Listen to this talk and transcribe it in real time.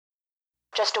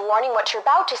Just a warning, what you're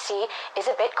about to see is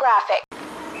a bit graphic.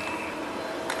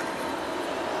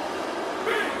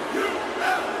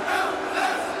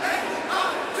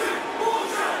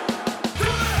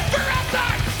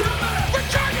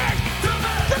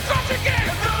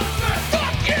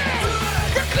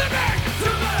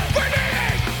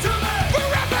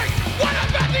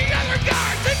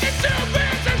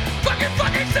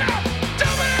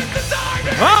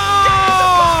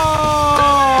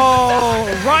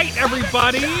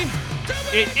 Everybody,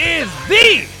 it is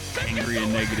the Angry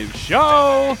and Negative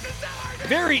Show.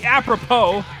 Very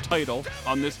apropos title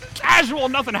on this casual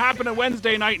nothing happening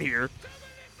Wednesday night here.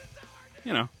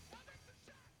 You know.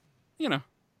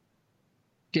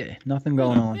 Yeah, nothing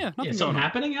going on. Yeah, nothing something going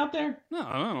happening out there? No,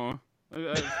 I don't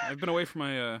know. I've been away from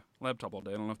my laptop all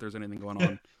day. I don't know if there's anything going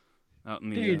on out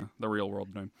in the real world.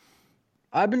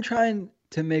 I've been trying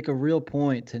to make a real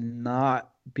point to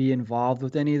not be involved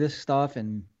with any of this stuff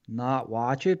and not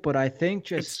watch it, but I think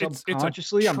just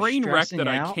subconsciously it's a train wreck that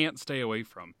out. I can't stay away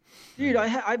from. Dude,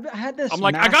 I've had this. I'm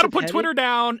like, I gotta put headache. Twitter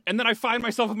down, and then I find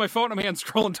myself with my phone in my hand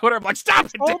scrolling Twitter. I'm like, stop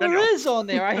it! All there is on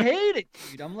there. I hate it,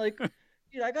 dude. I'm like,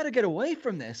 dude, I gotta get away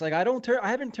from this. Like, I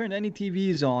haven't turned any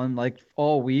TVs on like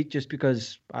all week just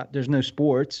because there's no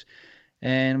sports,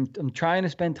 and I'm trying to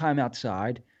spend time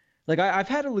outside. Like, I've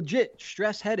had a legit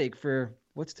stress headache for.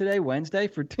 What's today? Wednesday?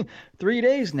 For 3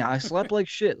 days now. I slept like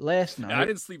shit last night. Yeah, I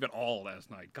didn't sleep at all last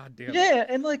night. God damn it. Yeah,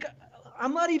 and like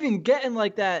I'm not even getting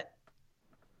like that.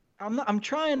 I'm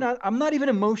not even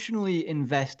emotionally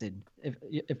invested.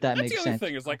 If that makes sense. That's the other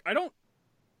thing is like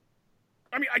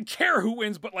I care who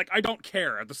wins, but like I don't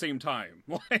care at the same time.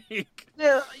 Like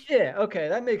yeah, okay,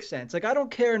 that makes sense. Like I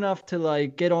don't care enough to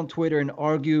like get on Twitter and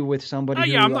argue with somebody.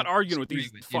 Yeah, I'm not arguing with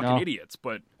these fucking idiots,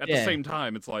 but at the same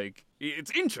time, it's like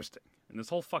it's interesting. And this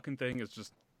whole fucking thing is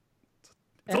just,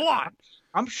 it's a lot.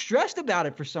 I'm stressed about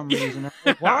it for some reason.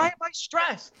 Like, why am I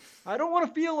stressed? I don't want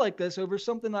to feel like this over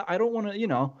something that I don't want to, I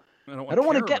don't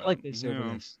want to get like this over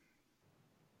this.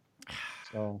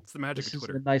 So it's the magic of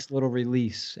Twitter. It's a nice little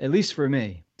release, at least for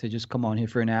me, to just come on here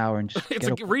for an hour and just it's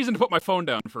a reason to put my phone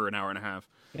down for an hour and a half.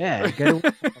 Yeah, get away.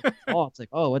 It's like,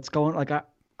 what's going on? Like,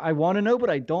 I want to know, but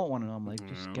I don't want to know. I'm like,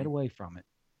 just get away from it.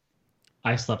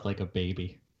 I slept like a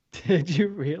baby. Did you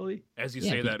really? As you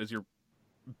say that, as you're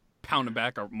pounding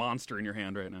back a monster in your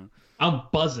hand right now. I'm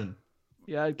buzzing.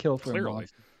 Yeah, I'd kill for Clearly. a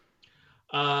monster.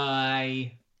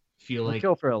 I feel like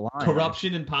kill for a lion.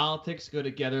 Corruption and politics go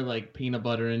together like peanut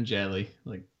butter and jelly.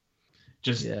 Like,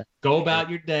 just go about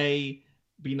your day,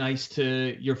 be nice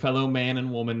to your fellow man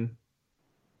and woman,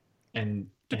 and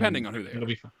depending on who they are. It'll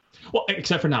be fun. Well,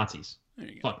 except for Nazis.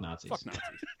 Fuck go. Nazis. Fuck Nazis.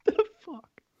 The fuck?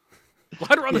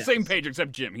 Glad we're on the same page,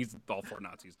 except Jim. He's all for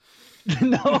Nazis.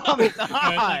 No, I'm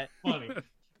not. Funny.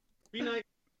 Be nice.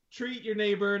 Treat your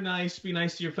neighbor nice. Be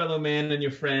nice to your fellow man and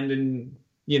your friend, and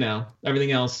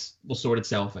everything else will sort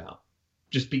itself out.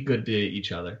 Just be good to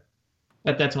each other.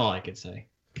 That's all I can say.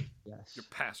 Yes. Your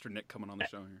Pastor Nick coming on the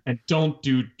show here. And don't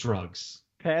do drugs.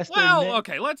 Pastor Nick.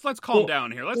 Okay, let's calm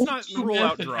down here. Let's not rule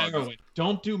out drugs. Heroin.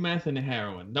 Don't do meth and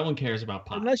heroin. No one cares about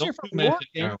pot. Unless don't you're do from meth Oregon.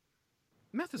 and heroin.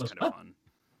 Meth is kind of fun.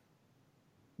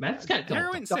 Meth's kind of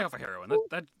heroin. Stay off of heroin.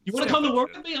 You want to come to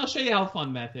work with me? I'll show you how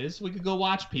fun meth is. We could go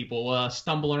watch people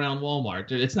stumble around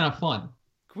Walmart. It's not fun.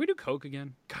 Can we do coke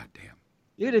again? God damn.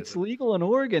 Dude, it's legal in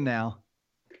Oregon now.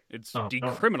 It's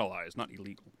decriminalized, not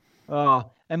illegal.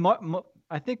 And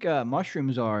I think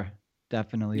mushrooms are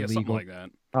definitely legal. Something like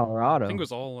that. Colorado. I think it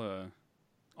was all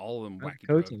of them wacky.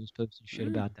 Coach was posting shit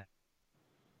about that.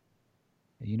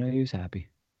 He was happy.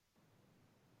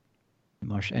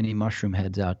 Any mushroom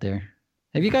heads out there?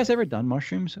 Have you guys ever done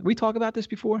mushrooms? We talked about this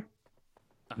before.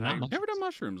 I've never done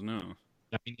mushrooms. No.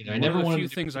 I never One of wanted the few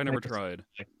to things I never tried.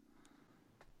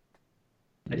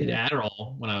 I did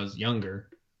Adderall when I was younger.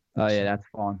 Oh yeah, that's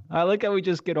fun. I like how we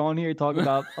just get on here talk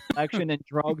about election and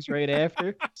drugs right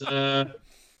after.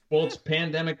 It's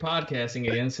pandemic podcasting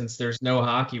again since there's no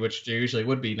hockey, which usually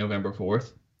would be November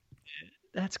 4th.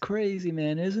 That's crazy,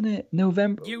 man, isn't it?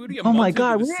 November. Yeah, it would be oh my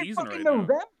God, we're in fucking right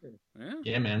November.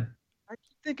 Yeah, man. I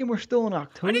keep thinking we're still in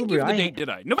October. I didn't give the date, did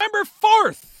I? November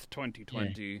 4th,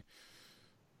 2020. Yeah.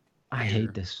 I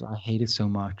hate this. I hate it so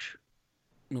much.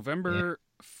 November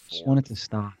 4th. Just want it to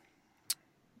stop.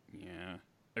 Yeah.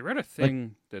 I read a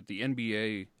thing that the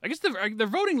NBA, I guess they're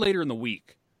voting later in the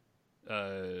week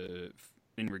in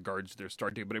regards to their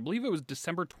start date, but I believe it was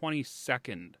December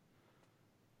 22nd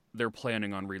they're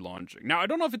planning on relaunching. Now, I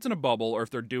don't know if it's in a bubble or if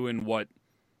they're doing what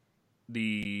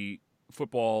the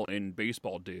football and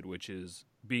baseball did, which is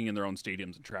being in their own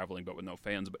stadiums and traveling, but with no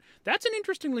fans. But that's an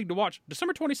interesting league to watch.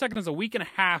 December 22nd is a week and a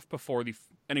half before the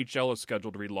NHL is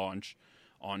scheduled to relaunch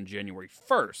on January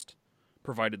 1st.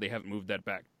 provided they haven't moved that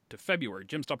back to February.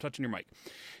 Jim, stop touching your mic.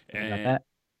 Got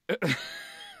And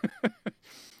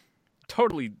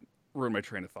totally ruined my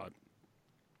train of thought.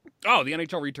 Oh, the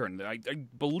NHL return. I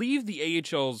believe the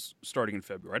AHL's starting in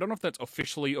February. I don't know if that's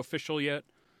officially official yet,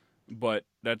 but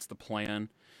that's the plan.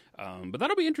 But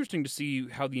that'll be interesting to see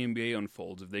how the NBA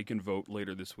unfolds if they can vote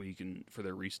later this week and for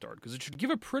their restart, because it should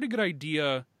give a pretty good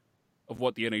idea of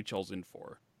what the NHL's in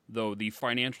for, though the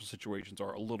financial situations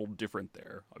are a little different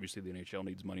there. Obviously, the NHL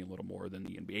needs money a little more than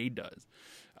the NBA does.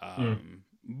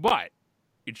 But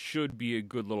it should be a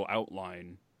good little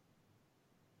outline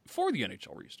for the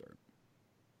NHL restart,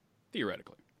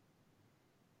 theoretically.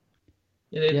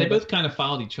 Yeah, they both kind of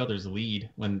followed each other's lead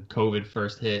when COVID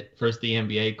first hit. First the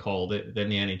NBA called it, then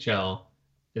the NHL.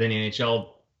 And then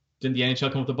didn't the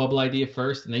NHL come up with the bubble idea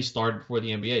first? And they started before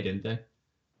the NBA, didn't they?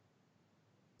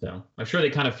 So I'm sure they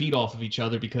kind of feed off of each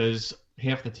other because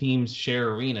half the teams share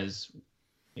arenas,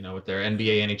 with their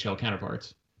NBA, NHL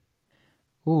counterparts.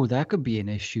 Oh, that could be an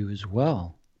issue as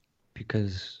well,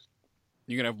 because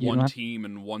you can have one team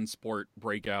and one sport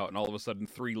break out, and all of a sudden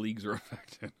 3 leagues are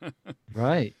affected.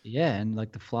 Right. Yeah, and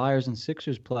like the Flyers and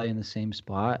Sixers play in the same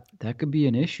spot, that could be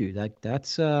an issue.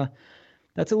 That's a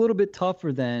little bit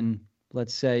tougher than,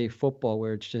 let's say, football,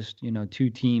 where it's just 2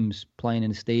 teams playing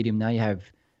in a stadium. Now you have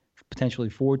potentially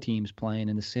 4 teams playing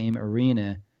in the same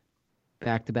arena,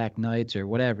 back-to-back nights or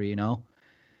whatever.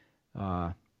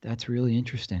 That's really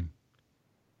interesting.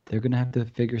 They're going to have to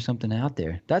figure something out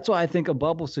there. That's why I think a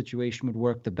bubble situation would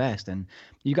work the best. And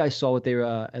you guys saw what they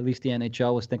were, at least the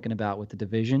NHL was thinking about with the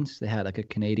divisions. They had like a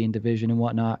Canadian division and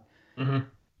whatnot. Mm-hmm.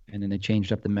 And then they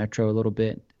changed up the Metro a little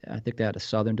bit. I think they had a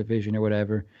Southern division or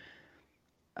whatever.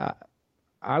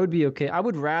 I would be okay. I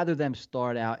would rather them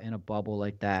start out in a bubble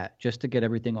like that just to get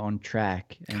everything on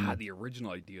track. God, the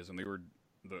original ideas, and they were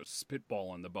the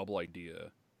spitball and the bubble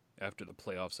idea after the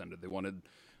playoffs ended. They wanted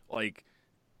like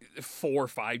 4 or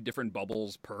 5 different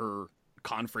bubbles per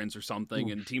conference or something.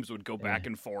 Oof. And teams would go back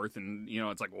and forth, and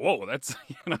it's like, whoa, that's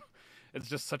it's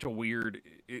just such a weird.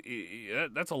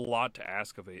 That's a lot to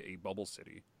ask of a bubble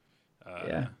city.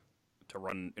 To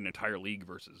run an entire league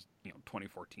versus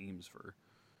 24 teams for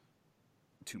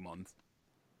 2 months.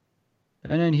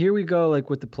 And then here we go, like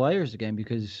with the players again,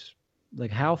 because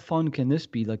like how fun can this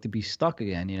be, like to be stuck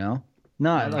again?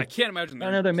 I can't imagine that.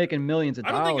 I know they're making millions of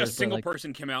dollars. I don't think a single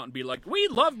person came out and be like, we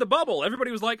love the bubble.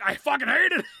 Everybody was like, I fucking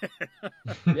hated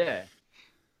it. Yeah.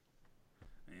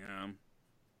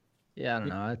 Yeah, I don't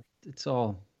know. It's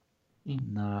all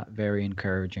not very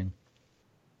encouraging.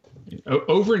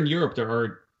 Over in Europe, there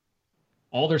are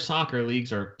all their soccer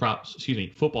leagues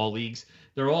football leagues.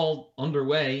 They're all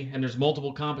underway, and there's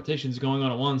multiple competitions going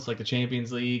on at once, like the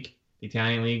Champions League, the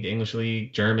Italian League, the English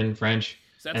League, German, French,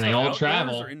 and they all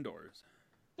travel. Or indoors?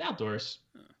 Outdoors.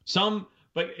 Some,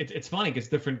 but it's funny because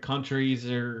different countries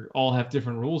all have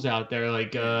different rules out there.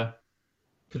 Like for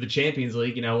the Champions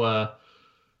League, I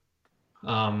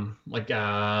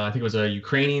think it was a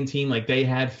Ukrainian team, like they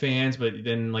had fans, but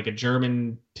then like a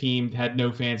German team had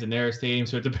no fans in their stadium.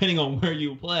 So depending on where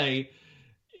you play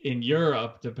in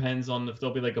Europe, depends on if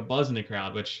there'll be like a buzz in the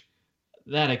crowd, which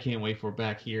that I can't wait for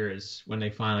back here is when they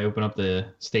finally open up the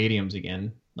stadiums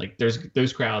again. Like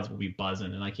those crowds will be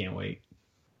buzzing, and I can't wait.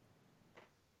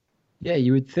 Yeah,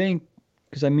 you would think,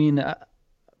 because I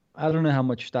don't know how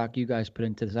much stock you guys put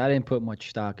into this. I didn't put much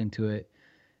stock into it.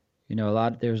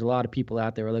 There's a lot of people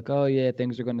out there who are like, oh yeah,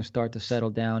 things are going to start to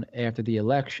settle down after the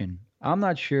election. I'm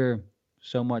not sure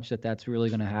so much that that's really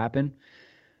going to happen,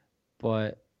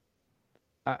 but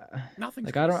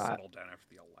nothing's going to settle down after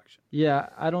the election. Yeah,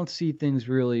 I don't see things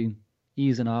really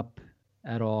easing up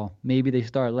at all. Maybe they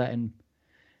start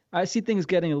I see things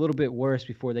getting a little bit worse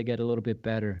before they get a little bit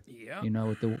better. Yeah.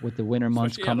 With the winter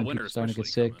months coming, people starting to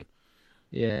get sick. Coming.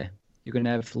 Yeah, you're gonna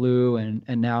have flu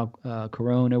and now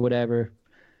corona, whatever.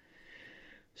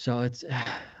 So it's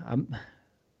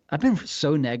I've been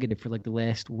so negative for like the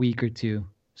last week or two.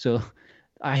 So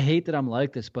I hate that I'm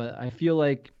like this, but I feel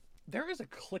like there is a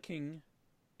clicking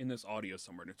in this audio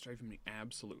somewhere, and it's driving me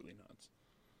absolutely nuts.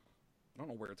 I don't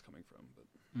know where it's coming from, but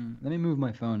let me move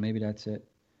my phone. Maybe that's it.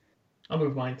 I'll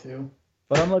move mine too.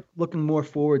 But I'm looking more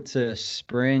forward to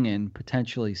spring and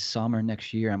potentially summer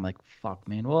next year. I'm like, fuck,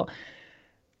 man. Well,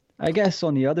 I guess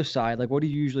on the other side, like, what do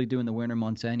you usually do in the winter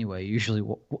months anyway? Usually,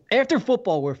 after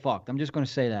football, we're fucked. I'm just going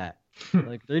to say that.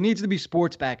 Like, there needs to be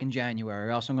sports back in January,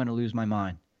 or else I'm going to lose my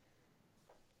mind.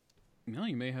 No,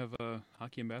 you may have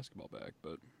hockey and basketball back,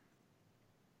 but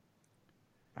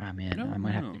ah, man, I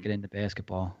might have to get into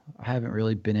basketball. I haven't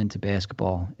really been into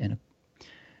basketball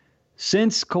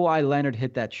since Kawhi Leonard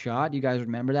hit that shot. You guys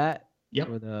remember that? Yep.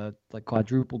 Or the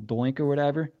quadruple doink or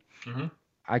whatever. Mm-hmm.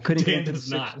 I couldn't get Dan into the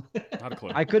does not. Sixers. Not a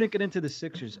clue. I couldn't get into the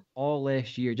Sixers all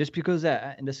last year just because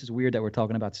that. And this is weird that we're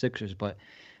talking about Sixers, but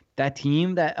that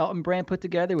team that Elton Brand put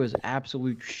together was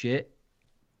absolute shit.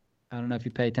 I don't know if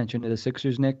you pay attention to the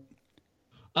Sixers, Nick.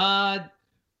 A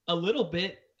little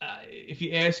bit. If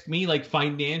you ask me, like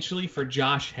financially for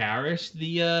Josh Harris,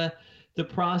 the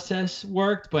process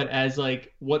worked, but as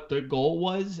like what the goal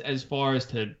was, as far as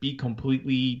to be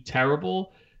completely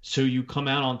terrible, so you come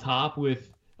out on top with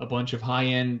a bunch of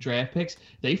high-end draft picks,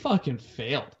 they fucking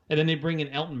failed. And then they bring in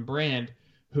Elton Brand,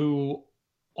 who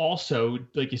also,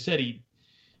 like you said,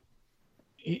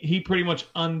 he pretty much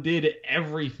undid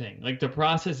everything. Like the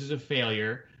process is a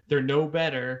failure. They're no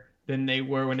better than they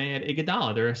were when they had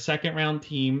Iguodala. They're a second-round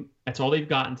team. That's all they've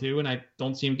gotten to, and I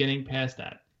don't see him getting past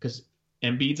that because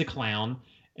Embiid's a clown,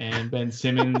 and Ben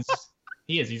Simmons,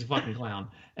 he's a fucking clown,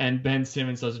 and Ben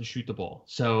Simmons doesn't shoot the ball.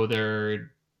 So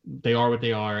they are what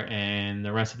they are, and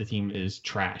the rest of the team is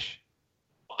trash.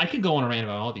 I could go on a rant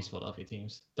about all these Philadelphia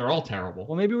teams. They're all terrible.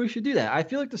 Well, maybe we should do that. I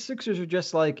feel like the Sixers are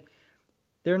just like,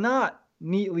 they're not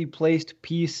neatly placed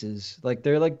pieces. Like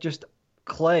they're like just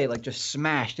clay, like just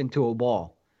smashed into a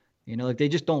ball. You know, like they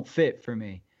just don't fit for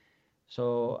me.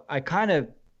 So I kind of,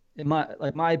 in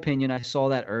my opinion, I saw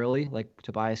that early. Like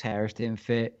Tobias Harris didn't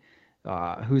fit.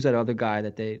 Who's that other guy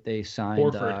that they signed?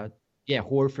 Horford.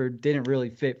 Horford didn't really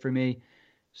fit for me.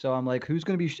 So I'm like, who's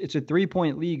going to be? It's a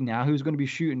 3-point league now. Who's going to be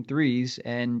shooting threes?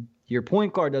 And your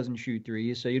point guard doesn't shoot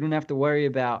threes, so you don't have to worry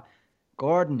about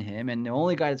guarding him. And the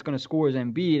only guy that's going to score is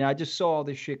Embiid. And I just saw all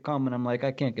this shit coming. I'm like,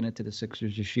 I can't get into the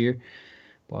Sixers this year.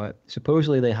 But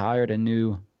supposedly they hired a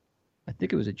new, I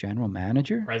think it was a general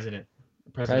manager, President.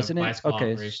 Of basketball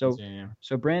Okay, operations.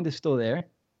 so Brand is still there.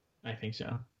 I think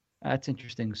so. That's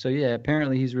interesting. So yeah,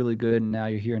 apparently he's really good. And now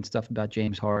you're hearing stuff about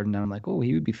James Harden. And I'm like, oh,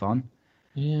 he would be fun.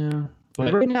 Yeah.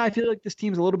 But right now, I feel like this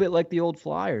team's a little bit like the old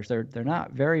Flyers. They're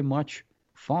not very much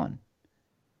fun.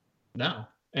 No.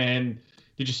 And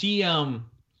did you see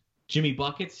Jimmy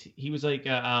Buckets? He was like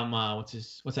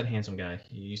what's that handsome guy?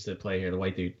 He used to play here, the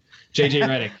white dude. JJ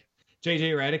Redick.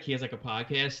 JJ Redick, he has like a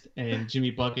podcast, and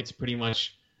Jimmy Buckets pretty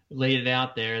much laid it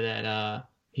out there that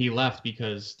he left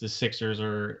because the Sixers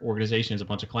organization is a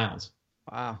bunch of clowns.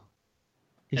 Wow.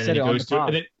 He And said it then on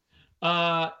the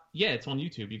pod. yeah, it's on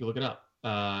YouTube. You can look it up.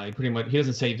 He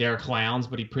doesn't say they're clowns,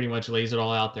 but he pretty much lays it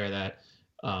all out there that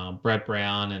Brett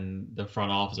Brown and the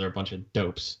front office are a bunch of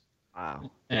dopes. Wow.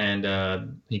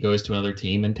 And he goes to another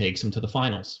team and takes them to the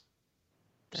finals.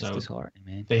 That's disheartening,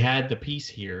 man. They had the piece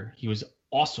here. He was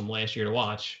awesome last year to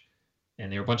watch,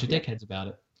 and they were a bunch of dickheads about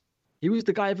it. He was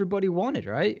the guy everybody wanted,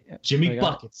 right? Jimmy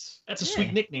Buckets. That's a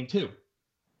sweet nickname, too.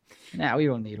 Nah, we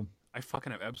don't need him. I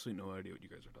fucking have absolutely no idea what you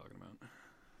guys are talking about.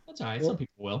 That's all right. Some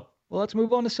people will. Well, let's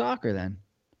move on to soccer then.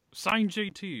 Sign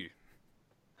JT.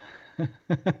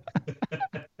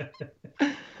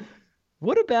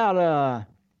 What about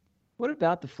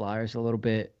the Flyers a little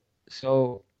bit?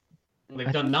 So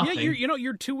they've done nothing. Yeah,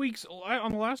 you're 2 weeks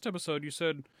on the last episode. You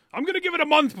said I'm gonna give it a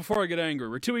month before I get angry.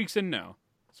 We're 2 weeks in now,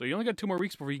 so you only got 2 more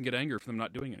weeks before you can get angry for them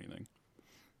not doing anything.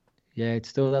 Yeah, it's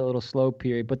still that little slow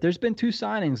period, but there's been 2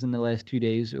 signings in the last 2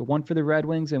 days. One for the Red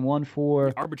Wings and one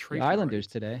for the Islanders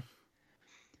today.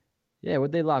 Yeah,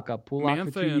 would they lock up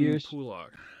Pulak for 2 years? Pulak.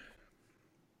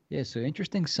 Yeah, so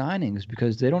interesting signings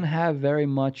because they don't have very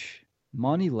much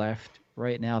money left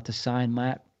right now to sign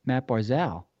Matt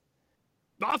Barzal.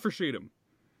 Offersheet him.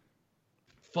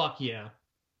 Fuck yeah.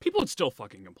 People would still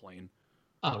fucking complain.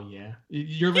 Oh yeah.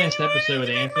 Your last episode with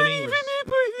Anthony was...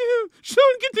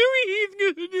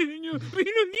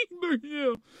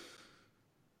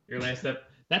 Your last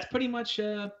that's pretty much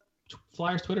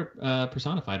Flyers Twitter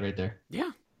personified right there. Yeah.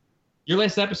 Your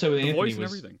last episode with the Anthony voice and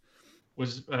everything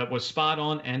was spot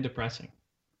on and depressing.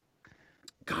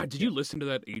 God, did you listen to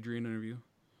that Adrian interview?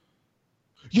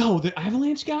 Yo, the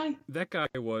Avalanche guy? That guy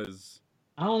was...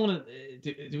 I don't want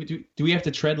to... Do we have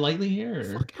to tread lightly here?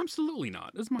 Or? Fuck, absolutely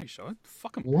not. This is my show.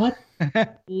 Fuck him. What?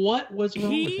 What was wrong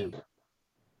with him?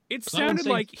 It sounded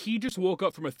like he just woke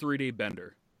up from a 3-day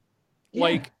bender. Yeah.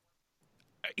 Like,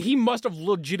 he must have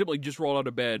legitimately just rolled out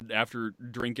of bed after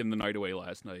drinking the night away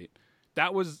last night.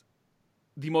 That was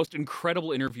the most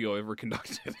incredible interview I ever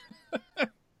conducted.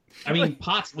 I mean,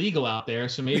 pot's legal out there,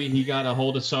 so maybe he got a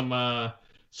hold of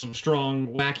some strong,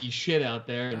 wacky shit out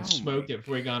there and smoked it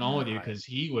before he got on with you, because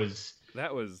he was...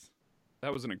 That was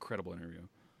an incredible interview.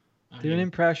 Did an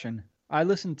impression. I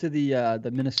listened to the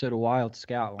Minnesota Wild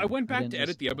Scout one. I went back to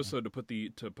edit the episode to put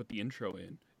the intro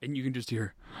in, and you can just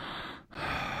hear...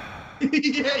 yeah,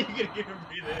 you can hear him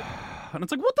breathe in. And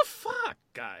it's like, what the fuck,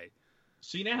 guy?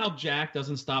 So you know how Jack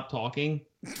doesn't stop talking?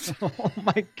 Oh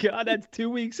my God, that's 2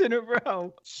 weeks in a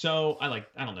row. So I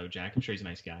don't know Jack. I'm sure he's a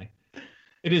nice guy.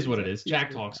 It is what it is.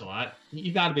 Jack talks a lot.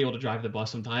 You got to be able to drive the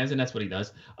bus sometimes, and that's what he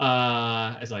does.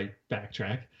 As I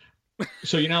backtrack.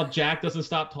 So you know, Jack doesn't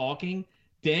stop talking.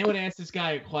 Dan would ask this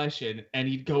guy a question, and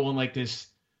he'd go on like this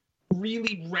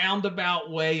really roundabout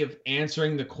way of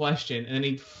answering the question, and then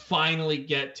he'd finally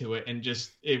get to it, and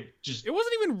it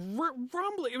wasn't even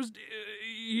rambling. It was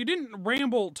you didn't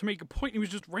ramble to make a point. He was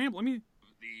just rambling.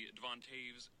 The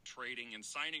Devontae's trading and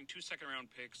signing 2 second-round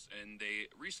picks, and they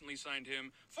recently signed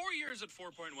him 4 years at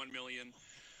 $4.1 million.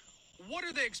 What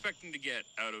are they expecting to get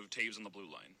out of Taves on the blue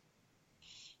line?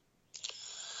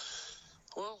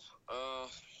 Well, I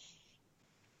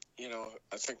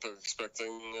think they're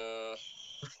expecting a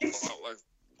lot like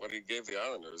what he gave the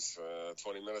Islanders.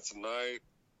 20 minutes a night,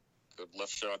 good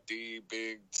left shot D,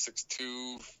 big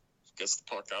 6'2", gets the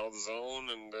puck out of the zone,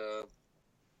 and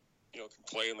can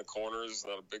play in the corners.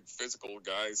 Not a big physical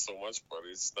guy so much, but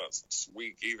he's not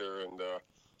weak either. And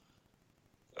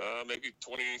maybe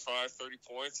 25, 30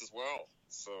 points as well.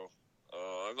 So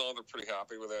I know they're pretty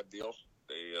happy with that deal.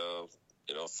 They,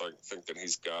 think that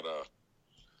he's got a,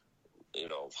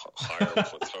 higher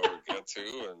plateau to get to.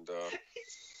 And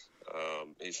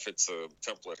he fits a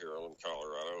template here in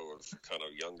Colorado of kind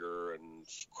of younger and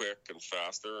quick and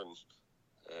faster.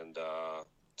 And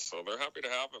so they're happy to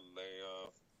have him. They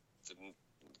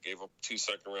gave up 2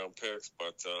 second-round picks,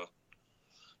 but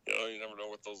you never know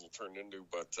what those will turn into.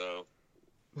 But to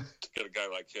get a guy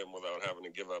like him without having to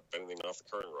give up anything off the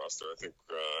current roster, I think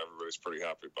everybody's pretty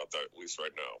happy about that, at least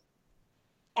right now.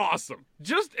 Awesome.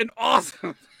 Just an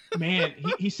awesome. Man,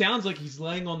 he sounds like he's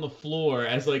laying on the floor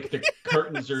as like the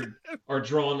curtains are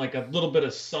drawn, like a little bit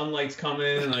of sunlight's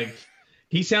coming. Like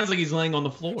he sounds like he's laying on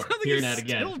the floor. Hearing that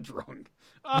again. Still drunk.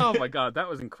 Oh my God, that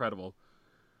was incredible.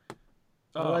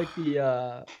 I like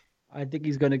I think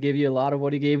he's going to give you a lot of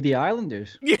what he gave the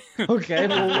Islanders. Yeah. Okay,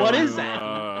 well, what is that?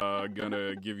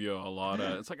 Gonna give you a lot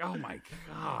of. It's like, oh my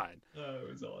God. That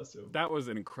was awesome. That was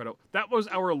an incredible. That was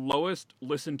our lowest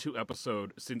listened to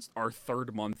episode since our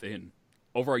 3rd month in,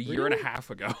 over a year and a half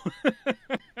ago.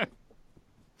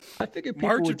 I figured people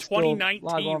March of would still log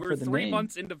 2019. on We're for the 3 name.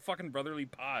 months into fucking Brotherly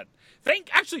Pod.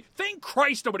 Thank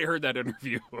Christ nobody heard that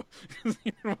interview because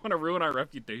he didn't want to ruin our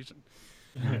reputation.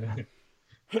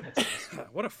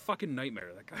 What a fucking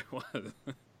nightmare that guy was.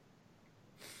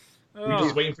 You're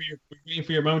just waiting for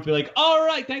your moment to be like, all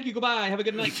right, thank you, goodbye, have a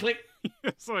good night, click.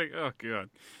 It's like, oh God.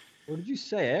 What did you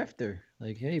say after?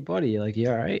 Like, hey, buddy, like, you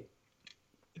all right?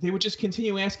 They would just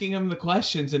continue asking him the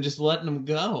questions and just letting him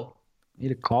go.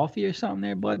 Need a coffee or something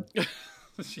there, bud? It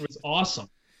was awesome.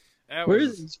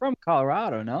 He's from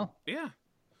Colorado, no? Yeah.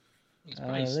 He's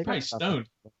probably stoned.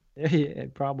 Yeah,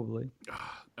 probably.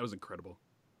 That was incredible.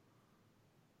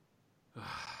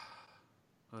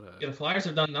 Yeah, the Flyers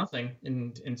have done nothing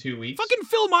in 2 weeks. Fucking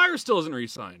Phil Myers still isn't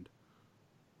re-signed.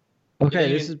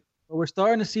 Okay, we're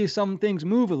starting to see some things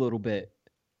move a little bit.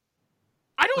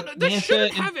 This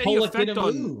shouldn't have any effect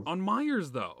on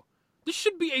Myers, though. This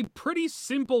should be a pretty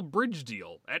simple bridge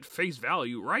deal at face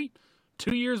value, right?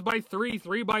 2 years by 3,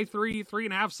 3 by 3,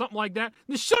 3.5, something like that.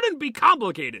 This shouldn't be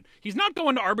complicated. He's not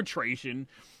going to arbitration.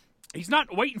 He's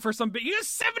not waiting for some big. He has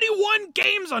 71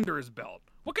 games under his belt.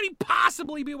 What could he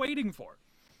possibly be waiting for?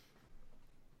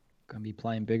 Gonna be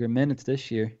playing bigger minutes this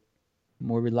year.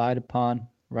 More relied upon.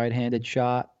 Right-handed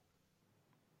shot.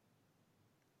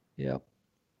 Yep.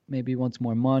 Maybe he wants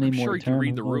more money, I'm more sure he can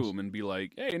read the turnovers. room and be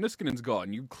like, hey, Niskanen's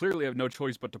gone. You clearly have no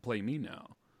choice but to play me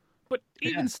now. But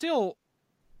even still,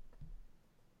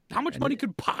 how much money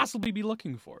could possibly be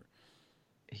looking for?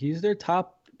 He's their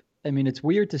top. I mean, it's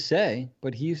weird to say,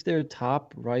 but he's their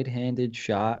top right-handed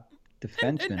shot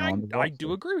defenseman on the roster. I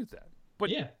do agree with that. But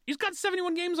he's got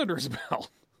 71 games under his belt.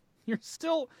 You're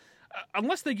still,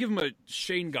 unless they give him a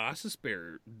Shane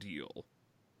Gostisbehere deal,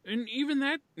 and even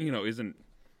that, isn't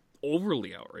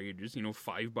overly outrageous,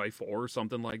 5 by 4 or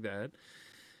something like that.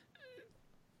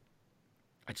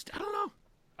 I don't know.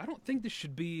 I don't think this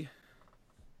should be.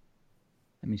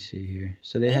 Let me see here.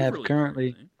 So they have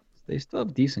currently, they still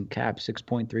have decent cap,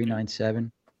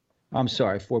 6.397. I'm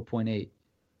sorry, 4.8.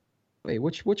 Wait,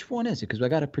 which one is it? Because I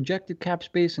got a projected cap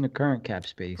space and a current cap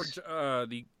space.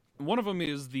 One of them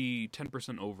is the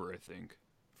 10% over, I think,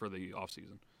 for the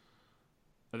offseason.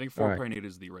 I think 4.8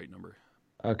 is the right number.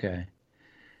 Okay.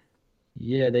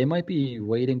 Yeah, they might be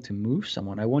waiting to move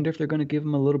someone. I wonder if they're going to give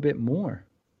him a little bit more.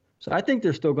 So I think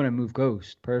they're still going to move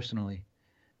Ghost, personally.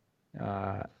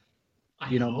 I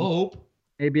hope.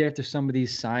 Maybe after some of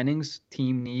these signings,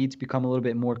 team needs become a little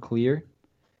bit more clear.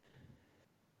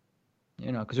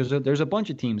 You know, because there's a bunch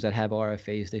of teams that have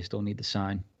RFAs they still need to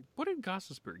sign. What did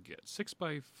Gostisbehere get? 6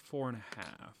 by 4.5.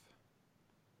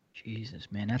 Jesus,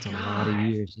 man, that's a lot of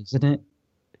years, isn't it?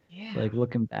 Yeah. Like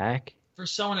looking back. For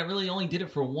someone that really only did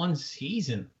it for one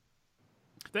season.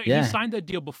 He signed that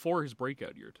deal before his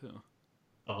breakout year, too.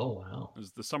 Oh, wow. It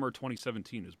was the summer of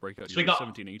 2017, his breakout So year, we got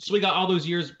 17-18. So we got all those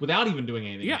years without even doing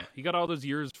anything. Yeah, yet. he got all those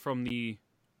years from the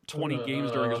 20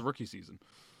 games during his rookie season.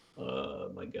 Oh,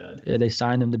 my God. Yeah, they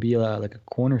signed him to be like a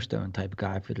cornerstone type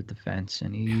guy for the defense,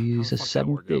 and he's a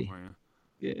 7B.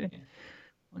 Yeah.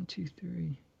 1, 2,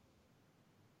 3.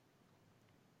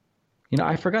 You know,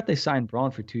 I forgot they signed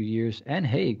Braun for 2 years and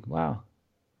Haig. Wow.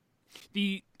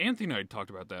 The Anthony and I talked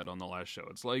about that on the last show.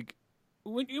 It's like,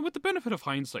 with the benefit of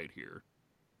hindsight here,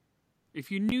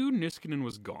 if you knew Niskanen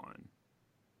was gone,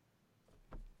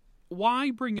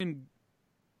 why bring in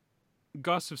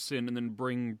Gustafsson and then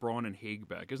bring Braun and Haig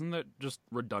back? Isn't that just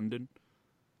redundant?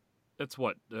 That's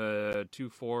what, 2,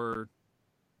 4,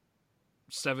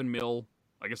 7 mil,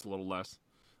 I guess a little less,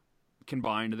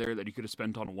 combined there that you could have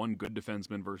spent on one good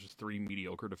defenseman versus 3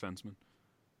 mediocre defensemen.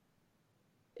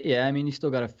 Yeah, I mean, you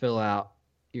still got to fill out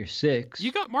your 6.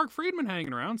 You got Mark Friedman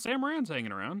hanging around. Sam Rand's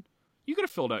hanging around. You could have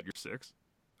filled out your 6.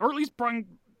 Or at least bring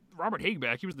Robert Haig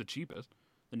back. He was the cheapest.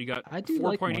 Then you got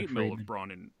 4.8 mil of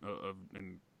Braun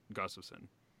and Gustafsson.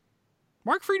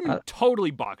 Mark Friedman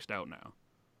totally boxed out now.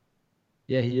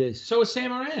 Yeah, he is. So is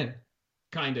Sam Rand.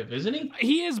 Kind of, isn't he?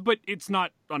 He is, but it's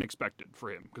not unexpected for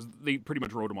him because they pretty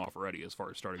much wrote him off already as far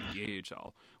as starting in the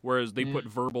AHL. Whereas they put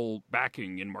verbal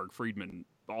backing in Mark Friedman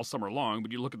all summer long.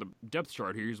 But you look at the depth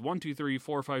chart here; he's 1, 2, 3,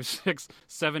 4, 5, 6,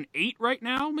 7, 8 right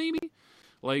now, maybe.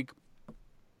 Like,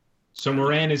 so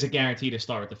Moran is a guarantee to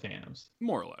start with the Phantoms,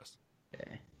 more or less.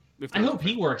 Yeah. I hope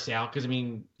he works out because I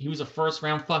mean he was a first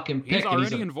round fucking pick. He's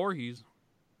already in Voorhees.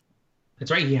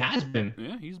 That's right, he has been.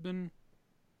 Yeah, he's been.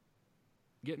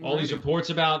 All these reports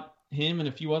about him and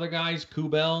a few other guys,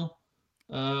 Kubel,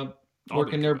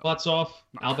 working their butts off.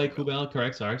 Albe Kubel,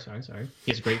 correct. Sorry.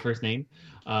 He has a great first name.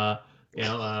 You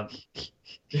know,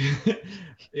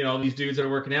 these dudes that are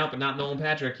working out, but not Nolan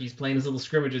Patrick. He's playing his little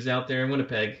scrimmages out there in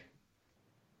Winnipeg.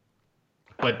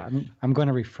 But I'm going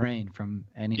to refrain from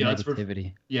any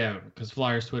negativity. Because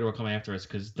Flyers Twitter will come after us.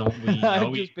 Because don't we?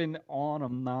 I've just been on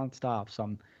them nonstop. So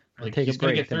I'm like, take he's a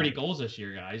break. He's going to get 30 goals this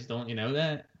year, guys. Don't you know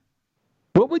that?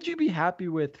 What would you be happy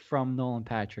with from Nolan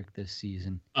Patrick this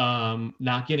season?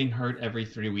 Not getting hurt every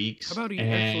 3 weeks. How about he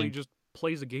actually just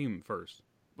plays a game first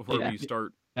before we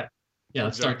start?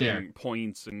 Let's start there.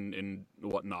 Points and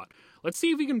whatnot. Let's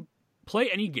see if he can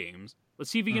play any games. Let's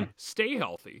see if he can stay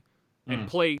healthy and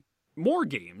play more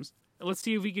games. And let's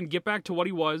see if he can get back to what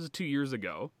he was 2 years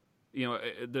ago. You know,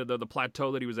 the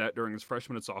plateau that he was at during his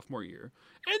freshman and sophomore year.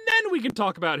 And then we can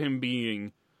talk about him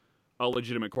being a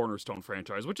legitimate cornerstone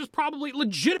franchise, which is probably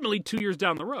legitimately 2 years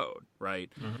down the road,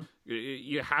 right? Mm-hmm.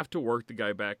 You have to work the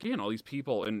guy back in. All these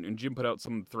people, and Jim put out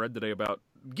some thread today about,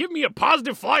 give me a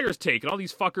positive Flyers take, and all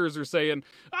these fuckers are saying,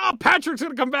 oh, Patrick's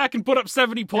going to come back and put up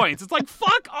 70 points. It's like,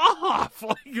 fuck off!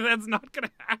 Like, that's not going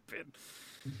to happen.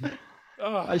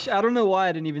 I don't know why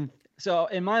I didn't even... So,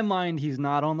 in my mind, he's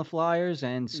not on the Flyers,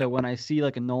 and so when I see,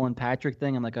 like, a Nolan Patrick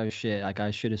thing, I'm like, oh, shit, like,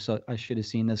 I should have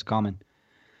seen this coming.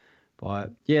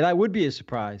 But yeah, that would be a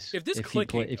surprise. If this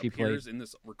clicking appears in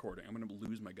this recording, I'm going to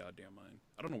lose my goddamn mind.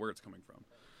 I don't know where it's coming from.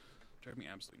 Drive me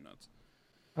absolutely nuts.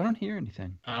 I don't hear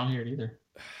anything. I don't hear it either.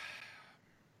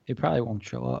 It probably won't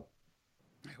show up.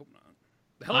 I hope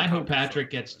not. I hope Patrick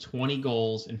gets 20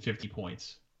 goals and 50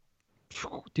 points.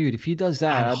 Dude, if he does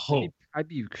that, I'd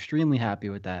be extremely happy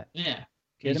with that. Yeah.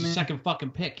 He's the second fucking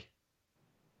pick.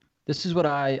 This is what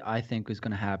I think is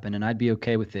going to happen, and I'd be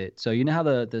okay with it. So you know how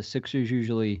the Sixers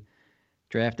usually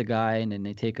draft a guy and then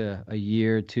they take a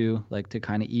year or two, like, to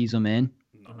kind of ease him in.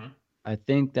 Uh-huh. I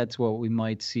think that's what we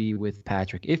might see with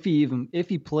Patrick if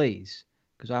he plays,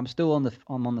 because I'm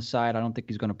on the side. I don't think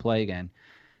he's going to play again.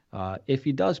 If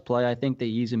he does play, I think they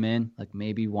ease him in, like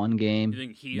maybe one game. You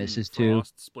think he misses and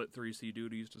Frost split 3C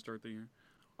duties to start the year?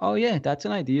 Oh yeah, that's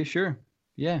an idea. Sure,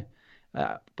 yeah.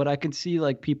 But I can see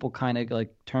like people kind of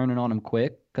like turning on him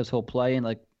quick because he'll play in,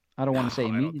 like, I don't want to say a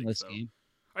meaningless game.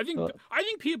 I think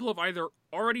people have either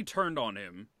already turned on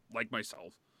him, like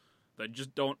myself, that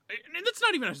just don't. And that's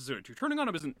not even necessarily true. Turning on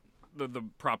him isn't the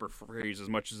proper phrase as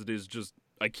much as it is just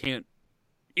I can't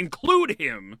include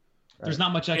him. There's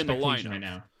not much expectation right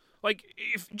now. Like,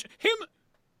 if him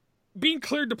being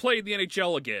cleared to play in the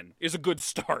NHL again is a good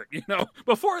start, you know?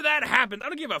 Before that happened, I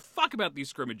don't give a fuck about these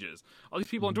scrimmages. All these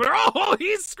people on Twitter, oh,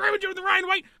 he's scrimmaging with Ryan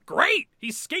White. Great!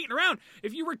 He's skating around.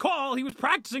 If you recall, he was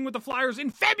practicing with the Flyers in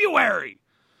February.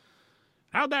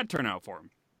 How'd that turn out for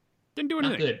him? Didn't do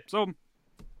anything. Not good. So,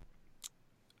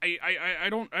 I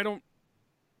don't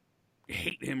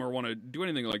hate him or want to do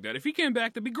anything like that. If he came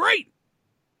back, that'd be great.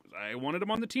 I wanted him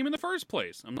on the team in the first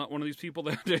place. I'm not one of these people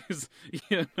that is,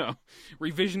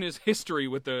 revisionist history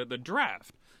with the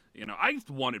draft. I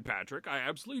wanted Patrick. I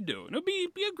absolutely do. And it'd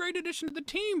be a great addition to the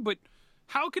team, but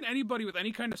how can anybody with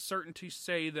any kind of certainty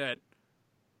say that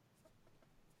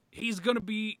he's going to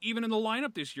be even in the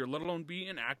lineup this year, let alone be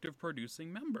an active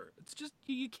producing member? It's just,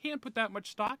 you can't put that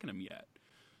much stock in him yet.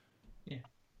 Yeah.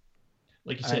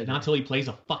 Like you said, not till he plays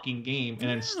a fucking game and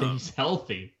then stays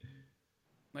healthy.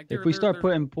 Like if we start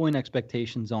putting point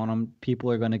expectations on him,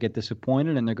 people are going to get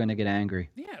disappointed and they're going to get angry.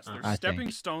 Yes, there's stepping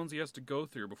stones he has to go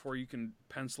through before you can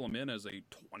pencil him in as a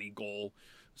 20-goal,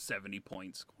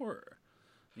 70-point scorer.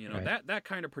 Right. That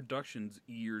kind of production's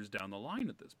years down the line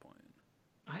at this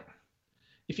point.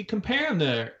 If you compare him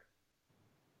to,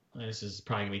 this is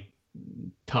probably going to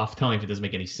be tough. Tell me if it doesn't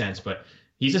make any sense, but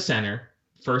he's a center,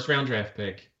 first-round draft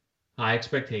pick, high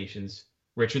expectations.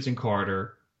 Richards and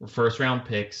Carter were first-round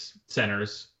picks,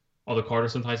 centers, although Carter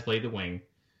sometimes played the wing.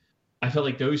 I felt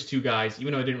like those two guys,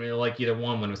 even though I didn't really like either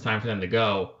one when it was time for them to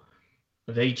go,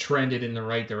 they trended in the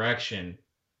right direction.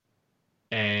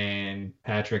 And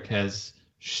Patrick has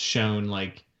shown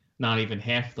like not even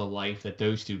half the life that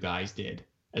those two guys did,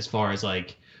 as far as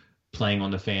like playing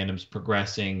on the fandoms,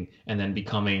 progressing, and then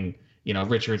becoming,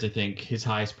 Richards, I think his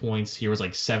highest points here was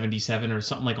like 77 or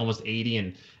something, like almost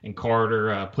 80, and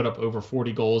Carter put up over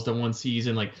 40 goals that one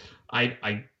season. Like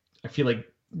I feel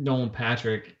like Nolan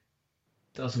Patrick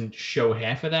doesn't show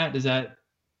half of that. Does that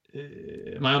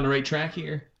am I on the right track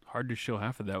here? Hard to show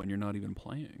half of that when you're not even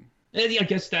playing. I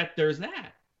guess that there's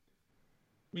that.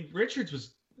 I mean, Richards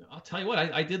was, I'll tell you what,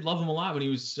 I did love him a lot when he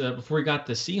was, before he got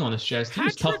the C on his chest. He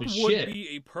was tough as shit. Patrick would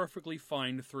be a perfectly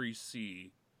fine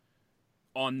 3C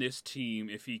on this team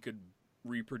if he could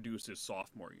reproduce his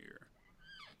sophomore year.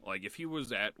 Like, if he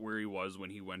was at where he was when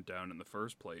he went down in the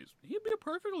first place, he'd be a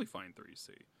perfectly fine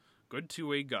 3C. Good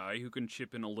two-way guy who can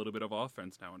chip in a little bit of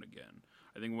offense now and again.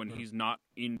 I think when he's not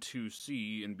in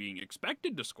 2C and being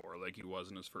expected to score like he was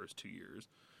in his first 2 years,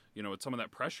 with some of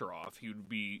that pressure off, he would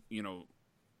be,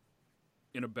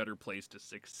 in a better place to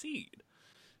succeed.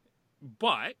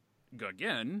 But,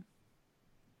 again,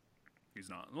 he's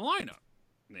not in the lineup.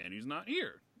 And he's not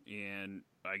here. And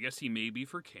I guess he may be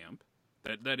for camp.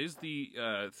 That is the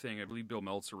thing. I believe Bill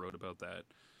Meltzer wrote about that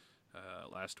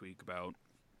last week, about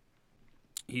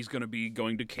he's going to be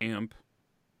going to camp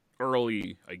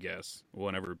early, I guess,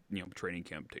 whenever training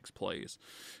camp takes place,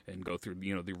 and go through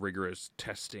the rigorous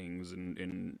testings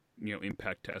and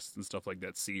impact tests and stuff like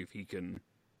that, see if he can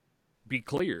be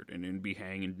cleared and be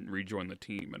hang and rejoin the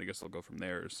team. And I guess they'll go from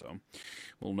there. So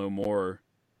we'll know more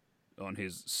on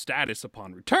his status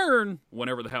upon return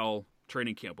whenever the hell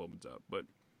training camp opens up. But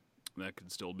that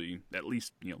could still be at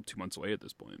least 2 months away at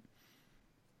this point.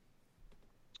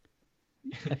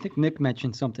 I think Nick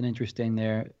mentioned something interesting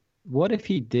there. What if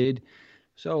he did?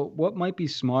 So what might be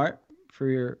smart for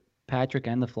your Patrick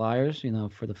and the Flyers,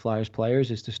 for the Flyers players,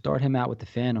 is to start him out with the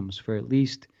Phantoms for at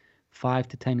least 5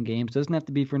 to 10 games. Doesn't have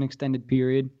to be for an extended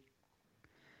period.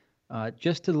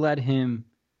 Just to let him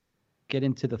get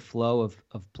into the flow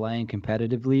of playing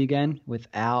competitively again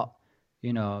without,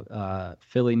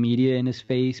 Philly media in his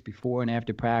face before and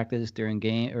after practice, during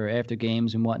game or after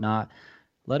games and whatnot.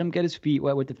 Let him get his feet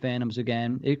wet with the Phantoms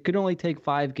again. It could only take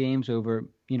 5 games over,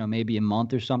 maybe a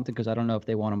month or something, because I don't know if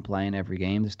they want him playing every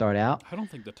game to start out. I don't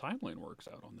think the timeline works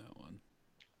out on that one.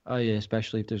 Oh, yeah,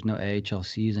 especially if there's no AHL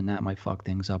season. That might fuck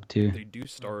things up, too. They do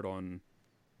start on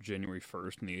January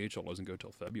 1st, and the AHL doesn't go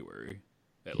till February.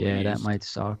 Yeah, that might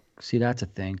suck. See, that's a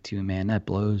thing, too, man. That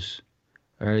blows.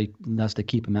 Or unless they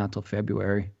keep him out till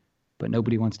February. But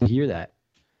nobody wants to hear that.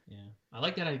 Yeah, I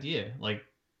like that idea. Like,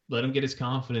 let him get his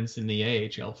confidence in the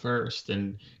AHL first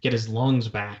and get his lungs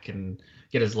back and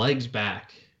get his legs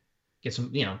back. Get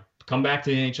some, come back to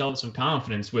the NHL with some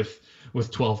confidence with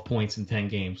 12 points in 10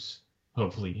 games.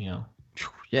 Hopefully,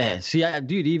 Yeah, see,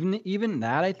 dude, even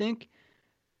that, I think,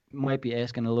 might be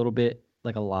asking a little bit,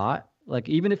 like a lot. Like,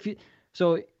 even if you...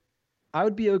 So, I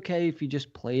would be okay if he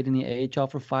just played in the AHL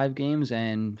for 5 games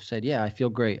and said, yeah, I feel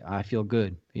great. I feel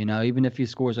good. Even if he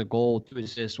scores a goal, 2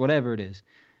 assists, whatever it is.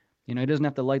 He doesn't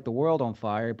have to light the world on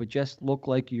fire, but just look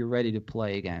like you're ready to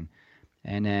play again.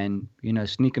 And then,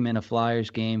 sneak him in a Flyers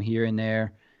game here and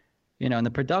there. And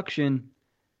the production,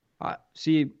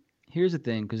 see, here's the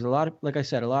thing, because like I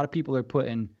said, a lot of people are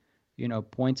putting,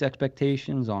 points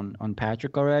expectations on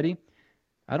Patrick already.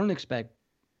 I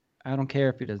don't care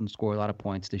if he doesn't score a lot of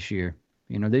points this year.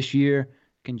 This year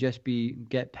can just be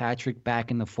get Patrick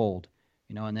back in the fold.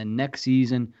 And then next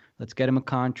season, let's get him a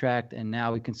contract, and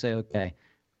now we can say, okay,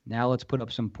 Now let's put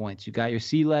up some points. You got your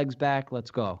sea legs back.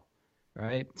 Let's go.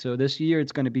 Right? So this year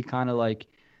it's going to be kind of like,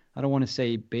 I don't want to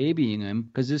say babying him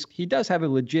because he does have a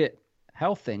legit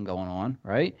health thing going on,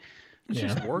 right? It's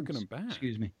just working him back.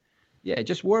 Excuse me. Yeah,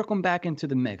 just work him back into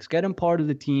the mix. Get him part of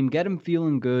the team. Get him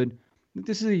feeling good.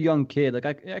 This is a young kid. Like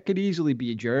I could easily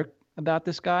be a jerk about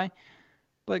this guy,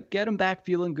 but get him back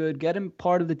feeling good. Get him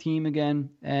part of the team again,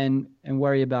 and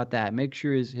worry about that. Make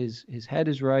sure his head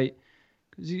is right,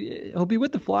 because he'll be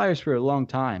with the Flyers for a long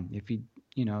time if he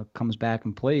comes back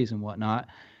and plays and whatnot.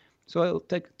 So I'll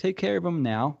take care of him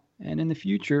now, and in the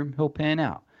future he'll pan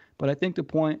out. But I think the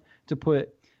point to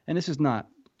put, and this is not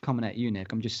coming at you,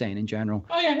 Nick, I'm just saying in general.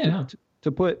 Oh yeah.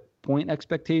 To put point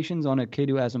expectations on a kid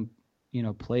who hasn't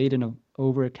played in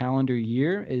over a calendar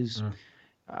year is,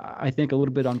 I think, a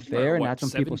little bit unfair, and that's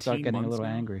when people start getting a little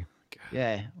angry. God.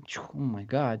 Yeah. Oh my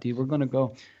God, dude, we're gonna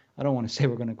go. I don't want to say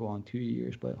we're gonna go on 2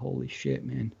 years, but holy shit,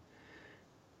 man.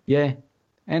 Yeah,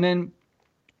 and then,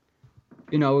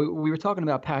 we were talking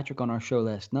about Patrick on our show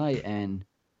last night, and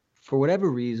for whatever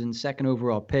reason, second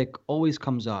overall pick always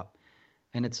comes up,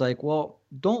 and it's like, well,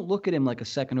 don't look at him like a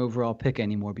second overall pick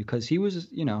anymore, because he was,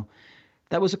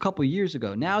 that was a couple years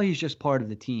ago. Now he's just part of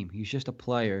the team. He's just a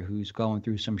player who's going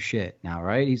through some shit now,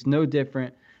 right? He's no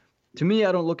different. To me,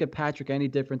 I don't look at Patrick any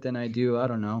different than I do, I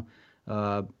don't know,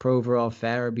 Provorov,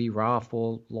 Farabee,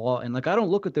 Raffle, Lawton. Like, I don't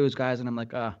look at those guys and I'm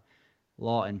like,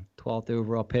 Lawton, 12th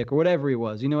overall pick, or whatever he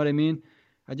was. You know what I mean?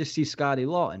 I just see Scotty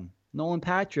Lawton. Nolan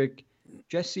Patrick,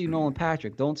 just see Nolan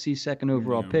Patrick. Don't see second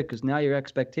overall pick, because now your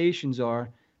expectations are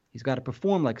he's got to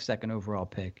perform like a second overall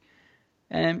pick.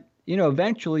 And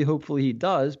eventually, hopefully he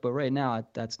does, but right now I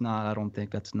don't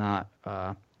think that's not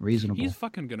reasonable. He's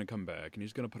fucking going to come back, and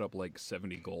he's going to put up like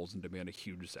 70 goals and demand a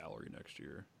huge salary next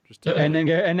year. And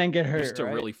then get hurt, just to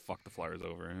right? really fuck the Flyers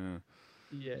over.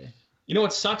 Yeah. You know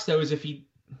what sucks, though, is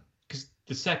because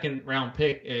the second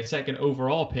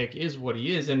overall pick is what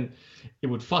he is, and it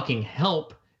would fucking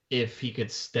help if he could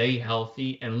stay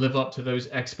healthy and live up to those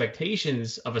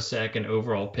expectations of a second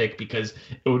overall pick, because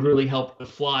it would really help the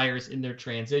Flyers in their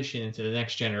transition into the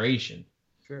next generation.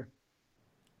 Sure.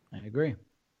 I agree.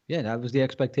 Yeah, that was the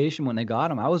expectation when they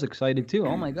got him. I was excited too.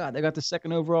 Oh my God, they got the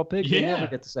second overall pick. Yeah. They never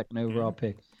get the second overall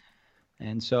pick.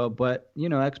 And so, but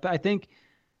I think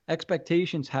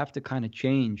expectations have to kind of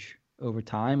change over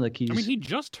time. Like he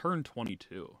just turned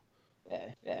 22.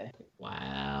 Yeah.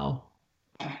 Wow.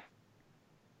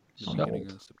 Beginning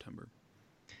of September.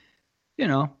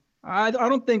 I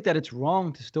don't think that it's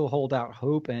wrong to still hold out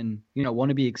hope and want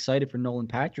to be excited for Nolan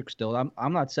Patrick still.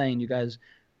 I'm not saying you guys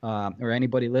or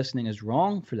anybody listening is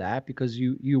wrong for that, because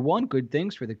you want good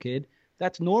things for the kid.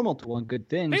 That's normal to want good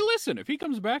things. Hey, listen, if he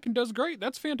comes back and does great,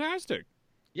 that's fantastic.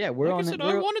 Yeah, I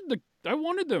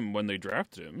wanted them when they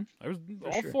drafted him. I was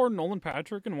for Nolan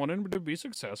Patrick and wanted him to be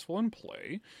successful and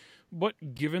play.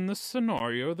 But given the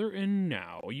scenario they're in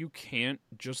now, you can't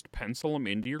just pencil him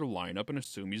into your lineup and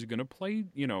assume he's going to play,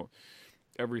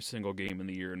 every single game in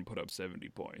the year and put up 70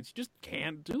 points. You just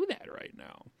can't do that right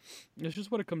now. It's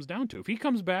just what it comes down to. If he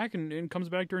comes back and comes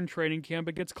back during training camp,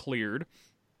 it gets cleared,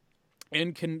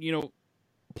 and can,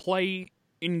 play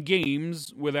in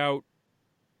games without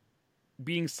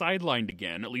being sidelined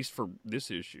again, at least for this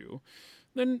issue,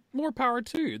 then more power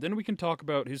to you. Then we can talk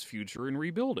about his future in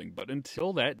rebuilding. But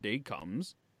until that day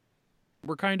comes,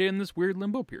 we're kind of in this weird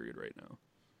limbo period right now.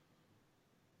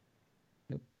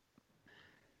 Yep.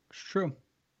 It's true.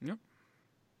 Yep.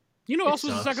 You know who else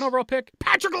was the second overall pick?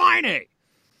 Patrick Laine!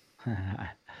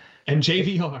 And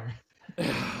JVR.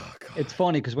 It's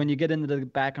funny because when you get into the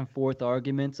back and forth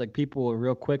arguments, like, people are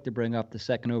real quick to bring up the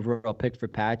second overall pick for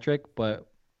Patrick,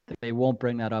 but they won't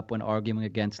bring that up when arguing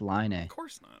against Laine. Of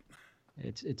course not.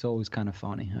 It's always kind of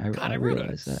funny. I wrote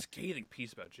realize a that. scathing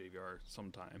piece about JVR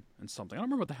sometime and something. I don't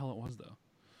remember what the hell it was, though.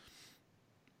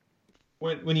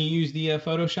 When you used the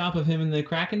Photoshop of him in the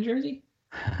Kraken jersey?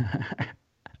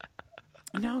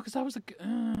 No, because I was like, I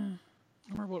don't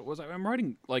remember what it was. I'm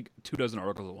writing like 24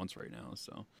 articles at once right now,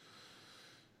 so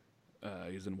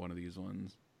he's in one of these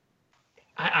ones.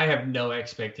 I have no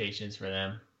expectations for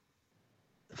them.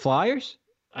 Flyers?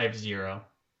 I have zero.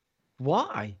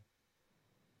 Why?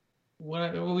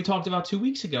 What we talked about 2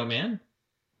 weeks ago, man.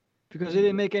 Because they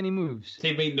didn't make any moves.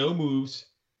 They made no moves.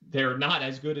 They're not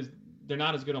as good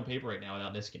on paper right now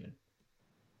without Niskanen.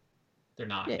 They're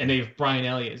not. Yeah. And they have Brian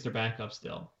Elliott as their backup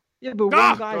still. Yeah, but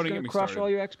one guy's going to crush all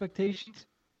your expectations.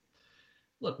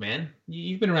 Look, man,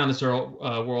 you've been around this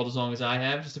world as long as I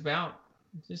have, just about.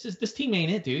 This team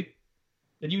ain't it, dude.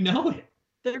 And you know it.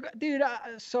 Dude,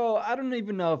 so I don't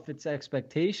even know if it's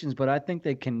expectations, but I think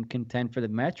they can contend for the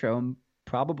Metro and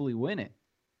probably win it.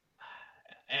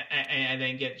 and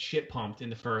then get shit pumped in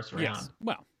the first round. Yes.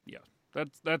 Well, yeah.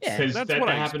 That's Because that's that what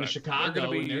I happened to expect. Chicago. They're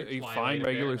going in to their be a twilight fine of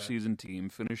regular their- season team,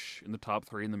 finish in the top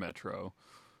 3 in the Metro,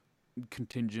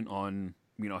 contingent on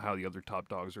how the other top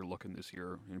dogs are looking this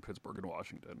year in Pittsburgh and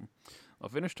Washington. They'll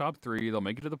finish top 3. They'll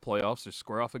make it to the playoffs. They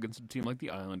square off against a team like the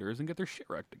Islanders and get their shit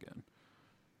wrecked again.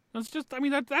 That's just,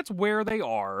 that's where they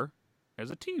are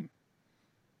as a team.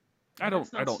 I don't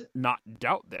not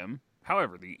doubt them.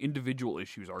 However, the individual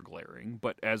issues are glaring,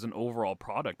 but as an overall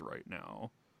product right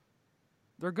now,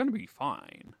 they're going to be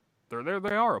fine. They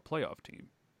are a playoff team.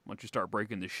 Once you start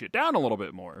breaking this shit down a little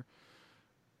bit more,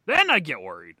 then I get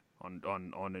worried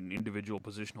on an individual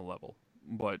positional level.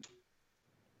 But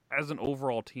as an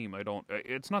overall team,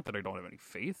 it's not that I don't have any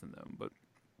faith in them, but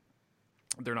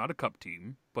they're not a cup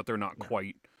team, but they're not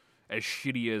quite as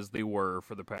shitty as they were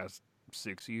for the past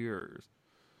 6 years.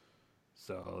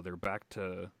 So they're back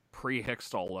to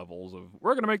pre-Hextall levels of,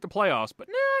 we're going to make the playoffs, but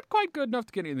not quite good enough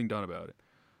to get anything done about it,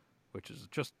 which is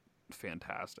just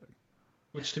fantastic.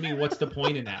 Which to me, what's the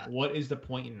point in that? What is the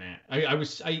point in that?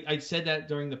 I said that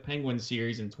during the Penguins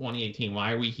series in 2018.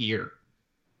 Why are we here?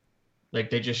 Like,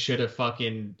 they just should have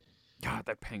fucking... God,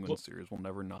 that Penguins series will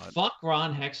never not... Fuck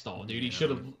Ron Hextall, dude. Yeah. He should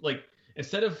have, like,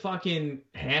 instead of fucking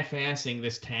half-assing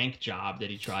this tank job that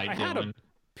he tried doing... had a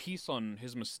piece on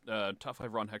his top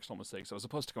 5 Ron Hextall mistakes. It was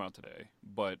supposed to come out today,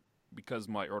 but because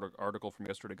my article from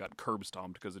yesterday got curb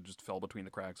stomped because it just fell between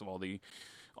the cracks of all the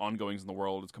ongoings in the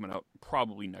world, it's coming out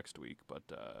probably next week. But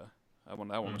that one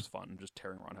was fun, just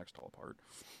tearing Ron Hextall apart.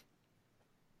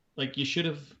 Like, you should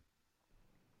have...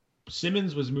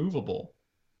 Simmons was movable.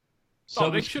 So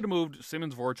they should have moved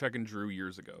Simmons, Voracek, and Drew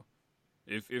years ago.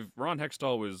 If Ron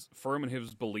Hextall was firm in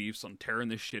his beliefs on tearing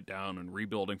this shit down and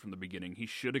rebuilding from the beginning, he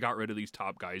should have got rid of these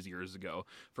top guys years ago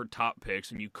for top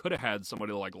picks, and you could have had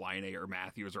somebody like Laine or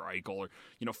Matthews or Eichel,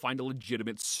 or find a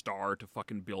legitimate star to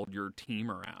fucking build your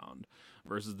team around,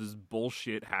 versus this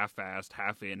bullshit half-assed,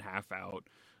 half-in, half-out,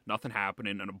 nothing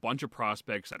happening, and a bunch of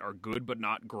prospects that are good but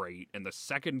not great. And the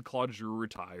second Claude Giroux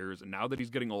retires, and now that he's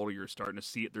getting older, you're starting to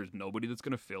see it. There's nobody that's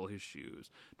going to fill his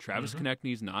shoes. Travis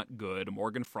Konechny's not good.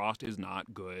 Morgan Frost is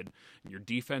not good. And your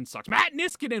defense sucks. Matt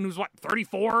Niskanen, who's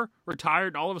 34, retired,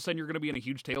 and all of a sudden you're going to be in a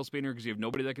huge tailspinner because you have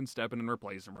nobody that can step in and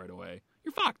replace him right away.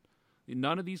 You're fucked.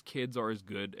 None of these kids are as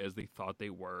good as they thought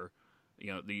they were.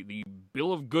 The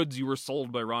bill of goods you were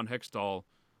sold by Ron Hextall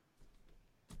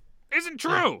isn't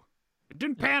true. It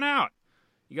didn't pan out.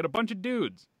 You got a bunch of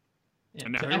dudes. Yeah,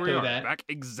 and now here we are, back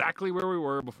exactly where we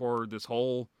were before this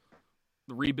whole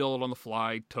rebuild on the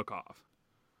fly took off.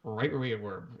 Right where we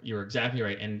were. You're exactly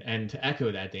right. And to echo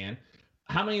that, Dan,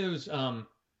 how many of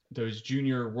those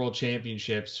junior world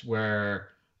championships where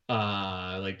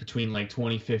like between like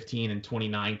 2015 and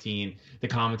 2019, the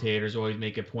commentators always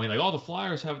make a point like, oh, the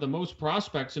Flyers have the most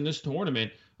prospects in this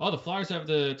tournament. Oh, the Flyers have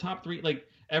the top 3. Like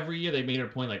every year they made it a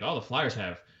point like, oh, the Flyers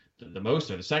have the most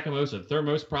or the second most or the third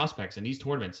most prospects in these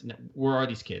tournaments. Where are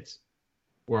these kids?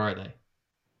 Where are they?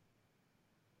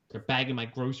 They're bagging my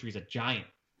groceries at Giant.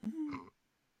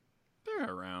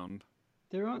 They're around.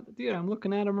 They're on, dude. I'm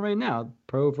looking at them right now.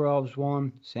 Provorov's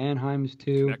 1, Sanheim's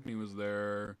 2. Konechny was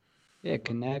there. Yeah,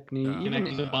 Konechny.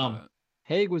 Konechny's a bum.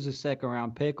 Haig was a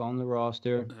second-round pick on the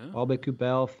roster.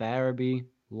 Aube-Kubel, Farabee,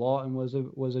 Lawton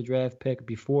was a draft pick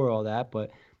before all that, but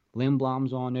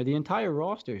Lindblom's on there. The entire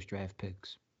roster is draft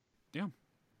picks. Yeah.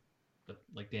 But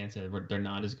like Dan said, they're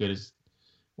not as good as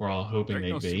we're all hoping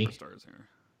they'd be. Superstars here.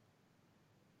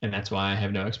 And that's why I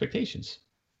have no expectations.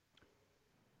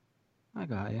 I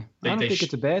got you. I don't think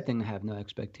it's a bad thing to have no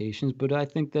expectations, but I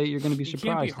think that you're going to be surprised.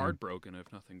 You can't be heartbroken if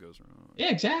nothing goes wrong.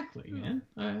 Yeah, exactly. Man.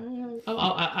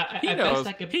 He knows.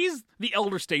 He's the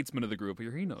elder statesman of the group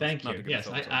here. He knows. Thank you. Yes,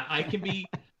 I can be.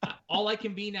 All I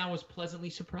can be now is pleasantly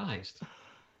surprised.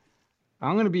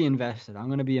 I'm going to be invested. I'm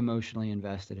going to be emotionally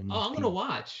invested in this. I'm going to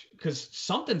watch because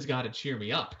something's got to cheer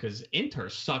me up because Inter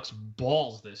sucks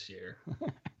balls this year.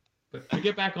 But to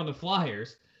get back on the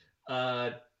Flyers,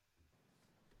 Hextall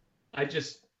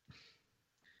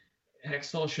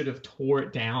should have tore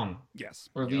it down. Yes.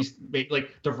 Or at least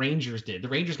like the Rangers did. The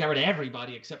Rangers got rid of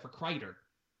everybody except for Kreider.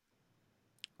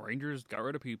 Rangers got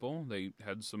rid of people. They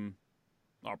had some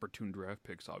opportune draft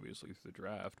picks, obviously, through the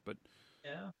draft, but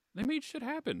they made shit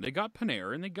happen. They got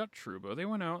Panarin, they got Trouba. They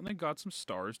went out and they got some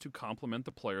stars to complement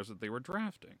the players that they were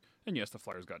drafting. And yes, the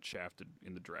Flyers got shafted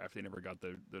in the draft. They never got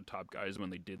the top guys. When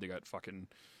they did, they got fucking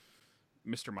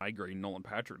Mr. Migraine, Nolan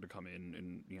Patrick, to come in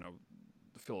and,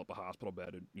 fill up a hospital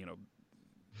bed and,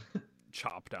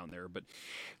 chop down there. But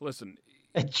listen.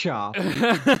 A chop.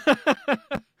 I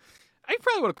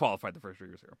probably would have qualified the first 3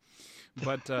 years here.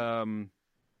 But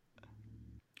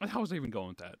How was I even going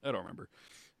with that? I don't remember.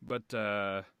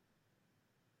 But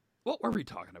what were we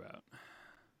talking about?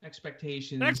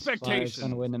 Expectations. Flyers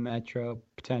going to win the Metro,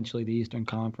 potentially the Eastern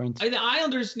Conference. The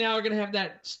Islanders now are going to have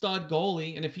that stud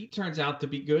goalie, and if he turns out to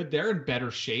be good, they're in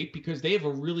better shape because they have a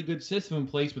really good system in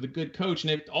place with a good coach,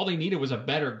 and all they needed was a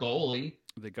better goalie.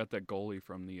 They got that goalie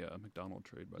from the McDonald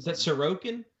trade. Is that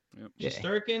Sorokin? Yep.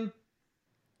 Shesterkin?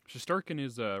 Shesterkin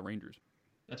is Rangers.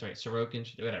 That's right. Sorokin,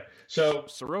 whatever. So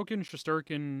Sorokin,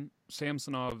 Shesterkin,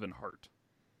 Samsonov, and Hart.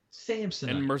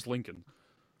 Samsonov. And Merzlinkin.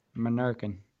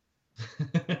 Manurkin.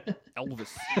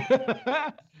 Elvis.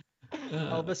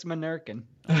 Elvis Manurkin.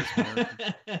 Who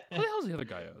the hell's the other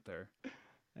guy out there?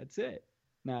 That's it.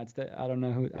 No, I don't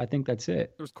know who. I think that's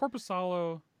it. There was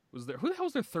Corpusalo. Was there? Who the hell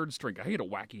was their third string? I hate a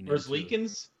wacky name.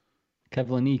 Merzlikins?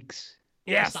 Kevlin Eeks.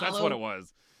 Yes, that's what it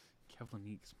was. Kevlin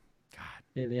Eeks. God.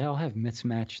 Yeah, they all have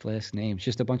mismatched last names.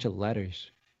 Just a bunch of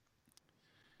letters.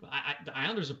 The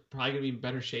Islanders are probably going to be in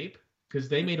better shape because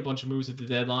they made a bunch of moves at the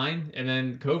deadline, and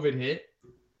then COVID hit,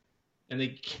 and they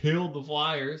killed the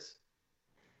Flyers.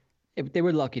 Yeah, but they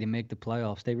were lucky to make the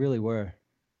playoffs. They really were.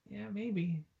 Yeah,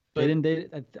 maybe. But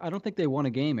I don't think they won a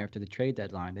game after the trade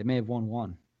deadline. They may have won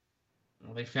one.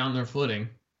 Well, they found their footing.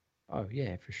 Oh,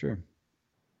 yeah, for sure.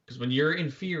 Because when you're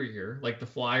inferior, like the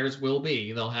Flyers will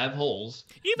be, they'll have holes.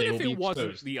 Even if it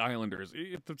wasn't the Islanders,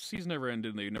 if the season never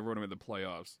ended and they never would have made the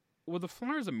playoffs, would the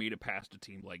Flyers have made it past a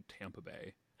team like Tampa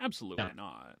Bay? Absolutely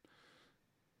not.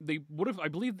 They would have, I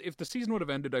believe, if the season would have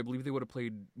ended, I believe they would have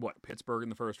played, Pittsburgh in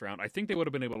the first round. I think they would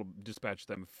have been able to dispatch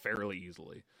them fairly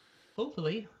easily.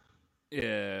 Hopefully.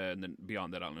 Yeah, and then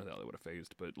beyond that, I don't know how they would have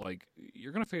faced. But,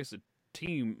 you're going to face a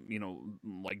team,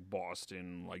 like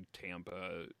Boston, like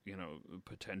Tampa,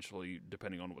 potentially,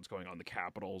 depending on what's going on, the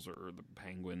Capitals or the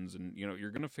Penguins. And,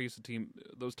 you're going to face a team,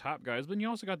 those top guys. But you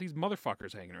also got these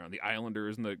motherfuckers hanging around, the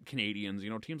Islanders and the Canadians,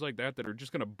 teams like that are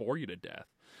just going to bore you to death.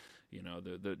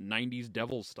 The 90s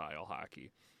Devils style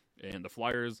hockey. And the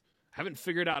Flyers haven't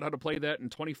figured out how to play that in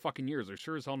 20 fucking years. They're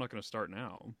sure as hell not going to start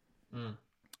now. Mm.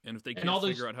 And if they can't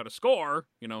figure out how to score,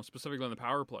 specifically on the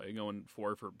power play, going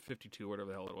 4 for 52,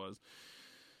 whatever the hell it was.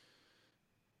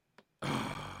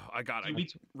 I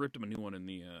ripped him a new one in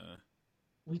the...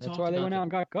 That's why they went out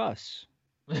and got Gus.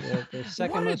 The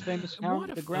second most famous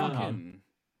hound, the groundhog.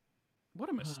 What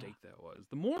a mistake that was.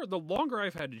 The longer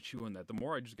I've had to chew on that, the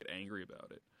more I just get angry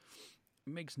about it.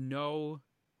 It makes no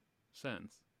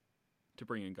sense to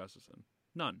bring in Gustafsson.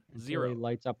 None. Zero. He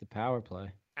lights up the power play.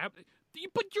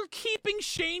 But you're keeping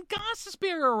Shane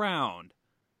Gostisbehere around.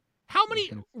 How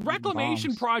many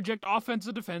reclamation project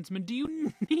offensive defensemen do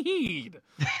you need?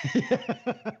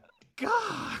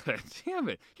 God damn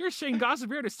it. Here's Shane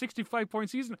Gostisbehere at a 65-point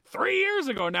season 3 years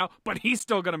ago now, but he's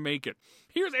still going to make it.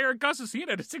 Here's Eric Gustafsson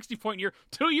at a 60-point year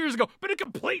 2 years ago, been a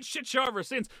complete shit show ever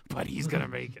since, but he's going to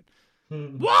make it.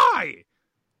 Why?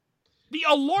 The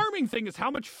alarming thing is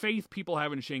how much faith people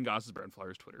have in Shane Gostisbehere on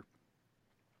Flyers Twitter.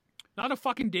 Not a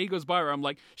fucking day goes by where I'm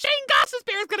like, Shane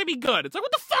Gostisbehere is going to be good. It's like,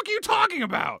 what the fuck are you talking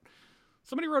about?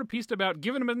 Somebody wrote a piece about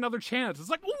giving him another chance. It's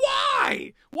like,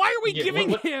 why? Why are we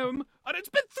giving him... It's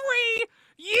been 3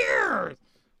 years!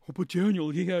 Oh, but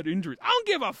Daniel, he had injuries. I don't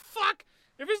give a fuck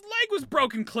if his leg was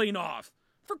broken clean off.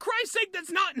 For Christ's sake,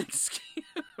 that's not an excuse.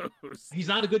 He's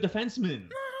not a good defenseman.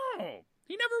 No,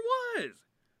 he never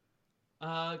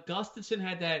was. Gustafsson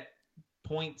had that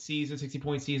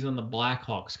 60-point season on the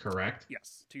Blackhawks, correct?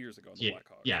 Yes, 2 years ago on the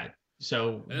Blackhawks. Yeah.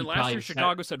 So and then last year,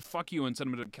 Chicago said "fuck you" and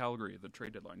sent him to Calgary at the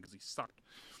trade deadline because he sucked.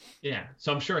 Yeah,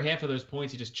 so I'm sure half of those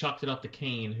points he just chucked it up to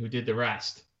Kane, who did the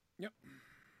rest. Yep.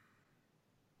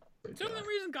 It's the only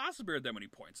reason Gostisbehere had that many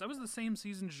points. That was the same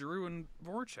season Giroux and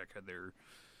Voracek had their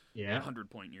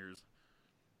 100-point years.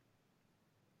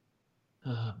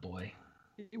 Oh boy,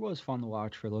 it was fun to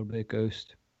watch for a little bit,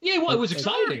 Ghost. Yeah, well, it was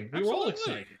exciting. We were all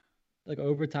excited. Like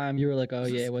overtime, you were like, "Oh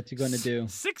yeah, what's he going to do?"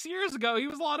 6 years ago, he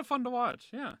was a lot of fun to watch.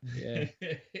 Yeah.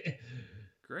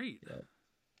 Great. Yeah.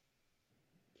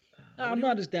 I'm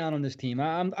not as down on this team.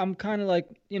 I'm kind of like,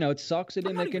 it sucks. It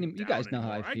didn't make any. You guys know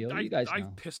how I feel. You guys know.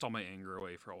 I've pissed all my anger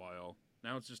away for a while.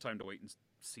 Now it's just time to wait and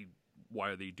see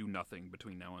why they do nothing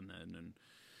between now and then. And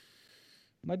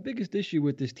my biggest issue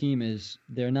with this team is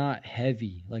they're not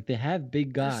heavy. Like, they have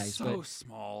big guys. They're so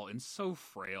small and so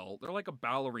frail. They're like a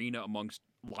ballerina amongst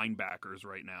linebackers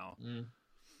right now.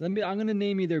 I'm going to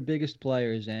name you their biggest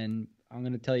players, and I'm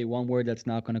going to tell you one word that's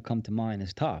not going to come to mind.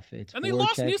 It's tough. And they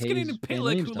lost Niskanen and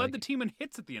Pitlick, who led the team in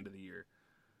hits at the end of the year.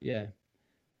 Yeah.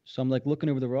 So I'm like looking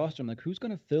over the roster. I'm like, who's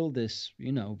going to fill this,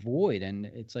 void? And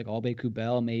it's like Albe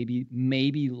Kubel,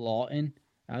 maybe Lawton.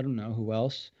 I don't know who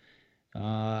else.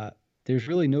 There's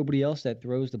really nobody else that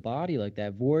throws the body like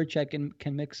that. Voracek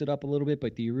can mix it up a little bit,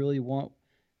 but do you really want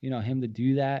him to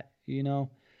do that,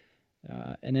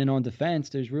 And then on defense,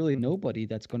 there's really nobody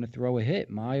that's going to throw a hit.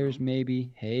 Myers,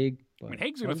 maybe. Haig. I mean,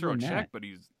 Haig's going to throw a check, but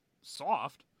he's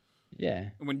soft. Yeah.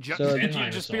 When So-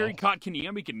 Jasperi caught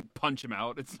Kanyemi can punch him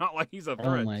out. It's not like he's a threat.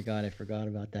 Oh my God, I forgot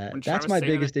about that. When That's Travis my Sanheim-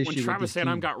 biggest issue When with Travis this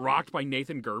Sanheim team. got rocked by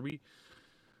Nathan Gerby.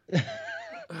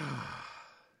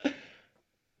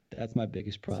 That's my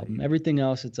biggest problem. Everything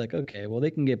else, it's like, okay, well, they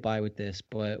can get by with this,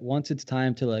 but once it's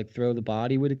time to like throw the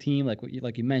body with a team like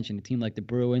you mentioned, a team like the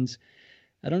Bruins,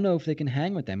 I don't know if they can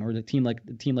hang with them, or the team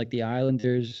like the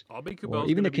Islanders, Albie or Cabell's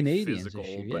even gonna the be Canadians physical,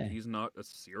 this year. but Yeah. he's not a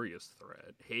serious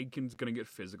threat. Hagen's going to get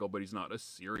physical, but he's not a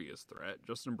serious threat.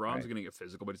 Justin Braun's Right. going to get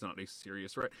physical, but he's not a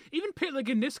serious threat. Even like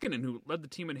Niskanen, who led the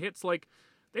team in hits, like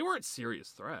they weren't serious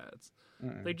threats.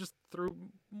 They just threw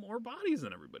more bodies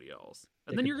than everybody else.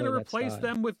 And They then could you're going to play that replace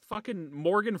style. them with fucking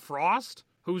Morgan Frost,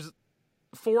 who's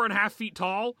 4.5 feet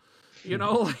tall.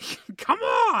 Like, come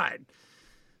on.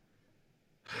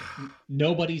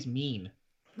 Nobody's mean.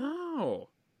 No.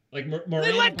 Like They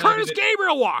Moran let Curtis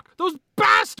Gabriel walk. Those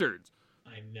bastards.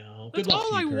 I know. That's Good luck all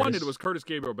to I you, wanted Curtis. was Curtis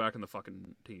Gabriel back in the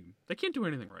fucking team. They can't do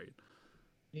anything right.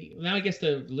 Now he gets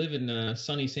to live in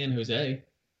sunny San Jose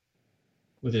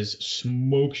with his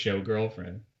smoke show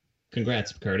girlfriend.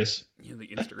 Congrats, Curtis. Yeah, the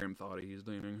Instagram thought he's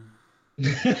dating.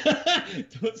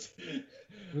 What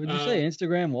would you say?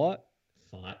 Instagram what?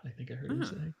 Thought, I think I heard him Huh.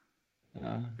 say.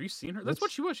 Uh, Have you seen her? That's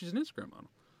what she was. She's an Instagram model.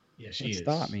 Yeah, she what's is.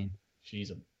 thought mean?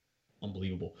 She's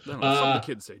unbelievable. I don't know. Some of the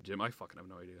kids say, Jim. I fucking have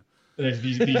no idea. There's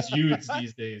these youths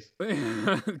these days.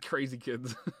 Crazy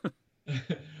kids.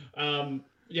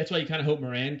 That's why you kind of hope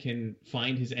Moran can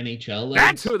find his NHL legs.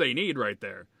 That's who they need right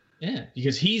there. Yeah,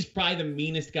 because he's probably the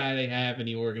meanest guy they have in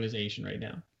the organization right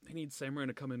now. They need Sam Moran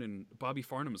to come in and Bobby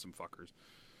Farnham some fuckers.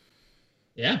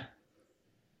 Yeah,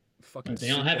 Fucking. they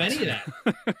don't have any of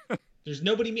that. There's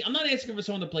nobody. I'm not asking for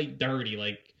someone to play dirty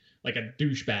like a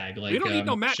douchebag. Like We don't need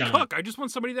no Matt Sean. Cook. I just want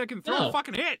somebody that can throw No. a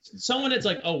fucking hit. Someone that's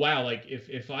like, oh wow, like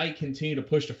if I continue to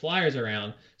push the Flyers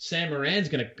around, Sam Moran's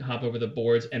gonna hop over the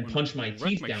boards and punch my Wreck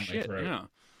teeth my down my shit, throat. Yeah.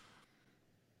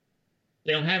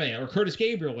 They don't have any. Or Curtis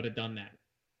Gabriel would have done that.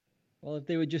 Well, if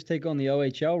they would just take on the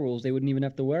OHL rules, they wouldn't even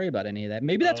have to worry about any of that.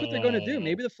 Maybe that's what they're going to do.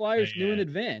 Maybe the Flyers knew in yeah.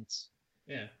 advance.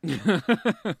 Yeah.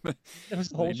 That was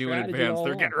the whole They knew in strategy advance. all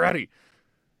They're along. getting ready.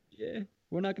 Yeah,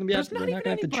 we're not going to be. There's We're not not going to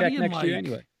have to even check anybody in, next year like,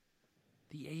 anyway.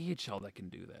 The AHL that can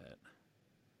do that.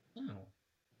 Oh.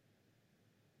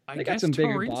 I They got guess some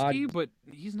bigger Torinsky, bodies. but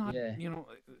he's not. Yeah.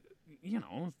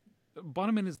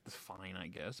 Bunneman is fine, I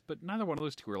guess, but neither one of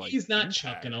those two are like. He's not impact.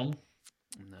 chucking them.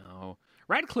 No,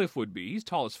 Radcliffe would be. He's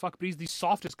tall as fuck, but he's the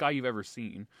softest guy you've ever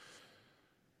seen.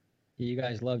 You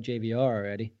guys love JVR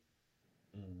already.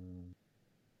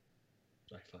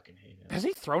 I fucking hate him. Has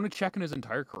he thrown a check in his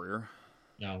entire career?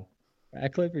 No.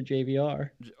 Radcliffe or JVR?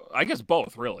 I guess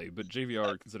both, really, but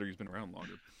JVR, considering he's been around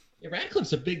longer. Yeah,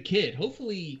 Radcliffe's a big kid.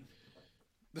 Hopefully,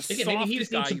 The again, maybe he softest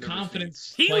just needs guy some you've ever confidence.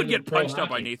 seen. He playing would get with pro punched up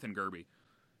by hockey. Nathan Gerby.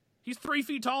 He's 3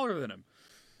 feet taller than him.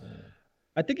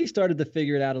 I think he started to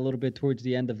figure it out a little bit towards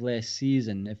the end of last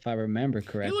season, if I remember He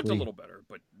correctly. looked a little better,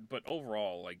 but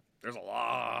overall, like, there's a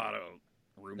lot of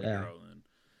room to Yeah. grow in.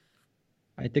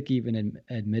 I think he even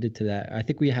admitted to that. I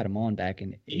think we had him on back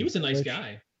in. He was a nice April.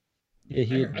 guy.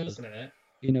 Yeah, I listened to that.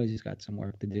 he knows he's got some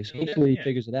work to do. So Yeah, hopefully yeah. he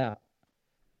figures it out.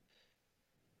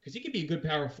 Because he could be a good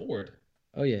power forward.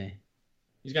 Oh yeah.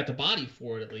 He's got the body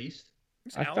for it, at least.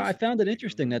 I found it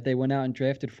interesting that they went out and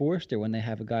drafted Forster when they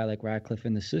have a guy like Radcliffe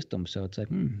in the system. So it's like,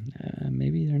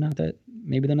 maybe they're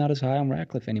not as high on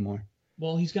Radcliffe anymore.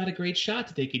 Well, he's got a great shot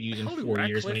that they could use in How do 4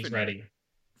 years when Radcliffe he's and ready.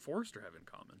 Forrester have in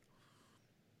common?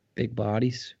 Big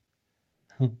bodies.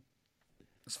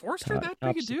 Is Forrester that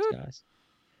Top big a six dude? guys.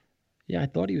 Yeah, I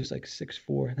thought he was like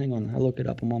 6'4". Hang on, I'll look it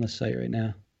up. I'm on the site right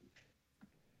now.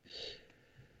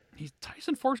 He's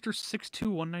Tyson Forster's 6'2",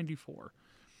 194.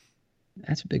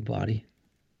 That's a big body.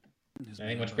 That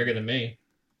ain't much bigger than me.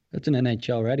 That's an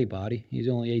NHL ready body. He's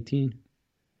only 18.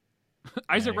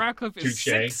 Isaac Right. Radcliffe is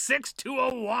Touche. 6'6",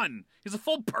 201. He's a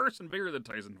full person bigger than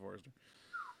Tyson Forster.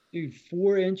 Dude,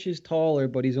 4 inches taller,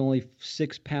 but he's only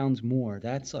 6 pounds more.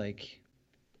 That's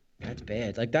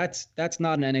bad. Like that's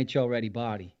not an NHL ready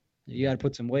body. You got to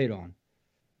put some weight on.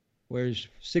 Whereas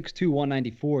 6'2",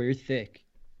 194, you're thick.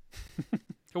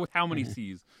 With how many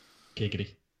C's?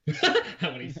 Kickity.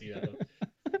 How many see that?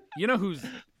 You know who's...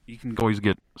 You can always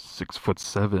get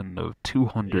 6'7" of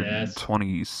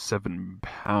 227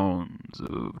 pounds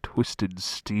of twisted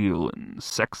steel and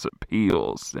sex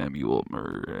appeal, Samuel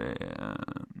Moran.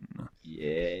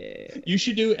 Yeah. You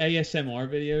should do ASMR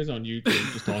videos on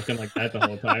YouTube, just talking like that the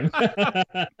whole time.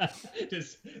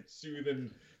 Just soothing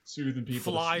people. to sleep.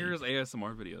 Flyers,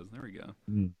 ASMR videos. There we go.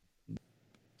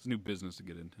 It's a new business to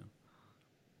get into.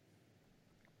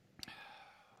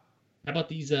 How about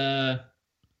these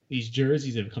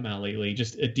jerseys that have come out lately?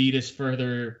 Just Adidas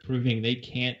further proving they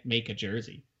can't make a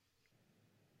jersey.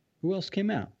 Who else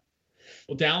came out?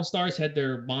 Well, Dallas Stars had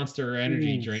their Monster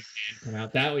Energy drink can come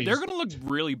out. They're gonna look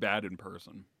really bad in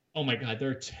person. Oh my god,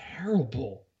 they're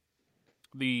terrible.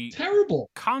 The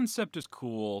terrible concept is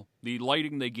cool. The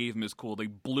lighting they gave them is cool. They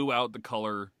blew out the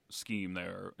color scheme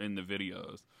there in the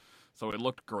videos, so it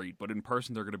looked great. But in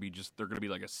person, they're gonna be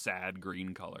like a sad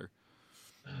green color.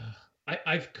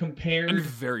 I've compared and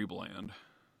very bland.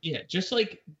 Yeah, just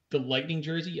like the Lightning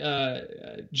jersey.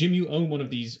 Jim, you own one of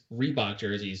these Reebok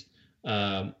jerseys.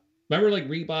 Remember, like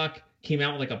Reebok came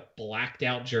out with like a blacked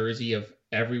out jersey of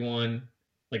everyone.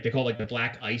 Like they call it like the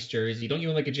Black Ice jersey. Don't you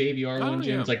own like a JVR one,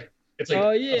 Jim? Yeah. It's like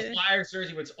a Flyers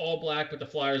jersey, but it's all black with the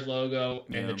Flyers logo,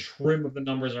 and the trim of the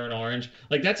numbers are in orange.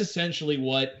 Like that's essentially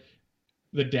what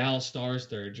the Dallas Stars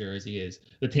third jersey is.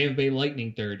 The Tampa Bay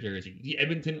Lightning third jersey. The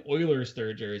Edmonton Oilers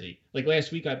third jersey. Like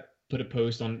last week, I put a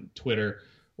post on Twitter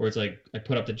where it's like I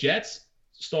put up the Jets,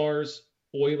 Stars,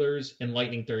 Oilers, and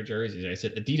Lightning third jerseys. I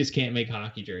said Adidas can't make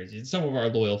hockey jerseys. And some of our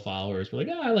loyal followers were like,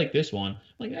 I like this one. I'm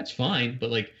like, that's fine, but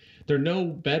like they're no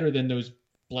better than those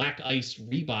Black Ice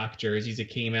Reebok jerseys that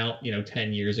came out,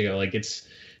 10 years ago. Like it's,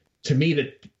 to me,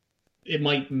 that it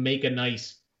might make a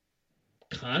nice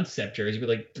concept jersey, but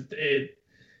like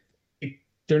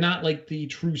they're not like the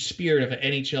true spirit of an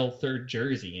NHL third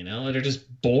jersey, They're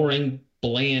just boring,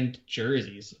 bland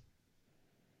jerseys.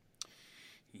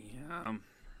 Yeah,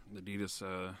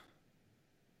 Adidas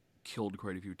killed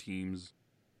quite a few teams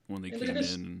when they came in,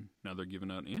 and now they're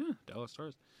giving out Dallas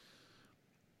Stars.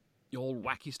 The old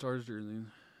wacky Stars jersey.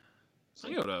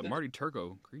 I got a Marty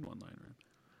Turco green one line,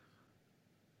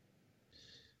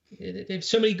 right? They have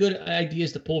so many good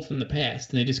ideas to pull from the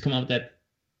past, and they just come out with that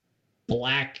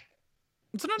black.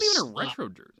 It's not even a retro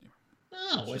jersey.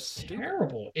 No, it's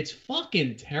terrible. It's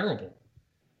fucking terrible.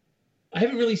 I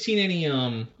haven't really seen any.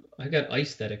 I got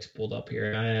Aesthetics pulled up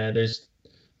here. There's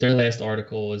their last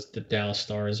article is the Dallas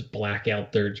Stars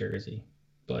blackout third jersey,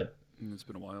 but. It's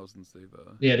been a while since they've.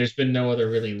 Yeah, there's been no other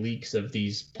really leaks of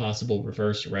these possible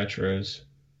reverse retros.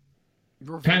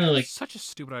 Kind of like such a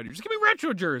stupid idea. Just give me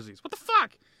retro jerseys. What the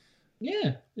fuck?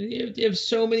 Yeah, you have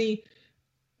so many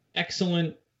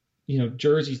excellent,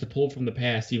 jerseys to pull from the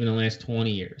past, even in the last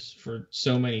 20 years for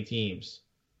so many teams,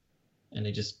 and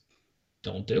they just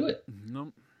don't do it.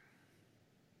 Nope.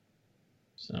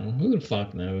 So who the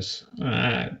fuck knows?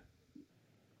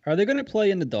 Are they going to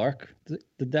play in the dark,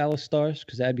 the Dallas Stars?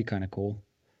 Because that'd be kind of cool.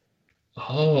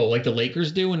 Oh, like the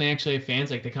Lakers do when they actually have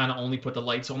fans? Like they kind of only put the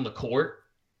lights on the court?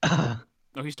 No,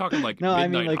 he's talking like no, midnight I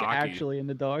mean like hockey. Actually in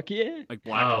the dark, yeah. Like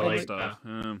blackout stuff.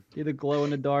 Either glow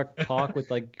in the dark talk with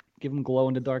like give them glow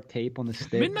in the dark tape on the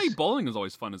sticks. Midnight bowling was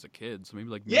always fun as a kid, so maybe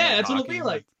like that's hockey. what it'll be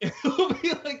like. It'll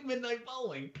be like midnight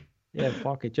bowling. Yeah,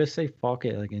 fuck it. Just say fuck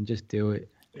it, and just do it.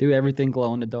 Do everything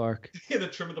glow in the dark. Yeah, the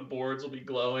trim of the boards will be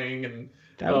glowing, and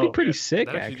that would be pretty sick.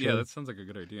 Actually, yeah, that sounds like a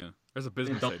good idea. There's a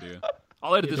business idea.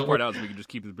 I'll edit this part out so we can just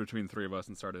keep it between the three of us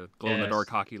and start a glow in the dark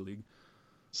hockey league.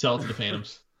 Sell it to the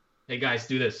Phantoms. Hey guys,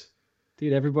 do this.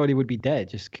 Dude, everybody would be dead.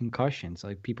 Just concussions.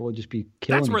 Like people would just be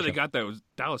killing. That's where they got those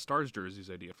Dallas Stars jerseys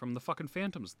idea from. The fucking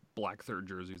Phantoms black third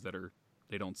jerseys that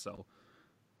they don't sell.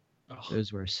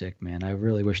 Those were sick, man. I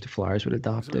really wish the Flyers would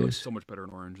adopt those. So much better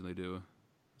in orange than they do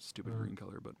stupid green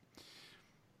color. But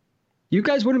you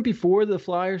guys wouldn't be for the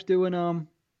Flyers doing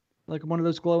like one of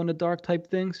those glow in the dark type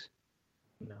things?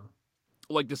 No.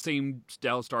 Like the same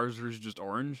Dallas Stars jersey, just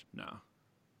orange? No.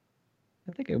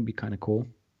 I think it would be kind of cool.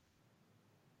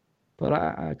 But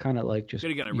I kind of like just.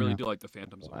 Then again, I really do like the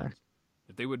Phantoms ones.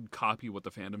 If they would copy what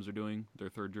the Phantoms are doing, their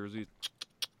third jerseys,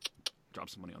 drop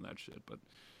some money on that shit. But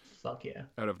fuck yeah.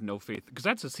 Out of no faith, because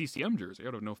that's a CCM jersey.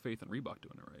 Out of no faith in Reebok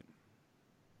doing it right.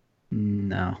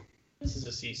 No. This is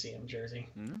a CCM jersey.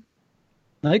 Mm-hmm.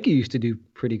 Nike used to do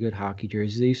pretty good hockey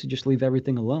jerseys. They used to just leave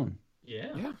everything alone.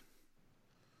 Yeah.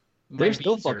 They're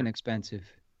still fucking expensive.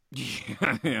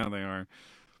 Yeah, they are.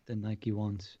 The Nike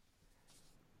ones.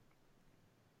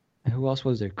 And who else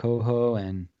was there? Coho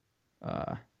and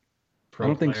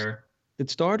Pro Player. Did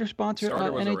Starter sponsor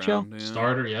NHL? Around, yeah.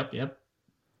 Starter, yep.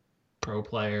 Pro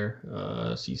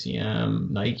Player,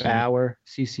 CCM, Nike. Bauer,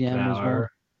 CCM was one.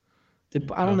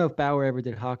 I don't know if Bauer ever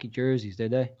did hockey jerseys,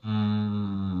 did they?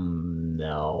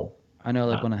 No. I know,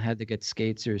 like when I had to get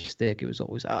skates or a stick, it was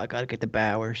always, I gotta get the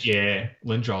Bauers. Yeah,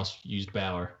 Lindros used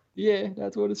Bauer. Yeah,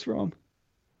 that's what it's from.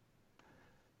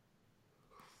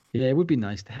 Yeah, it would be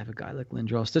nice to have a guy like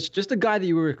Lindros. That's just a guy that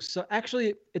you were.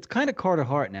 Actually, it's kind of Carter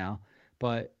Hart now,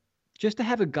 but just to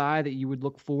have a guy that you would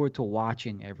look forward to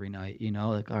watching every night,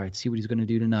 like, all right, see what he's going to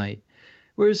do tonight.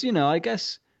 Whereas, I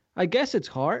guess it's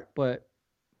Hart, but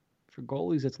for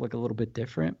goalies, it's like a little bit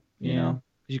different, you know?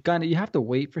 You have to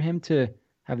wait for him to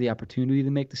have the opportunity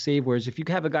to make the save. Whereas if you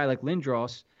have a guy like Lindros,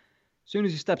 as soon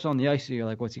as he steps on the ice, you're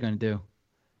like, what's he going to do?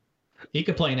 He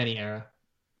could play in any era.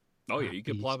 Oh, yeah, you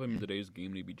could plop him in today's game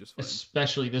and he'd be just fine.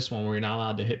 Especially this one where you're not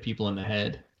allowed to hit people in the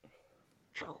head.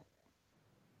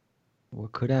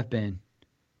 What could have been?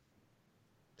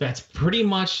 That's pretty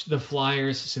much the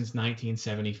Flyers since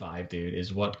 1975, dude,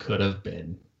 is what could have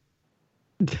been.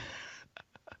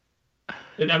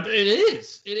 It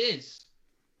is.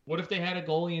 What if they had a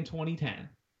goalie in 2010?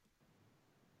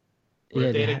 What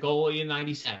if they had a goalie in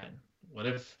 97? What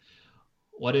if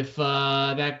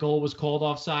that goal was called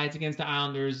offsides against the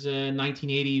Islanders in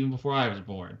 1980, even before I was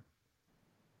born?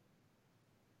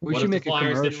 What if the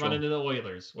Flyers didn't run into the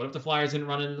Oilers? What if the Flyers didn't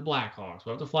run into the Blackhawks?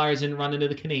 What if the Flyers didn't run into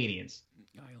the Canadians?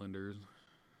 Islanders.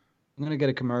 I'm going to get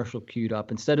a commercial queued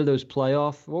up. Instead of those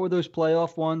what were those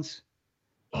playoff ones?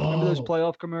 Remember those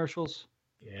playoff commercials?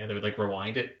 Yeah, they would like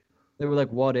rewind it. They were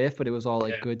like, what if, but it was all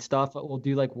like good stuff. We'll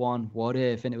do like one, what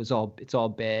if, and it's all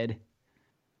bad.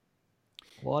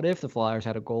 What if the Flyers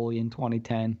had a goalie in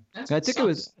 2010? I think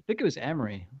it was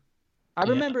Emery. I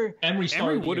remember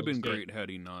Emery would have been great had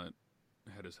he not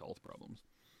had his health problems.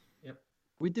 Yep.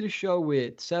 We did a show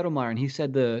with Settlemeyer, and he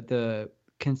said the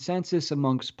consensus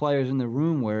amongst players in the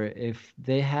room were if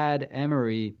they had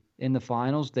Emery in the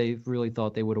finals, they really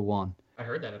thought they would have won. I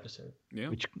heard that episode. Yeah.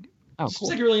 Cool. He's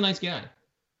like a really nice guy.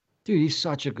 Dude, he's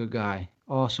such a good guy.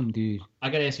 Awesome dude. I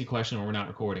got to ask you a question when we're not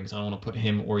recording because I don't want to put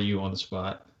him or you on the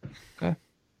spot. Okay.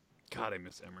 God, I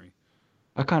miss Emery.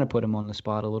 I kind of put him on the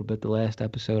spot a little bit the last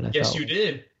episode. Yes, you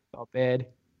did. Felt bad.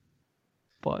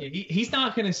 But he's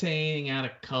not going to say anything out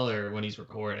of color when he's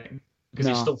recording because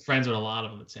he's still friends with a lot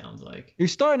of them, it sounds like.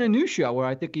 He's starting a new show where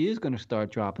I think he is going to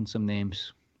start dropping some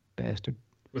names. Bastard.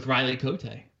 With Riley Cote.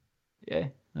 Yeah,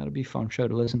 that'll be a fun show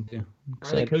to listen to.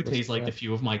 Riley Cote's liked a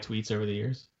few of my tweets over the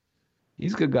years.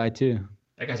 He's a good guy, too.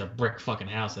 That guy's a brick fucking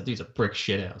house. That dude's a brick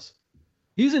shit house.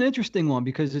 He's an interesting one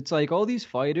because it's like all these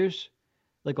fighters,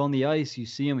 like on the ice, you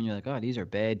see them and you're like, oh, these are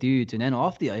bad dudes. And then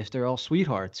off the ice, they're all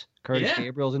sweethearts. Curtis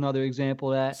Gabriel's another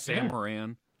example of that. Sam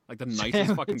Moran, like the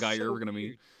nicest fucking guy you're ever going to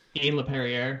meet. Ian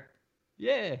LePerriere.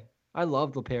 Yeah. I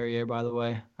loved LePerriere, by the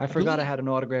way. I forgot I had an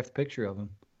autographed picture of him.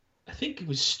 I think it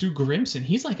was Stu Grimson.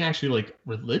 He's like actually like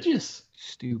religious.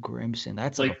 Stu Grimson.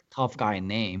 That's like a tough guy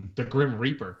name. The Grim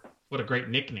Reaper. What a great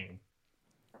nickname.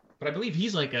 But I believe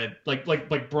he's like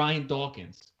like Brian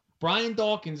Dawkins. Brian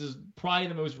Dawkins is probably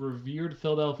the most revered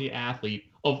Philadelphia athlete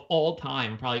of all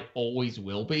time. Probably always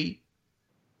will be.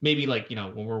 Maybe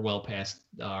when we're well past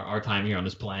our time here on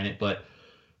this planet. But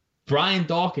Brian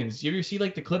Dawkins, you ever see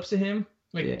like the clips of him?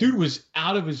 Dude was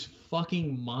out of his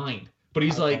fucking mind. But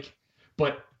he's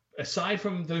but aside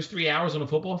from those 3 hours on a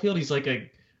football field, he's like a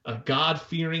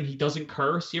God-fearing, he doesn't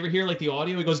curse. You ever hear like the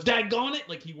audio? He goes, daggone it!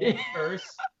 Like he won't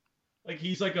curse. Like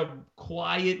he's like a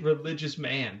quiet religious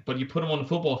man. But you put him on the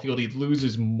football field, he'd lose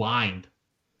his mind.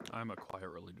 I'm a quiet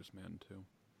religious man too.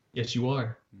 Yes, you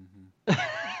are.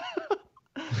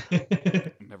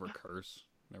 Never curse.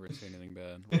 Never say anything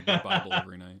bad. Read the Bible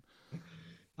every night.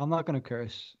 I'm not going to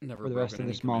curse for the rest of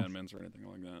this month. Commandments or anything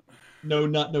like that. No,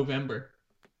 not November.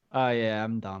 Oh, yeah,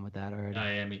 I'm done with that already.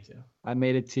 Yeah, me too. I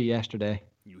made it to yesterday.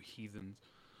 You heathens.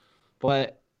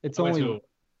 But it's only... Go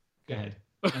ahead.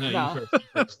 No. You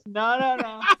first. No.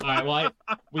 All right, well,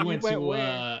 we went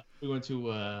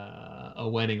to a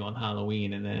wedding on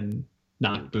Halloween and then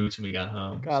knocked boots when we got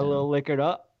home. Got a little liquored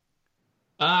up?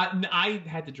 I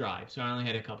had to drive, so I only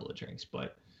had a couple of drinks, and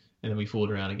then we fooled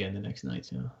around again the next night,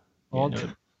 so...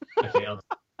 I failed.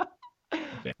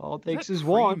 All it takes is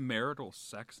one. Marital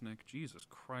sex, Nick. Jesus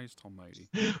Christ Almighty.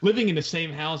 Living in the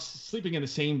same house, sleeping in the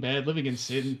same bed, living in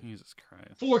sin. Jesus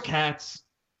Christ. 4 cats.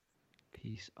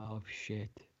 Piece of shit.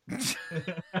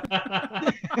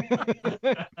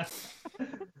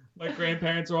 My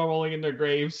grandparents are all rolling in their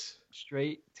graves.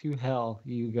 Straight to hell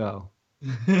you go.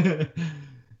 Well,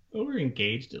 we're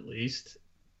engaged at least.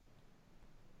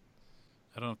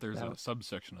 I don't know if there's a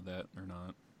subsection of that or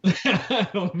not. I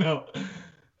don't know.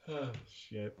 Oh,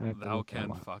 shit. Thou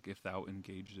can fuck if thou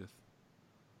engageth.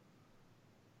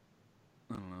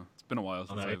 I don't know. It's been a while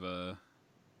since I've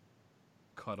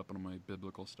caught up on my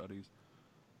biblical studies.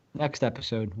 Next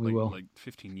episode, we will. Like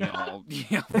 15 years. I'll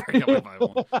bring up my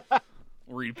Bible.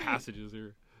 We'll read passages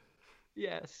here.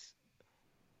 Yes.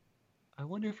 I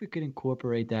wonder if we could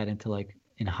incorporate that into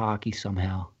in hockey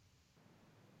somehow.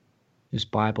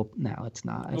 Just Bible. No, it's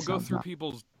not. We'll go through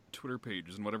people's Twitter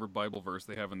pages and whatever Bible verse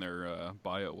they have in their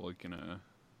bio. We can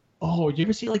Oh, you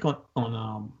ever see like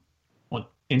on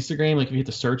Instagram, like if you hit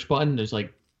the search button, there's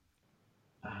like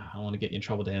I don't want to get you in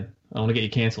trouble, Dan. I don't want to get you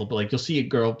canceled, but like you'll see a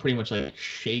girl pretty much like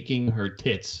shaking her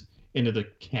tits into the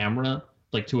camera,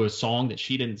 like to a song that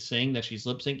she didn't sing that she's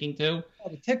lip syncing to. Oh,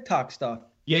 the TikTok stuff.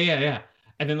 Yeah.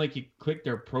 And then like you click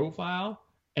their profile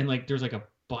and like there's like a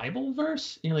Bible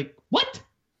verse, and you're like, what?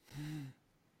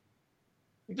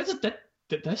 Like,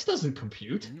 that doesn't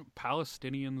compute.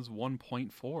 Palestinians 1.4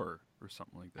 or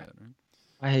something like that. Right?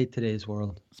 I hate today's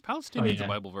world. Is Palestinians a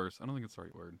Bible verse? I don't think it's the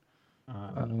right word.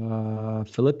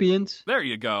 Philippians? There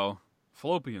you go.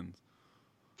 Fallopians.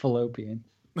 Fallopian.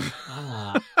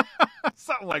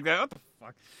 Something like that. What the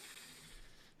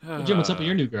fuck? Jim, what's up with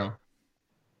your new girl?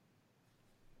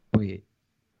 Wait.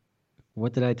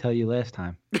 What did I tell you last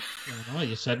time? Well,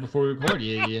 you said before we recorded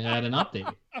you had an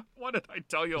update. What did I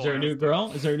tell you? Is there a new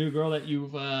girl? Is there a new girl that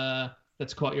you've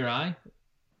that's caught your eye?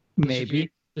 Maybe.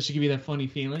 Does she give you that funny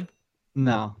feeling?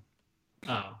 No.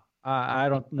 Oh. I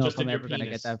don't know Just if I'm in your ever going to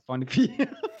penis. get that funny feeling.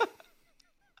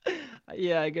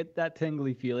 Yeah, I get that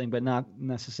tingly feeling, but not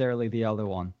necessarily the other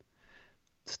one.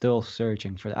 Still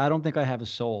searching for that. I don't think I have a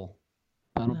soul.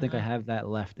 I don't think I have that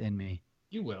left in me.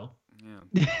 You will.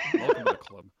 Yeah. Welcome to the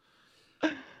club.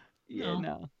 Yeah,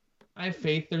 no. I have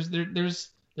faith. There's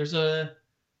a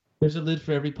lid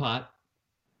for every pot.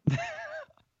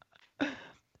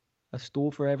 A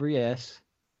stool for every ass.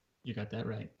 You got that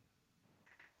right.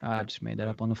 I just made that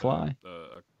up on the fly.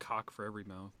 A cock for every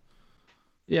mouth.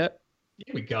 Yep,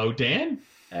 Here we go, Dan.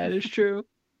 that is true.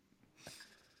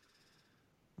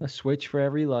 A switch for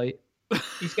every light. You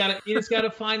just gotta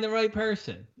find the right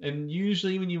person. And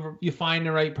usually when you find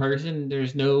the right person,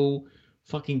 there's no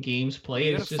fucking games played.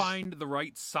 You It's gotta just find the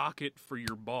right socket for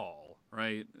your ball,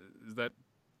 right? Is that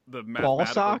the Ball mathematical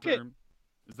socket? term?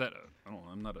 Is that I don't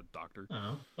know. I'm not a doctor.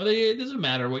 Oh. Well, it doesn't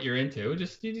matter what you're into.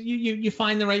 Just you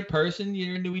find the right person.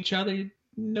 You're into each other.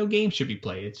 No game should be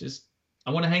played. It's just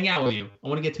I want to hang out with you. I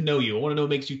want to get to know you. I want to know what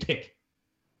makes you tick.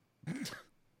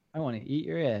 I want to eat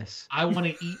your ass. I want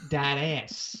to eat that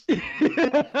ass. I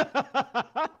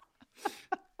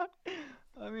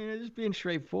mean, it's just being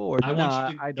straightforward. I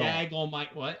want you to I don't. gag on my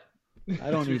what?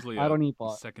 I don't eat. Usually I don't a eat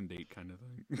butt. second date kind of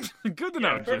thing. Good to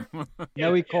know, Jim.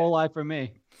 No E. coli for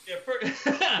me. Yeah,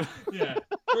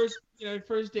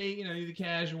 first date, you do the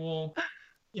casual.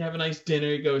 You have a nice dinner,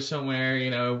 you go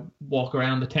somewhere, walk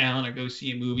around the town or go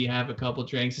see a movie, have a couple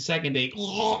drinks. The second date,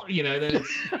 then it's.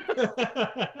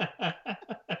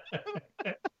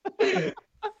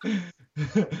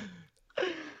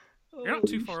 You're not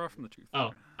too far off from the truth.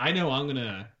 Oh, I know I'm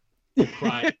gonna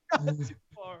cry. Too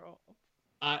far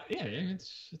off. Yeah,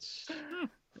 it's It's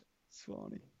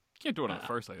funny. Can't do it on the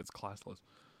first date. It's classless.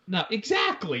 no,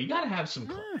 exactly. You gotta have some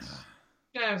class.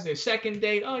 You gotta have the second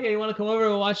date. Oh yeah, you want to come over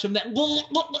and watch some that?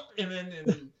 And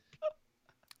then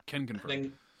Can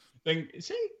confirm.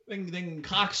 then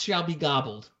cocks shall be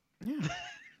gobbled Yeah.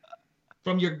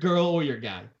 from your girl or your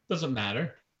guy. Doesn't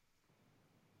matter.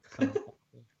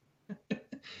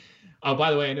 Oh,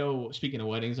 by the way, I know. Speaking of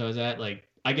weddings, I was at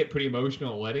I get pretty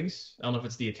emotional at weddings. I don't know if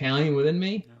it's the Italian within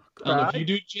me. I don't know if you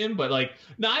do, Jim, but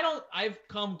no, I don't. I've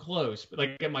come close, but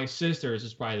at my sister's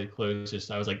is probably the closest.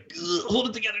 I was like, hold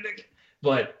it together, Nick.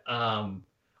 But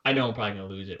I know I'm probably gonna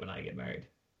lose it when I get married.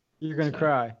 You're gonna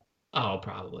cry. Oh,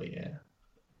 probably, yeah.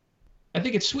 I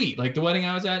think it's sweet. Like the wedding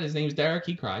I was at, his name's Derek.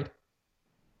 He cried.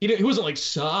 He wasn't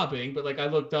sobbing, but I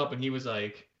looked up and he was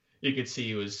you could see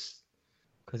he was.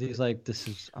 Because he's like,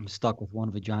 I'm stuck with one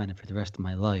vagina for the rest of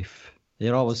my life. It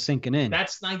all was sinking in.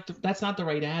 That's not the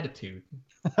right attitude.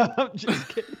 I'm just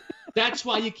kidding. That's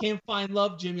why you can't find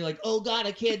love, Jim. You're like, oh God,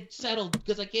 I can't settle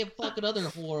because I can't fuck another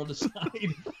whore on the side.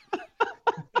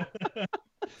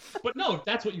 But no, if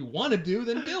that's what you want to do,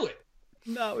 then do it.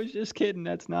 No, I was just kidding.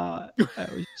 That's not. I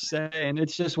was just saying.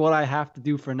 It's just what I have to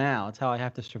do for now. It's how I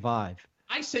have to survive.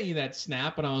 I sent you that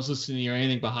snap when I was listening to your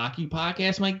Anything But Hockey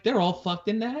podcast. I'm like, they're all fucked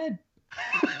in the head.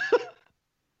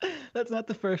 That's not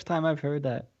the first time I've heard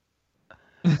that.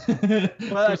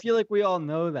 Well, I feel like we all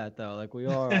know that though. We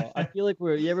are. I feel like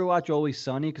you ever watch Always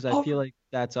Sunny? Because I feel like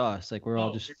that's us. We're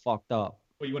all just fucked up.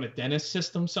 Well, you want a dentist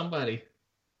system? Somebody.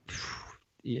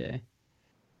 Yeah,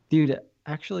 dude.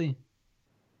 Actually,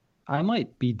 I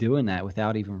might be doing that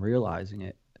without even realizing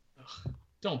it. Ugh,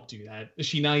 don't do that. Is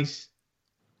she nice?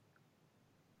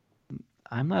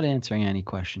 I'm not answering any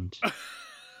questions.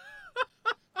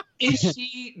 Is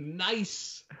she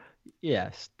nice?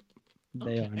 Yes,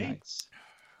 they are Okay. nice.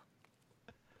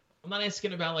 I'm not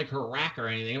asking about her rack or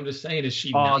anything. I'm just saying, is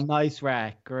she Oh, nice? nice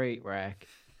rack, great rack.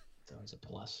 That's always a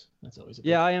plus. That's always a plus.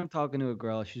 Yeah, I am talking to a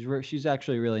girl. She's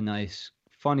actually really nice.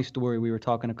 Funny story. We were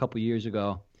talking a couple years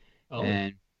ago, Oh.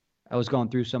 and I was going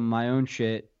through some of my own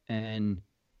shit, and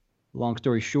long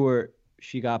story short,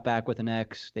 she got back with an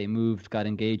ex. They moved, got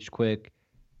engaged quick,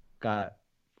 got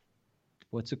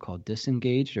what's it called,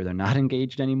 disengaged, or they're not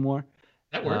engaged anymore.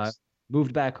 That works.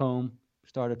 Moved back home,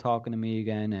 started talking to me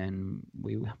again, and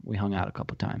we hung out a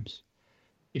couple times.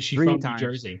 Is she 3 from times. New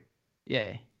Jersey?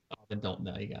 Yeah. Oh, then don't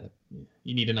know.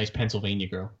 You need a nice Pennsylvania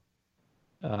girl.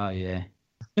 Yeah.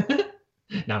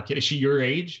 No, I'm kidding. Is she your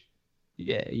age?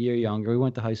 Yeah, a year younger. We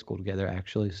went to high school together,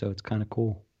 actually, so it's kind of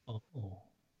cool. Oh.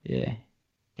 Yeah.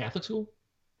 Catholic school?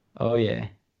 Oh, yeah.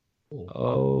 Cool.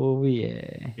 Oh,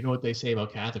 yeah. You know what they say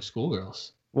about Catholic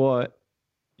schoolgirls? What?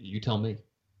 You tell me.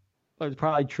 Well, it's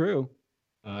probably true.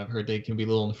 I've heard they can be a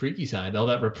little on the freaky side. All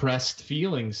that repressed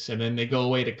feelings, and then they go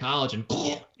away to college and,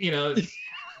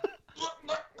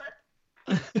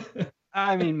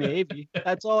 I mean, maybe.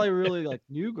 That's all I really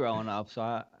knew growing up,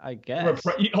 so I guess.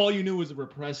 All you knew was the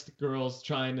repressed girls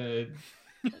trying to...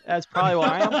 That's probably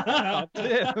why I'm up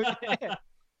too. Yeah.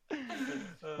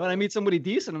 When I meet somebody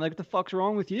decent, I'm like, what the fuck's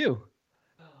wrong with you?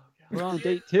 Oh, We're on a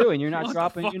date too, and you're not What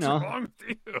dropping, the fuck's wrong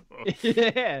with you?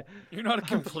 Yeah. You're not a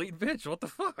complete bitch. What the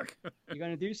fuck? You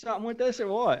gonna do something with this or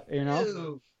what?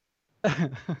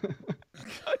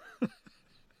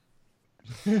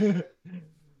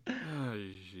 Oh,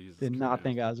 Jesus Did not Christ.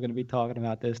 think I was gonna be talking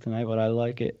about this tonight, but I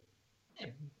like it.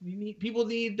 People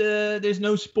need there's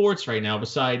no sports right now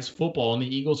besides football, and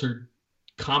the Eagles are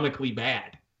comically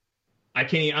bad.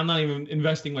 I'm not even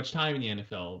investing much time in the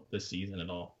NFL this season at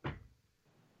all.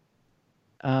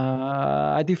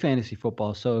 I do fantasy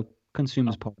football, so it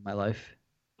consumes part of my life.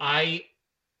 I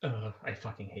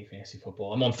fucking hate fantasy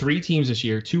football. I'm on 3 teams this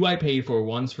year. 2 I paid for,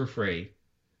 1's for free.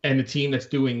 And the team that's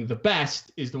doing the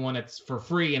best is the one that's for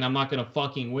free, and I'm not going to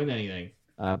fucking win anything.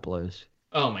 That blows.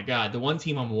 Oh, my God. The one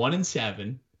team, I'm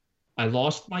 1-7. I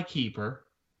lost my keeper.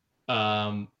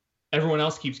 Everyone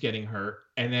else keeps getting hurt.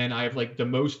 And then I have, the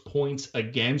most points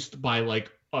against by,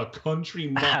 a country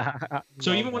mile.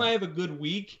 So even when I have a good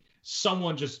week,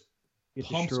 someone just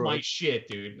pumps my shit,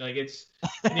 dude. It's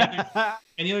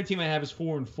and the other team I have is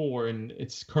 4-4, and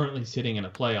it's currently sitting in a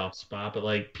playoff spot.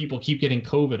 But people keep getting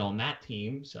COVID on that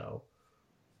team, so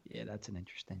yeah, that's an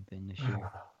interesting thing this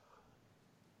year.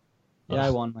 Yeah, I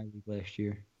won my league last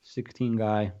year, 16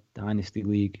 guy dynasty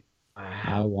league. Wow.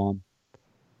 I won,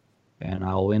 and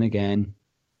I'll win again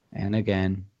and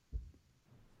again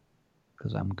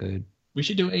because I'm good. We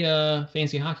should do a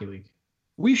fantasy hockey league.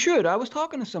 We should. I was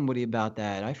talking to somebody about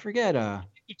that. I forget.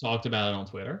 You talked about it on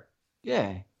Twitter.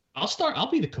 Yeah.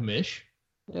 I'll be the commish.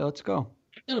 Yeah, let's go.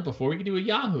 I've done it before. We can do a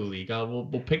Yahoo league.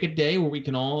 We'll pick a day where we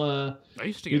can all I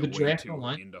used to do get the way draft too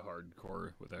online. into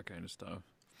hardcore with that kind of stuff.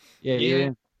 Yeah, Yeah.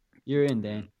 You're in,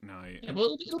 Dan. No, Yeah,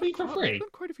 well, it'll be for free. It's been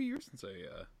quite a few years since I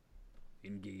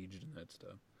engaged in that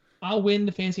stuff. I'll win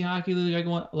the fantasy hockey league.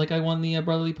 I won the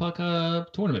Brotherly Puck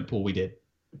tournament pool we did.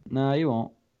 No, you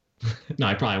won't. No,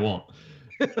 I probably won't.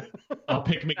 I'll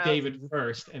pick McDavid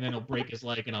first, and then he'll break his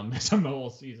leg, and I'll miss him the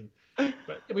whole season. But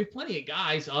we have plenty of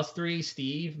guys. Us 3,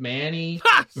 Steve, Manny,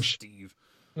 Steve.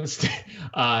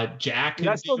 Jack.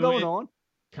 That's still going on.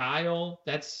 Kyle.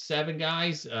 That's 7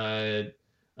 guys.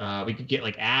 We could get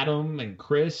Adam and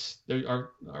Chris. They're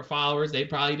our followers. They'd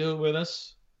probably do it with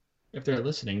us. If they're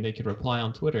listening, they could reply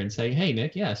on Twitter and say, "Hey,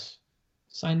 Nick, yes,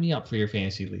 sign me up for your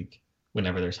fantasy league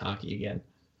whenever there's hockey again."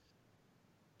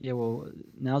 Yeah, well,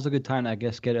 now's a good time to, I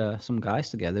guess, get some guys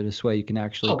together. This way you can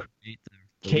actually create the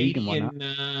league and Katie whatnot.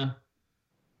 and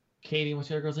Katie, what's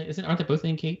the other girl's name? Aren't they both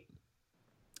named Kate?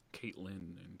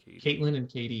 Caitlin and Katie. Caitlin and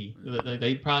Katie.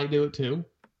 They'd probably do it too.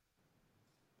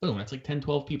 Boom, that's 10,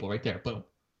 12 people right there. Boom.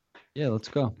 Yeah, let's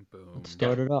go. Boom. Let's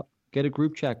start it up. Get a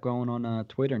group chat going on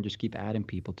Twitter and just keep adding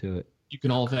people to it. You can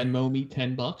all Venmo me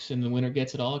 $10, and the winner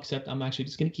gets it all. Except I'm actually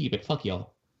just gonna keep it. Fuck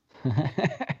y'all.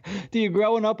 Dude,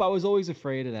 growing up, I was always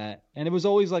afraid of that, and it was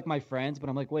always my friends. But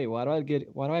I'm like, wait, why do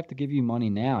I have to give you money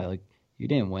now? You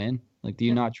didn't win. Do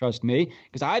you not trust me?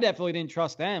 Because I definitely didn't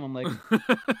trust them. I'm like,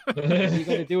 what are you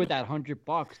gonna do with that $100, dude?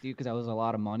 Because that was a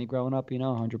lot of money growing up,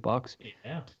 $100.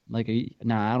 Yeah.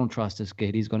 Nah, I don't trust this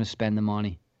kid. He's gonna spend the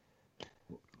money.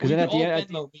 Because then you at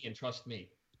can all Venmo me and trust me.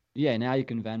 Yeah, now you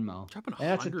can Venmo. Dropping And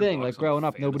that's the $100 thing. on Growing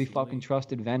up, nobody fantasy fucking league.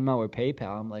 trusted Venmo or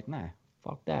PayPal. I'm like, nah,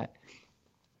 fuck that.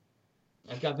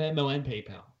 I've got Venmo and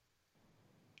PayPal.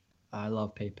 I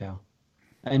love PayPal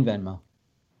and Venmo.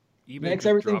 eBay Makes just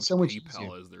everything dropped so much PayPal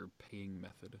easier. as their paying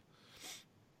method.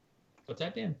 What's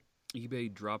that, Dan?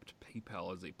 eBay dropped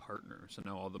PayPal as a partner, so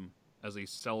now as a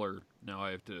seller, now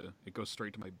I have to. It goes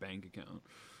straight to my bank account.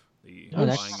 The Oh, buying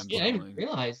that's- and Yeah, I didn't selling,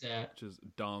 realize that. which is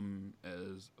dumb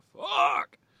as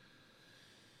fuck.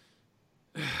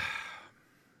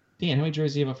 Dan, how many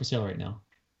jerseys do you have up for sale right now?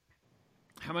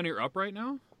 How many are up right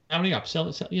now? How many up?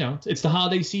 Sell, you know, it's the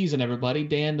holiday season, everybody.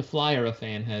 Dan the Flyer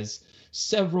fan has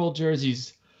several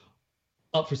jerseys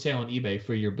up for sale on eBay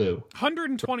for your boo.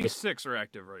 126 are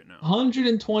active right now.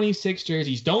 126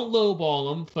 jerseys. Don't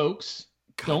lowball them, folks.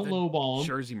 Don't lowball them.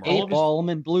 Jersey Eight market. ball them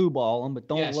and blue ball them, but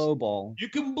don't Yes. lowball them. You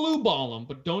can blue ball them,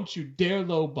 but don't you dare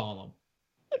lowball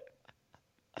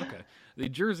them. Okay. The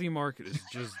jersey market is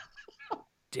just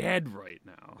dead right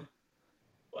now.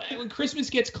 When Christmas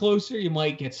gets closer, you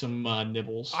might get some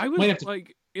nibbles. I Might was have to-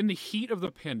 like in the heat of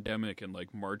the pandemic in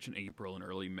like March and April and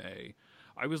early May,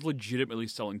 I was legitimately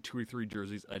selling 2 or 3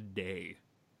 jerseys a day.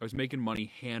 I was making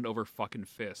money hand over fucking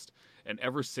fist. And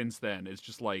ever since then, it's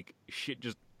just like shit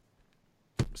just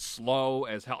slow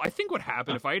as hell. I think what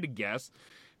happened, if I had to guess,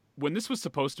 when this was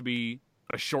supposed to be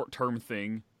a short-term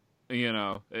thing, you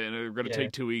know, and we're going to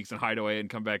take 2 weeks and hide away and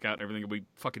come back out and everything will be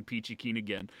fucking peachy keen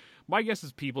again. My guess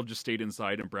is people just stayed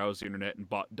inside and browsed the internet and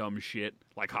bought dumb shit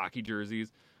like hockey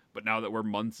jerseys. But now that we're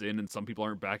months in and some people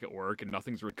aren't back at work and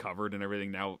nothing's recovered and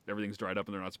everything's dried up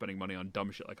and they're not spending money on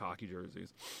dumb shit like hockey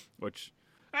jerseys, which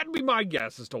that'd be my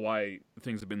guess as to why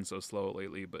things have been so slow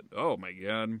lately. But oh my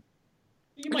god,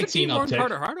 you might see an uptick.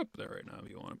 Carter Hart up there right now if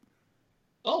you want.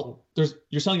 Oh,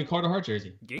 you're selling a Carter Hart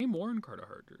jersey. Game worn Carter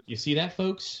Hart jersey. You see that,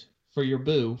 folks? For your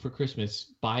boo for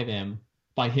Christmas, buy him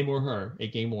or her a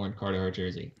game worn Carter Hart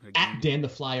jersey. At Dan the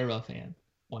Flyer fan.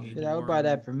 Yeah, I would buy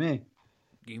that for me.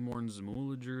 Game worn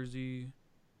Zamula jersey.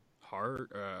 Hart,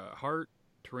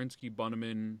 Turinsky,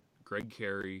 Bunneman, Greg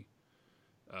Carey,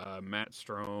 Matt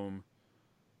Strome.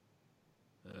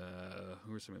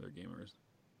 Who are some other gamers?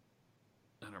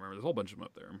 I don't remember. There's a whole bunch of them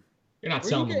up there. You're not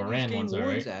selling the Moran ones, all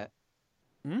right? That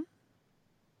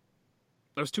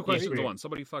was 2 questions to one.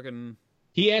 Somebody fucking...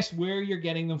 He asked where you're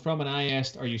getting them from, and I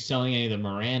asked, are you selling any of the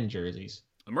Moran jerseys?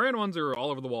 The Moran ones are all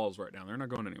over the walls right now. They're not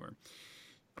going anywhere.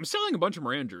 I'm selling a bunch of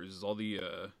Moran jerseys, all the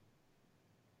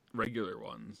regular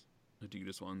ones,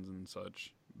 Adidas ones and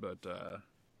such. But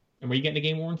and where you getting the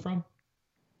game worn from?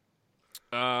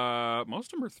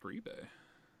 most of them are 3-bay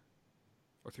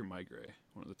or through MyGray,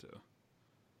 one of the two.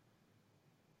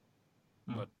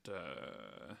 But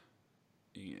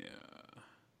yeah,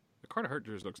 the Carter Hart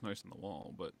jersey looks nice on the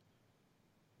wall, but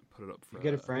I put it up for. You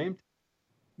get it framed?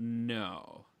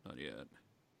 No, not yet,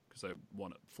 because I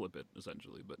want to flip it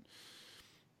essentially. But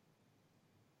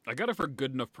I got it for a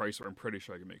good enough price where I'm pretty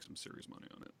sure I can make some serious money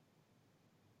on it.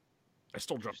 I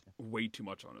still dropped way too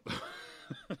much on it though.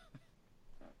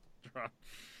 Dropped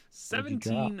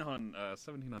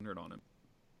 1,700 on it.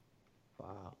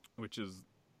 Wow. Which is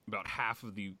about half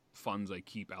of the funds I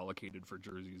keep allocated for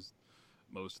jerseys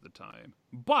most of the time.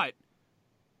 But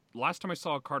last time I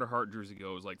saw a Carter Hart jersey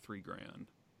go, it was like $3,000.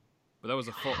 But that was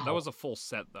a full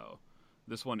set though.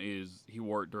 This one is he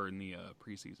wore it during the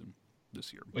preseason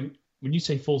this year. When you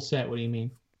say full set, what do you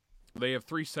mean? They have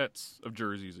 3 sets of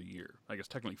jerseys a year. I guess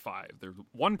technically 5. There's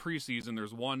one preseason.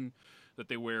 There's one that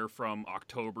they wear from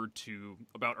October to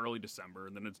about early December,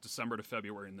 and then it's December to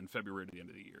February, and then February to the end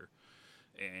of the year.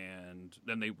 And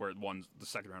then they wear the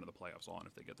second round of the playoffs on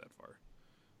if they get that far.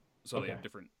 So They have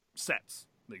different sets.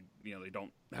 They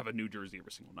don't have a new jersey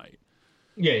every single night.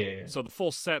 Yeah. So the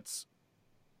full sets,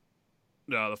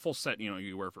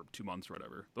 you wear for 2 months or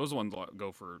whatever. Those ones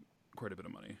go for quite a bit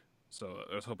of money. So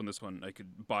I was hoping this one I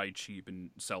could buy cheap and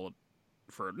sell it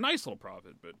for a nice little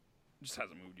profit, but it just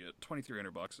hasn't moved yet.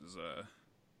 $2,300 is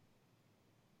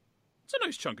it's a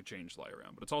nice chunk of change to lie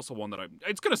around, but it's also one that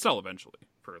it's going to sell eventually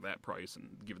for that price,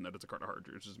 and given that it's a Carter Hart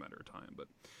jersey, it's just a matter of time. But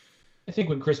I think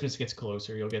when Christmas gets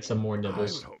closer, you'll get some more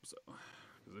nibbles. I would hope so,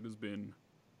 because it's been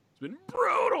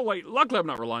brutal. Like, luckily, I'm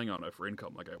not relying on it for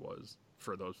income like I was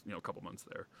for those couple months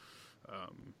there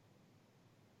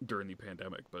during the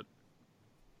pandemic, but.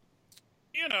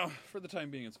 For the time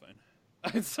being, it's fine.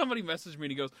 Somebody messaged me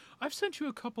and he goes, I've sent you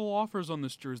a couple offers on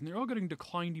this jersey and they're all getting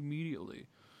declined immediately.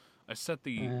 I set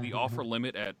the offer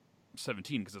limit at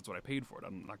 17 because that's what I paid for it.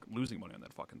 I'm not losing money on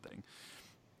that fucking thing.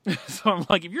 So I'm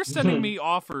like, if you're sending me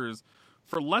offers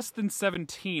for less than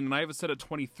 17 and I have it set at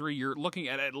 23, you're looking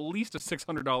at least a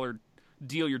 $600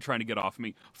 deal you're trying to get off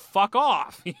me. Fuck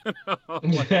off.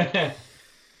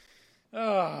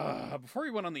 Before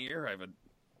we went on the air, I have a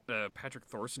Patrick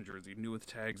Thorson jersey, new with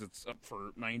tags. It's up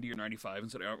for 90 or 95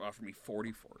 instead of offering me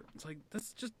 40 for it. It's like,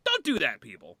 don't do that,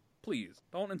 people. Please,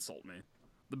 don't insult me.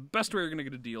 The best way you're going to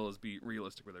get a deal is be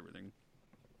realistic with everything.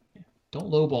 Don't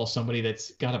lowball somebody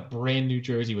that's got a brand new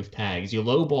jersey with tags. You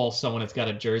lowball someone that's got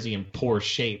a jersey in poor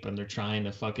shape and they're trying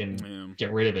to fucking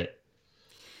get rid of it.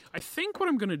 I think what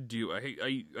I'm going to do,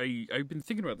 I've been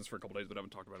thinking about this for a couple days, but I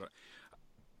haven't talked about it.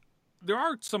 there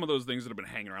are some of those things that have been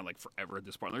hanging around like forever at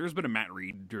this point. Like, there's been a Matt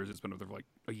Reed jersey that's been up there for like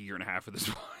a year and a half at this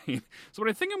point. So what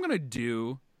I think I'm gonna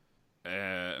do,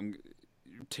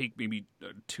 take maybe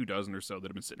 24 or so that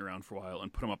have been sitting around for a while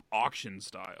and put them up auction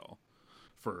style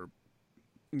for,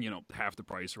 half the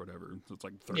price or whatever. So it's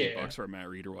like $30 for a Matt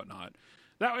Reed or whatnot.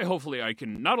 That way, hopefully, I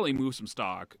can not only move some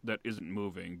stock that isn't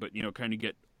moving, but kind of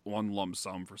get one lump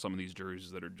sum for some of these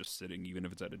jerseys that are just sitting, even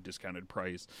if it's at a discounted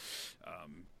price.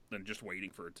 Than just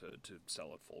waiting for it to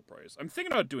sell at full price. I'm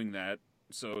thinking about doing that,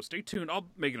 so stay tuned. I'll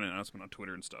make an announcement on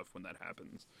Twitter and stuff when that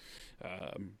happens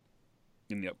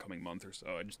in the upcoming month or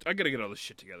so. I got to get all this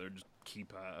shit together. Just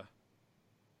keep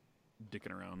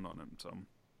dicking around on it. So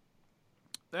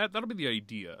that'll be the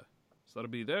idea. So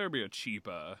that'll be a cheap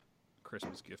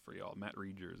Christmas gift for y'all. Matt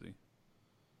Reed jersey.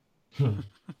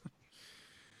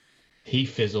 He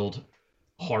fizzled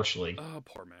harshly. Oh,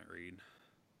 poor Matt Reed.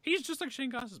 He's just like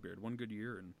Shane Gossesbeard. One good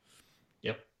year and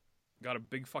got a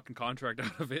big fucking contract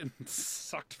out of it and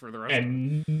sucked for the rest of it.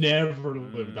 And never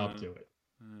lived up to it.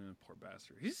 Poor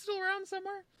bastard. He's still around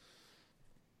somewhere?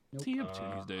 What's he up to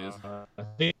these days? I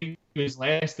think he was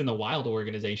last in the Wild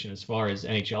organization as far as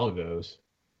NHL goes.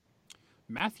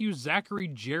 Matthew Zachary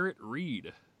Jarrett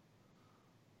Reed.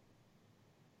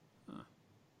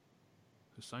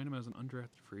 Who signed him as an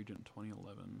undrafted free agent in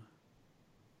 2011. When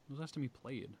was the last time he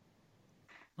played?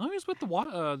 No, he was with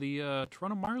the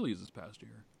Toronto Marlies this past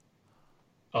year.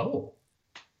 Oh.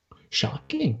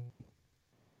 Shocking.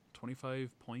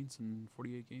 25 points in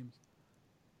 48 games.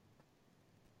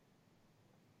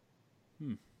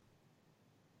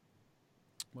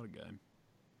 What a guy.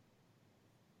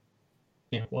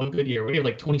 Yeah, one good year. We had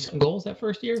like 20-something goals that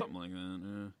first year? Something like that,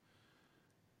 yeah.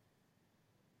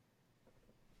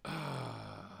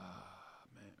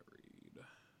 Matt Reed.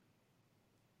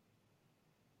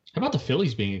 How about the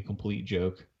Phillies being a complete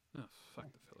joke? Oh,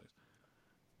 fuck the Phillies.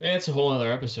 It's a whole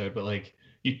other episode, but like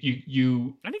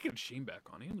you I need to get Shane back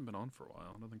on. He hasn't been on for a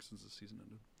while. I don't think since the season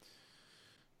ended.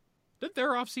 Did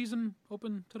their off season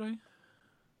open today?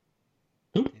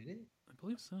 Who? Did it? I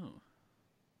believe so.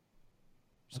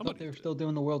 I thought they were still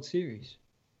doing the World Series.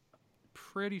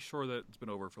 Pretty sure that it's been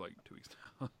over for like 2 weeks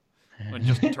now. When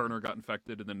Justin Turner got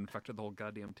infected and then infected the whole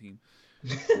goddamn team.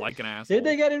 Like an asshole. Did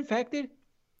they get infected?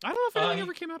 I don't know if anything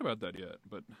ever came out about that yet,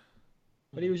 but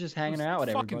he was just hanging out with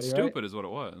everybody, fucking stupid is what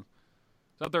it was.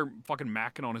 He's out there fucking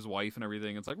macking on his wife and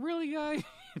everything. It's like, really, guy?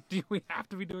 Do we have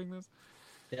to be doing this?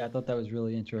 Yeah, I thought that was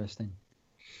really interesting.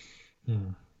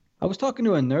 I was talking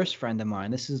to a nurse friend of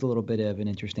mine. This is a little bit of an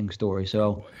interesting story.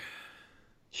 So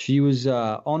she was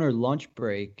on her lunch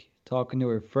break talking to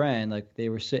her friend. Like, they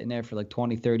were sitting there for like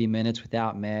 20, 30 minutes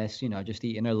without masks, just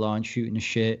eating their lunch, shooting the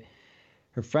shit.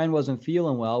 Her friend wasn't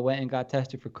feeling well, went and got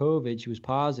tested for COVID. She was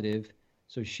positive.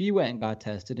 So she went and got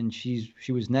tested, and she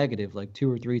was negative like 2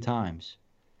 or 3 times.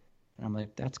 And I'm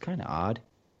like, that's kind of odd,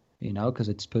 because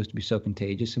it's supposed to be so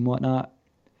contagious and whatnot.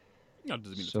 No, it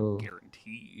doesn't mean it's a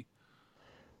guarantee.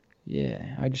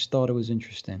 Yeah, I just thought it was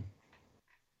interesting.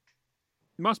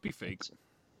 It must be fake.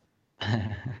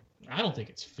 I don't think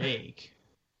it's fake.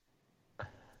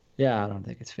 Yeah, I don't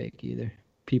think it's fake either.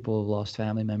 People have lost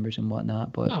family members and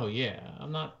whatnot, but oh yeah,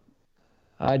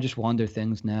 I just wonder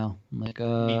things now. I'm like,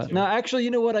 no, actually,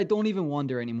 you know what? I don't even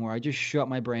wonder anymore. I just shut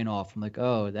my brain off. I'm like,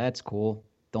 oh, that's cool.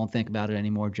 Don't think about it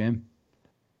anymore, Jim.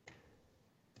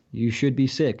 You should be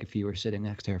sick if you were sitting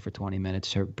next to her for 20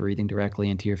 minutes, her breathing directly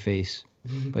into your face.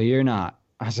 But you're not.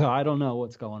 So I don't know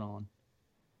what's going on.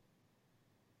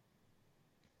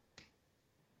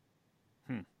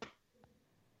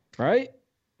 Right?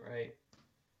 Right.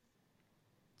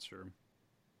 Sure.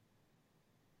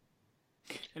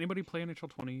 Anybody play NHL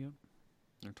 20 yet?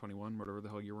 Or 21, whatever the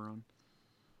hell you were on?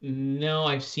 No,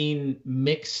 I've seen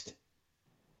mixed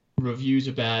reviews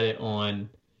about it on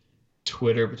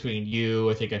Twitter between you.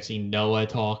 I think I've seen Noah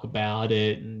talk about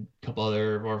it and a couple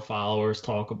other of our followers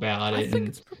talk about it. I think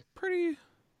it's pretty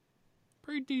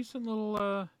decent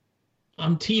little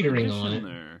I'm teetering on it.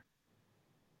 There.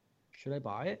 Should I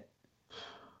buy it?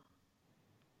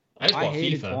 I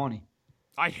hated FIFA. 20.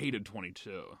 I hated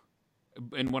 22.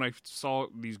 And when I saw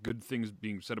these good things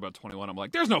being said about 21, I'm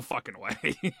like, there's no fucking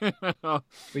way. But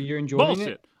you're enjoying Bullshit.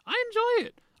 it? I enjoy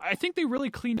it. I think they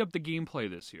really cleaned up the gameplay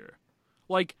this year.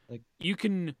 Like you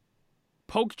can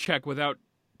poke check without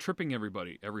tripping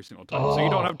everybody every single time. So you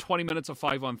don't have 20 minutes of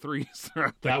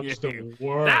 5-on-3s. That was the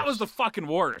worst. That was the fucking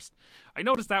worst. I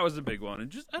noticed that was a big one.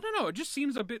 And I don't know, it just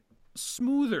seems a bit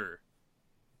smoother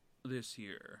this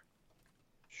year.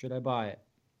 Should I buy it?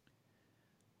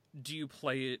 Do you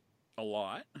play it a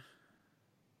lot?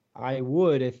 I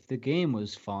would if the game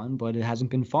was fun, but it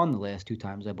hasn't been fun the last 2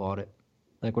 times I bought it.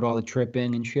 Like with all the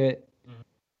tripping and shit.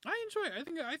 I enjoy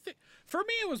it. I think for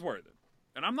me it was worth it.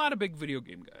 And I'm not a big video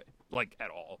game guy, like at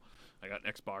all. I got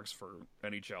an Xbox for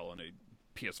NHL and a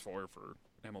PS4 for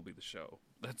MLB The Show.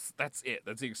 That's it.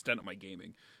 That's the extent of my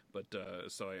gaming. But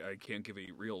so I can't give a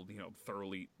real,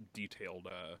 thoroughly detailed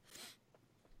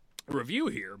review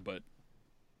here. But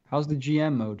how's the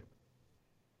GM mode?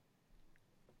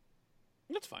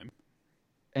 that's fine.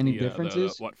 Any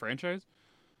differences? What franchise?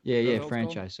 Yeah,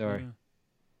 franchise. Sorry.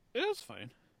 Yeah, it's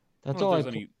fine. That's I don't all. know if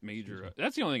there's any major.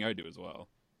 That's the only thing I do as well.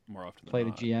 More often Play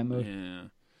than the not. GM mode. Yeah.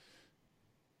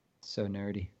 So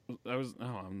nerdy.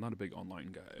 I'm not a big online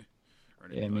guy or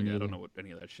Yeah, anything me like that. I neither. don't know what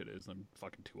any of that shit is. I'm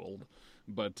fucking too old.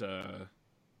 But yeah,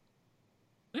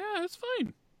 it's fine.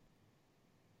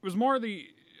 It was more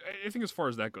I think as far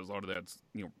as that goes, a lot of that's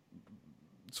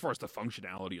as far as the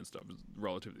functionality and stuff is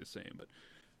relatively the same. But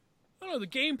I don't know, the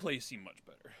gameplay seemed much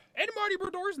better. And Marty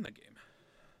Berdore's in that game.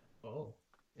 Oh.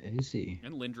 Is he?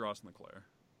 And Lindros Leclerc.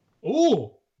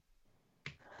 Ooh.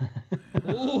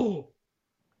 Ooh.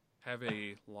 Have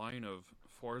a line of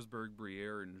Forsberg,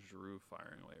 Briere, and Giroux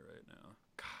firing away right now.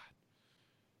 God.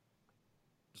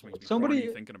 Just makes me Somebody-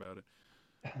 horny thinking about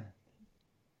it.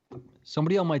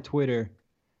 Somebody on my Twitter,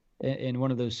 in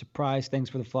one of those surprise things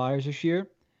for the Flyers this year,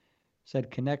 said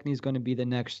Konechny's going to be the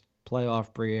next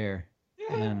playoff Briere.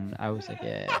 And I was like,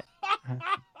 yeah.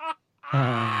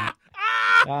 I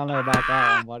don't know about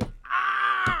that one, buddy.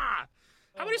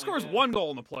 How many scores God. one goal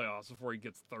in the playoffs before he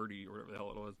gets 30 or whatever the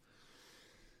hell it was?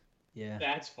 Yeah.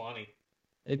 That's funny.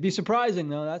 It'd be surprising,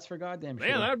 though. That's for goddamn sure.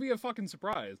 Man, that would be a fucking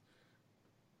surprise.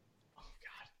 Oh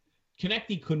God.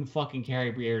 Konechny couldn't fucking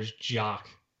carry Briere's jock.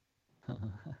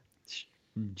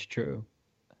 It's true.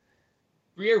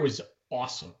 Briere was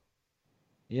awesome.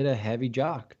 He had a heavy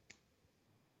jock.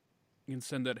 You can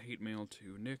send that hate mail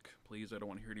to Nick, please. I don't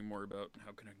want to hear any more about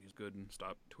how Konechny's good and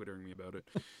stop twittering me about it.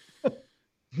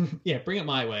 Yeah, bring it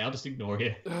my way. I'll just ignore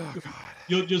you. Oh, God.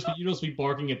 You'll just be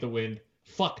barking at the wind.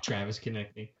 Fuck Travis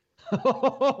Konechny.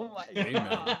 Oh my Amen.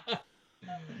 god.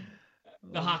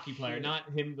 The hockey player, not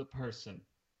him, the person.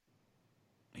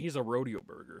 He's a rodeo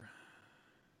burger.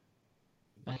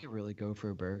 I could really go for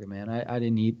a burger, man. I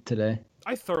didn't eat today.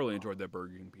 I thoroughly enjoyed that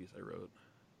Burger King piece I wrote.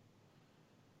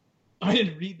 I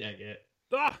didn't read that yet.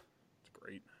 It's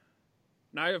great.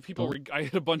 Now I have people. I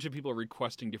had a bunch of people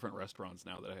requesting different restaurants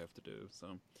now that I have to do.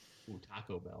 So Ooh,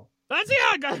 Taco Bell.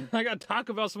 I got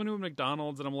Taco Bell, someone who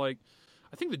McDonald's, and I'm like,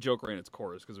 I think the joke ran its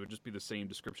course because it would just be the same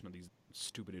description of these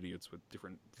stupid idiots with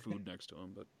different food next to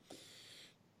them. But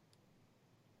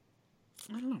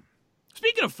I don't know.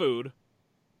 Speaking of food,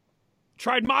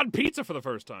 tried mod pizza for the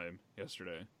first time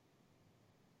yesterday.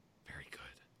 Very good.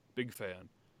 Big fan.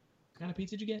 What kind of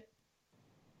pizza did you get?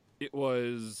 It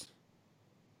was,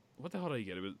 what the hell did I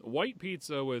get? It was white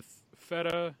pizza with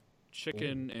feta,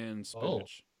 chicken, and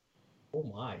spinach. Oh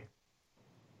my.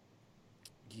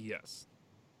 Yes.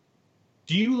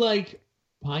 Do you like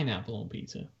pineapple on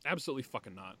pizza? Absolutely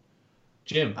fucking not.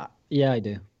 Jim, Yeah, I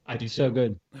do. I do So too.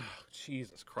 good. Oh,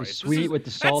 Jesus The Christ. sweet with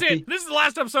the salty. That's it. This is the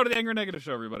last episode of the Angry Negative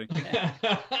Show, everybody.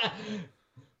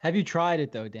 Have you tried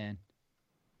it though, Dan?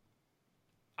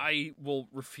 I will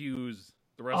refuse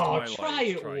the rest Oh, of my try life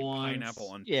it to try once. pineapple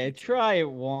on Yeah, pizza. try it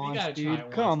once, gotta dude. try it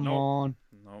once. Come Nope. on.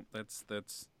 No, that's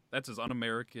as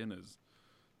un-American as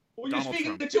Well, you're Donald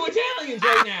speaking Trump. to two Italians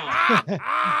right now.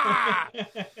 ah!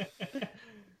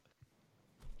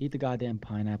 Eat the goddamn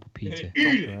pineapple pizza.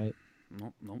 Eat it. Right?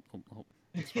 Nope.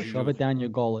 That's why Shove it down your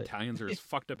gullet. Italians are as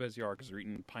fucked up as you are because they're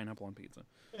eating pineapple on pizza.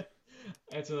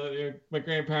 That's my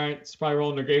grandparents probably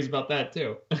rolling their gaze about that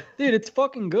too. Dude, it's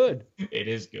fucking good. It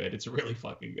is good. It's really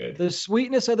fucking good. The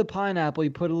sweetness of the pineapple,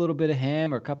 you put a little bit of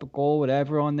ham or capicola,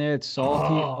 whatever on there. It's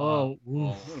salty. Oh. Oh,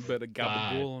 oof. A little bit of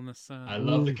God. gabagool on the side. I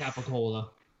love the capicola.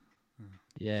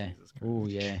 Yeah. Jesus Christ. Ooh,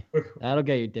 yeah. That'll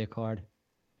get your dick hard.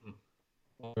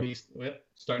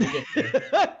 Starting to get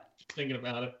there. Thinking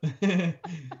about it.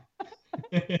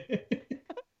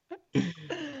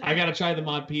 I gotta try the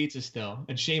mod pizza still,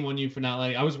 and shame on you for not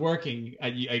letting. I was working.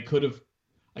 I could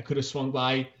have swung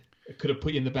by. I could have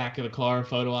put you in the back of the car,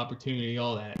 photo opportunity,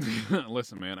 all that.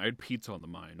 Listen, man, I had pizza on the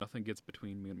mind. Nothing gets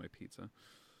between me and my pizza.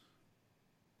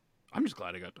 I'm just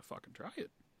glad I got to fucking try it.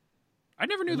 I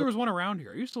never knew there was one around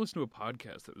here. I used to listen to a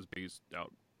podcast that was based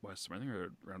out west, I think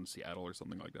around Seattle or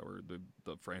something like that, where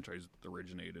the franchise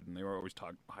originated, and they were always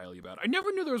talk highly about it. I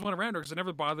never knew there was one around here because I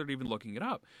never bothered even looking it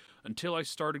up until I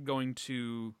started going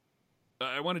to.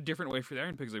 I went a different way for the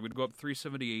Iron Pigs. I would go up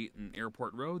 378 and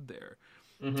Airport Road there,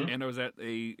 and I was at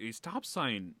a stop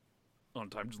sign on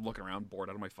time, just looking around, bored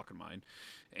out of my fucking mind,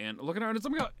 and looking around, and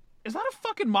somebody go, "Is that a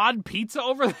fucking mod pizza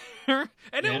over there?"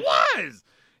 And Yeah. it was,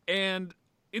 and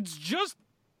it's just.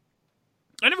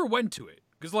 I never went to it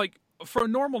Because, like, for a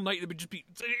normal night, it would just be...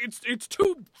 It's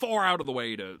too far out of the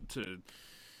way to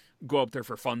go up there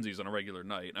for funsies on a regular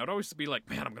night. And I'd always be like,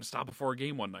 man, I'm going to stop before a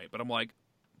game one night. But I'm like,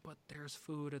 but there's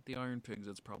food at the Iron Pigs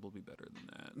that's probably better than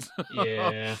that.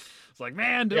 Yeah. It's like,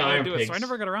 man, do Yeah, I Iron do it? So I Pigs.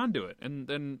 never got around to it. And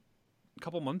then a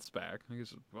couple months back, I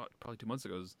guess probably 2 months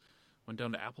ago, went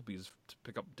down to Applebee's to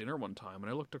pick up dinner one time. And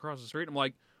I looked across the street and I'm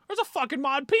like, there's a fucking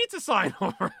Mod Pizza sign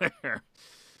over there.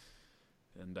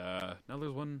 And now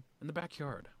there's one in the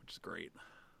backyard, which is great.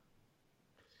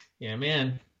 Yeah,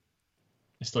 man.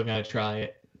 I still gotta try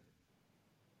it.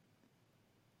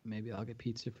 Maybe I'll get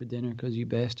pizza for dinner because you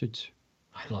bastards.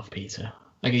 I love pizza.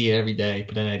 I could eat it every day,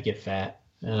 but then I'd get fat.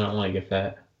 And I don't want to get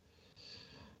fat.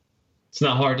 It's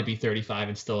not hard to be 35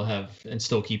 and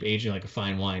still keep aging like a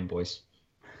fine wine, boys.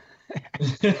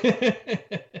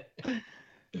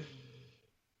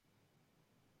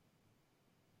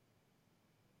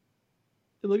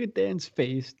 Look at Dan's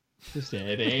face. Just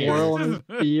Dead air. twirl on his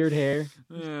beard hair.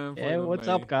 Yeah, Yeah, what's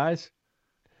up, guys?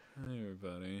 Hey,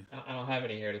 everybody. I don't have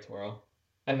any hair to twirl.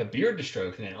 I have a beard to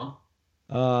stroke now.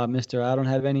 Mister, I don't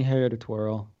have any hair to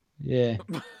twirl. Yeah.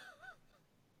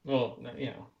 Well,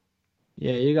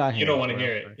 Yeah, you got hair. you don't want to twirl.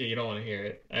 hear it. Yeah, you don't want to hear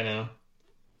it. I know.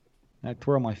 I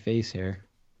twirl my face hair.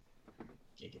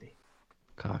 Giggity.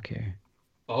 Cock hair.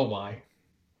 Oh my.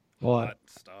 What? Hot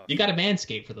stuff. You got a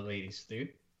manscape for the ladies, dude.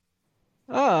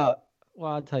 Well,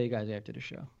 I'll tell you guys after the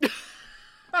show.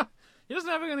 He doesn't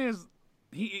have any.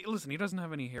 He doesn't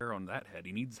have any hair on that head.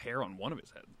 He needs hair on one of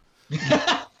his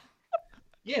heads.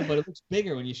 Yeah, but it looks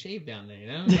bigger when you shave down there, you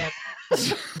know? Yeah.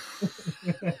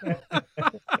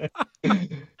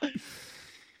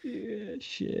 Yeah,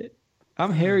 shit.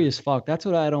 I'm hairy as fuck. That's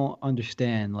what I don't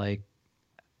understand. Like,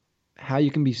 how you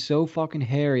can be so fucking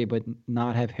hairy but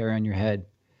not have hair on your head.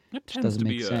 That Just tends doesn't to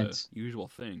make be sense. a usual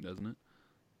thing, doesn't it?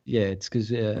 Yeah, it's because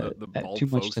The bald too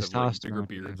much folks have like, testosterone. bigger or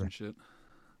beards whatever. and shit.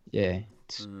 Yeah,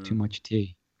 it's too much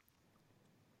tea.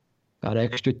 Got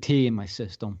extra tea in my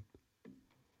system.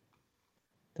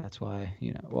 That's why,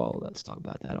 well, let's talk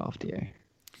about that off the air.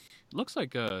 It looks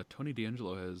like Tony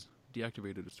D'Angelo has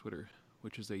deactivated his Twitter,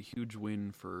 which is a huge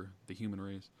win for the human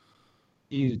race.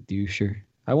 He's a doucher.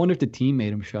 I wonder if the team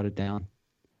made him shut it down.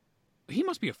 He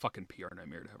must be a fucking PR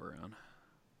nightmare to have around.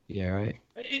 Yeah, right.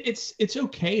 It's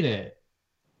okay to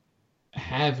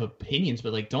have opinions,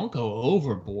 but like don't go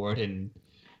overboard and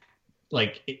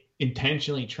like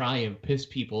intentionally try and piss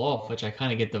people off, which I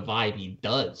kind of get the vibe he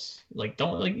does. Like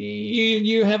don't like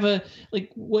you have a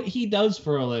like what he does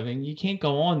for a living. You can't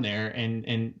go on there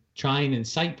and try and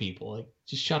incite people. Like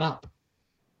just shut up.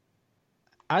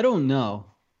 I don't know,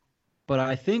 but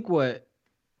I think what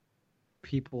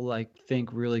people think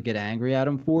really get angry at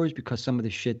him for is because some of the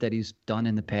shit that he's done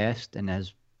in the past and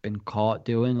has been caught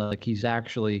doing. Like he's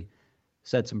actually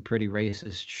said some pretty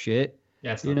racist shit.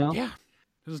 That's Yeah,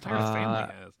 his entire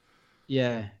family has.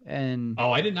 Yeah, and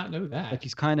Oh, I did not know that. like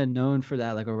he's kind of known for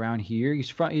that. Like around here, he's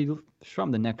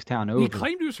from the next town over. He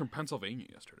claimed he was from Pennsylvania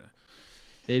yesterday.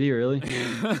 Did he really?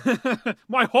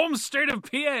 My home state of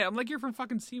PA. I'm like, you're from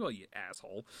fucking Sewell, you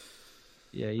asshole.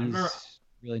 Yeah, he's remember-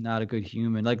 really not a good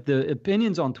human. Like the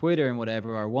opinions on Twitter and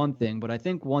whatever are one thing, but I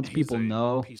think once He's people a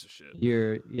know piece of shit.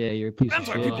 you're a piece That's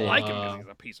of why shit. people like him, because he's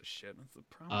a piece of shit. That's the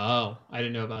problem. Oh, I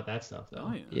didn't know about that stuff though.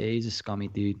 Oh, yeah. Yeah, he's a scummy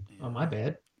dude. Oh, my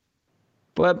bad.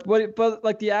 But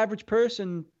like the average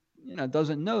person,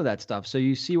 doesn't know that stuff. So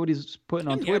you see what he's putting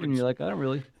on And the Twitter, and average- you're like, I don't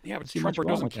really Yeah, but see much Trumper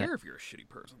wrong doesn't with that. care if you're a shitty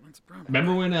person. That's the problem.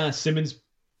 Remember when Simmons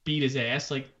beat his ass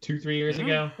like 2-3 years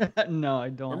Yeah. ago? No, I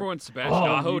don't. Remember when Sebastian Oh,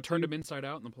 Aho you turned him inside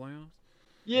out in the playoffs?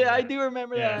 Yeah, I do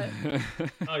remember Yeah.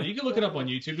 that. Oh, you can look it up on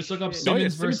YouTube. Just look up Oh, yeah, Simmons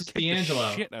Simmons versus kicked the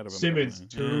D'Angelo. shit out of him. Simmons Yeah.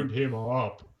 turned him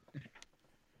up.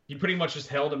 He pretty much just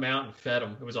held him out and fed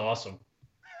him. It was awesome.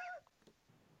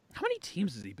 How many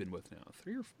teams has he been with now?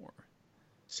 3 or 4?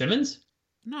 Simmons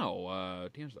No,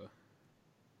 D'Angelo.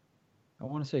 I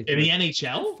want to say in the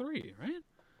NHL, 3, right?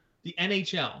 the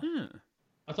NHL. Yeah.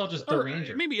 I thought just the Or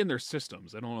Rangers. maybe in their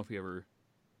systems. I don't know if he ever...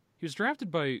 He was drafted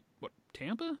by, what,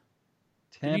 Tampa?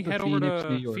 Did he Tampa, head Phoenix, over to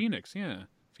New York. Phoenix, yeah.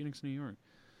 Phoenix, New York.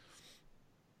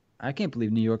 I can't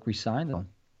believe New York re-signed him.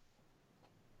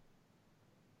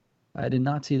 I did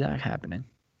not see that happening.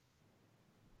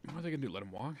 What are they going to do, let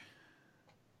him walk?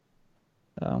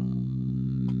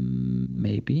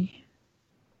 Maybe.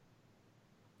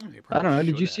 They I probably don't know.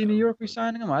 Did should you see have, New York but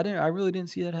re-signing him? I didn't. I really didn't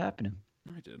see that happening.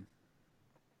 I did.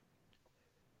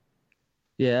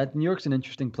 Yeah, New York's an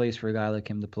interesting place for a guy like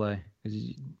him to play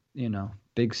because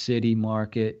big city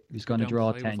market. He's going to Down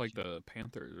draw play attention. with, like the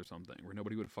Panthers or something, where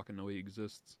nobody would fucking know he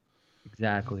exists.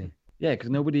 Exactly. Yeah, because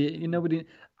nobody.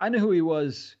 I knew who he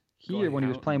was Going here when he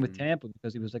was out playing with and- Tampa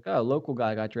because he was like, oh, a local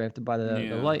guy got drafted by the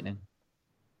Yeah. Lightning.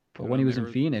 But when he was in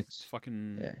Phoenix,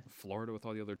 fucking Florida with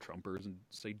all the other Trumpers and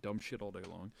say dumb shit all day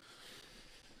long,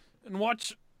 and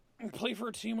watch and play for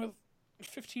a team with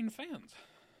 15 fans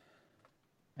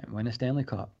and win a Stanley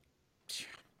Cup.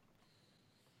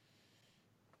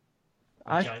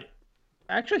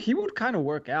 Actually, he would kind of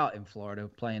work out in Florida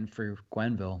playing for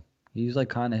Gwenville. He's like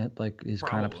kind of like his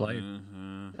kind of player.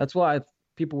 Mm-hmm. That's why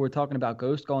people were talking about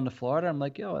Ghost going to Florida. I'm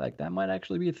like, yo, like that might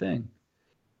actually be a thing.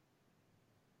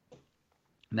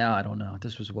 Now I don't know.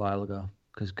 This was a while ago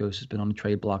because Ghost has been on the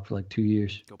trade block for like 2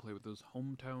 years. Go play with his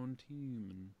hometown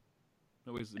team,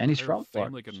 and he's from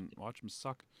family Florida. can watch him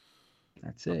suck.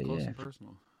 That's it. Close yeah. and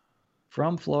personal.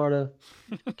 From Florida.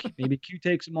 Maybe Q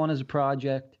takes him on as a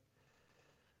project.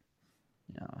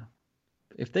 Yeah.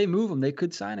 If they move him, they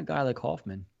could sign a guy like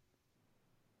Hoffman,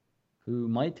 who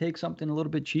might take something a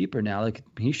little bit cheaper now. Like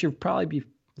he should probably be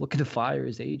looking to fire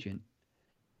his agent.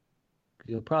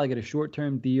 He'll probably get a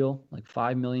short-term deal, like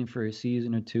 $5 million for a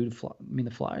season or two. The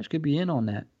Flyers could be in on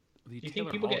that. The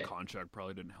Taylor Hall contract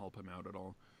probably didn't help him out at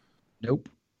all. Nope.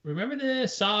 Remember the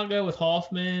saga with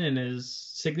Hoffman and his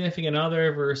significant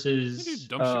other versus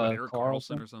dumb shit with Eric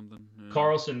Carlson or something. Yeah.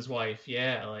 Carlson's wife,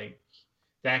 yeah, like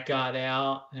that got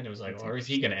out, and it was like, where is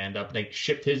he going to end up? They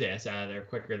shipped his ass out of there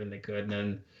quicker than they could, and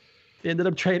then they ended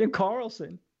up trading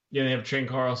Carlson. Yeah, they have traded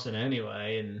Carlson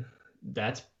anyway, and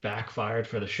that's backfired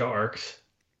for the Sharks.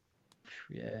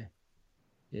 Yeah.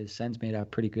 His Sens made out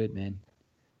pretty good, man.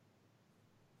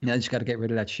 Now they just got to get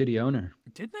rid of that shitty owner.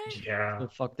 Did they? Yeah. They'll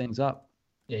fuck things up.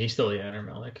 Yeah, he's still the owner,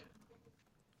 Melik.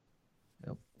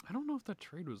 Yep. I don't know if that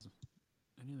trade was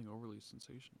anything overly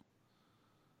sensational.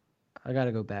 I got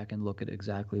to go back and look at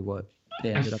exactly what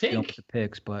they ended up doing with the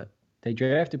picks, but they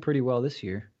drafted pretty well this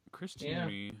year. Chris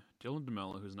Tierney, Dylan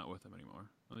DeMello, who's not with them anymore.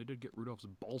 Well, they did get Rudolph's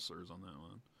Balsers on that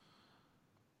one.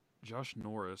 Josh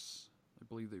Norris, I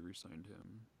believe they re-signed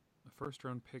him. A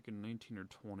first-round pick in 19 or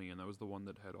 20, and that was the one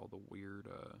that had all the weird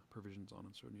provisions on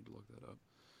it, so I need to look that up.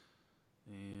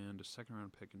 And a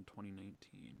second-round pick in 2019.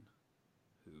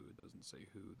 Who doesn't say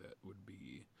who that would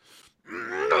be.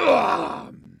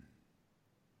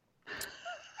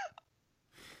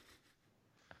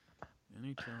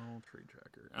 NHL trade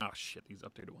tracker. Oh shit, these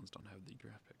updated ones don't have the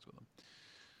draft picks with them.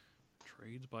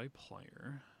 Trades by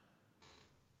player.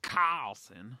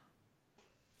 Carlson.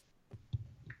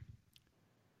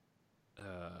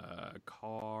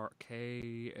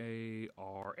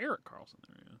 K-A-R. Eric Carlson.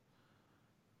 There you go.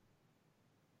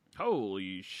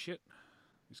 Holy shit.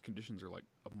 These conditions are like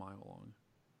a mile long.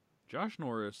 Josh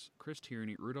Norris, Chris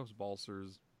Tierney, Rudolph's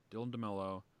Balsers, Dylan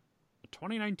DeMello, a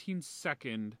 2019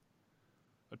 second,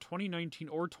 a 2019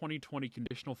 or 2020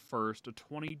 conditional first, a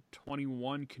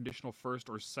 2021 conditional first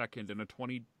or second, and a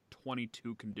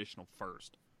 2022 conditional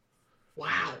first.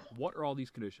 Wow. What are all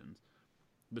these conditions?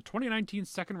 The 2019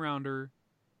 second rounder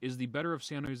is the better of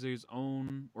San Jose's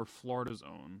own or Florida's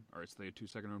own. All right, so they had 2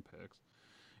 second-round picks.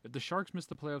 If the Sharks missed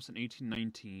the playoffs in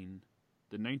 18-19,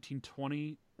 the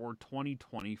 1920 or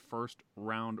 2020 first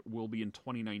round will be in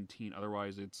 2019.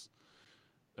 Otherwise, it's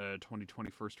a 2020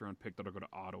 first-round pick that'll go to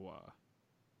Ottawa.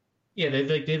 Yeah,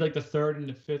 they like the third and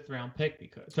the fifth round pick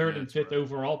because and fifth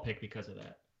overall pick because of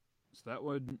that. So that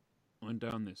went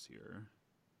down this year.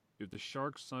 If the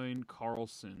Sharks sign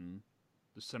Carlson,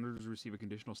 the Senators receive a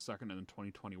conditional second in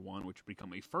 2021, which would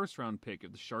become a first-round pick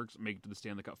if the Sharks make it to the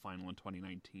Stanley Cup Final in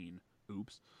 2019.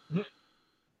 Oops.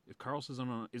 If Carlson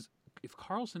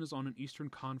is on an Eastern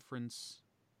Conference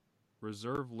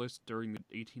reserve list during the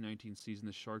 18-19 season,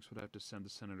 the Sharks would have to send the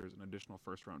Senators an additional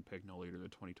first-round pick no later than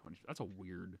 2020. That's a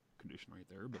weird condition right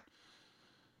there, but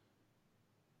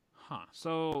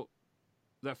so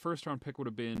that first-round pick would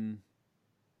have been,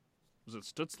 was it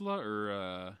Stutzla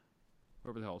or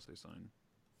whoever the hell else they signed?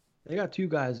 They got 2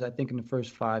 guys, I think, in the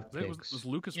first 5 picks. Was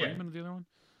Lucas Raymond the other one?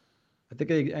 I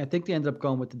think they ended up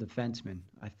going with the defenseman.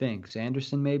 I think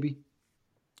Sanderson maybe.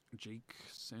 Jake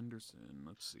Sanderson.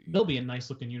 Let's see. They'll be in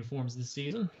nice-looking uniforms this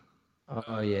season.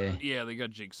 Oh yeah. Yeah, they got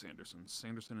Jake Sanderson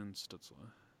and Stutzla.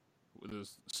 The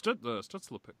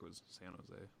Stutzla pick was San Jose.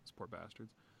 Those poor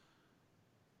bastards.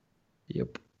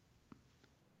 Yep.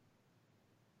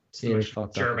 It's the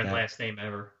most German last name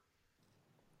ever.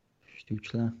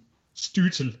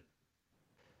 Stützle.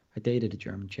 I dated a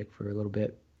German chick for a little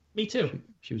bit. Me too.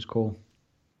 She was cool.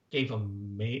 Gave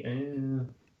him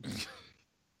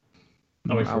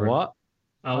what?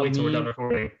 I'll wait till we're done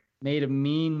recording. Made a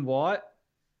mean what?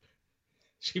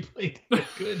 She played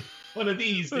good. One of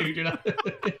these, dude. You're not.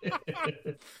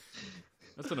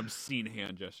 That's an obscene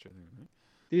hand gesture.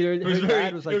 Dude, It was her very,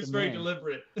 dad was like it was the very man.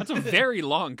 deliberate. That's a very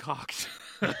long cock.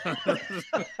 Gotta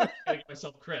give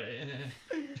myself credit.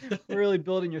 Really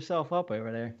building yourself up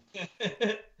over there.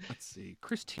 Let's see.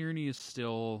 Chris Tierney is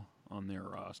still on their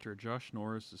roster. Josh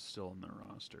Norris is still on their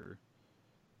roster.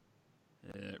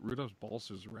 Rudolph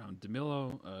Balser's around.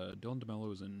 Dylan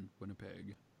DeMello is in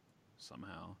Winnipeg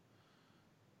somehow.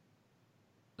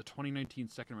 The 2019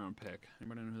 second round pick.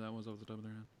 Anybody know who that was off the top of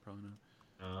their head? Probably not.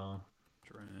 Oh.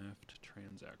 Draft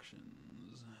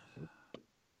transactions.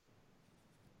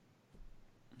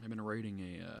 I've been writing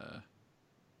a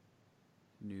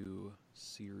new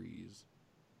series.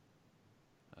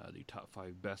 The top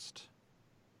 5 best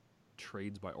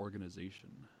trades by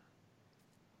organization.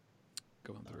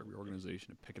 Going through every organization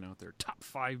and picking out their top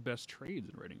 5 best trades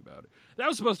and writing about it. That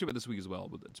was supposed to be this week as well,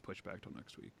 but it's pushed back till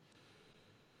next week.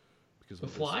 Because The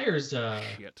Flyers.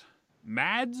 Shit.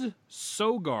 Mads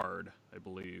Sogard, I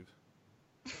believe.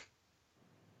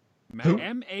 Mads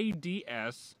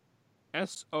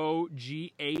Sogard.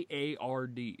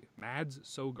 Mads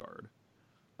Sogard.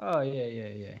 Oh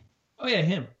yeah. Oh yeah,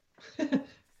 him.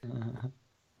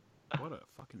 What a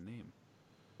fucking name.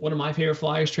 One of my favorite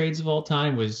Flyers trades of all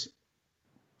time was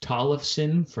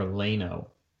Tollefson for Leno.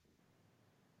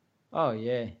 Oh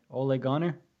yeah, Ole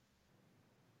Gunnar.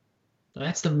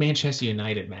 That's the Manchester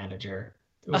United manager.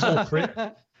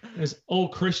 It was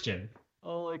old Christian.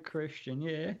 Ole Christian,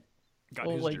 yeah. Got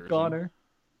his Ole jersey. Gunnar.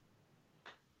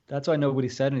 That's why nobody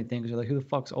said anything, because they're like, who the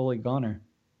fuck's Ole Gunnar?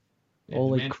 Yeah,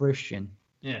 Ole Christian.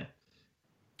 Yeah.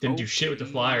 Didn't do shit with the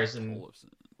Flyers. And Tollefson.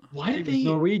 why did He's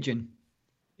they? Norwegian.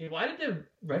 Why did the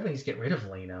Red Wings get rid of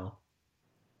Leno?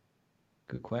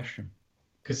 Good question.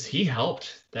 Because he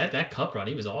helped that cup run.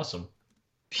 He was awesome.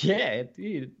 Yeah,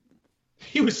 dude.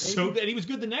 He was so good. He was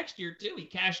good the next year too. He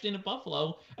cashed in at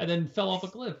Buffalo and then fell off a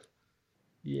cliff.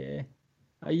 Yeah.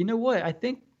 You know what? I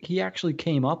think he actually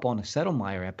came up on a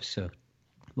Settlemeyer episode.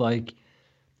 Like,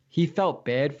 he felt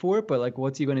bad for it, but like,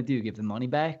 what's he going to do? Give the money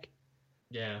back?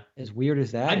 Yeah. As weird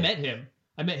as that. I met him.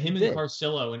 I met him You in did?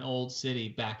 Carcillo in Old City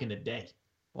back in the day.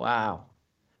 Wow.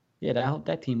 Yeah,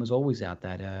 that team was always out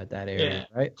that area,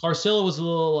 right? Carcillo was a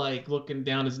little like looking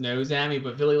down his nose at me,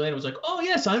 but Billy Lane was like, "Oh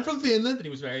yes, I'm from Finland," and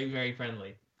he was very, very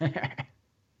friendly.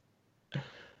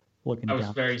 Looking I was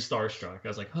down. very starstruck. I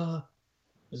was like, "Huh."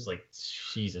 This is like,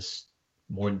 Jesus,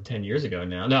 more than 10 years ago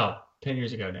now. No, 10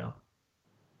 years ago now.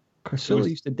 Carcillo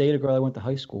used to date a girl I went to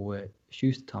high school with. She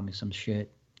used to tell me some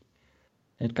shit.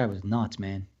 That guy was nuts,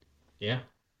 man. Yeah.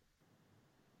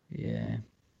 Yeah.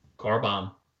 Car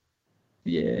bomb.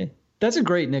 Yeah. That's a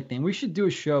great nickname. We should do a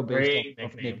show based Great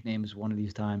off nickname. nicknames one of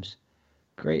these times.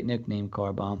 Great nickname,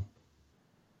 Car Bomb.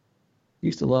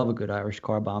 Used to love a good Irish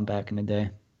car bomb back in the day.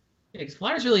 Yeah, because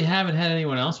Flyers really haven't had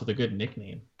anyone else with a good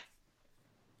nickname.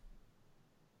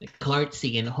 Like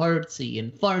Clartsy and Hartsy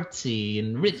and Fartsy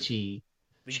and Richie.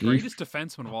 The Chief. greatest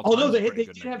defenseman of all time. Although is a they pretty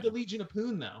did good have the nickname. Legion of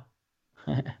Poon, though,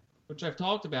 which I've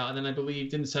talked about. And then I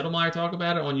believe, didn't Settlemeyer talk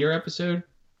about it on your episode?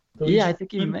 The Yeah, Legion I of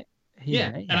think he Poon? may.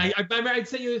 Yeah, and I remember I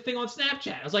sent you the thing on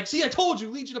Snapchat. I was like, see, I told you,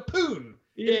 Legion of Poon.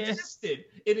 Yeah. It existed.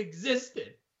 It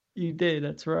existed. You did,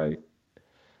 that's right.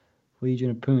 Legion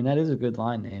of Poon. That is a good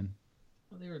line name.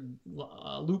 Well, they were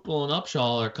Lupul and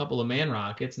Upshaw are a couple of man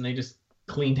rockets, and they just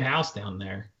cleaned house down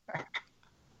there.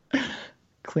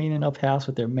 Cleaning up house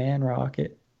with their man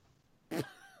rocket.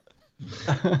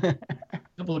 A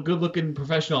couple of good-looking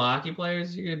professional hockey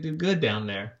players. You're gonna do good down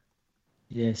there.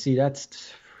 Yeah, see,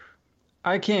 that's.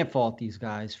 I can't fault these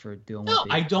guys for doing No, what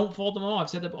they I don't fault them at all. I've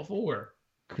said that before.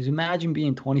 Because imagine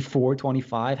being 24,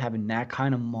 25, having that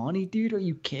kind of money, dude. Are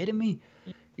you kidding me?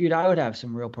 Dude, I would have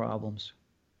some real problems.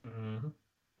 Mm-hmm.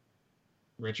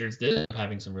 Richards did end up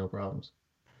having some real problems.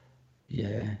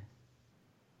 Yeah.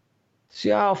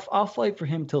 See, I'll fight for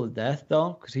him till the death,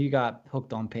 though, because he got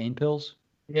hooked on pain pills.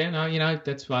 Yeah, no,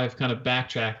 that's why I've kind of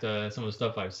backtracked some of the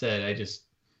stuff I've said.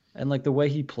 And, like, the way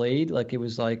he played, like, it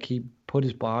was like he put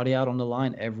his body out on the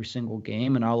line every single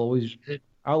game, and I'll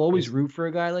always root for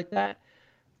a guy like that.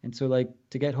 And so, like,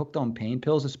 to get hooked on pain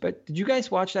pills, did you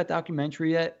guys watch that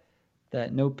documentary yet?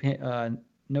 That No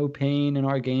Pain in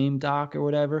Our Game doc or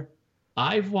whatever?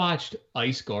 I've watched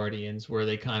Ice Guardians where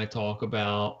they kind of talk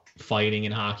about fighting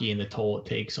in hockey and the toll it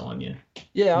takes on you.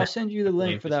 Yeah, I'll send you the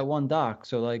link for that one doc.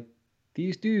 So, like,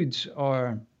 these dudes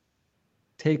are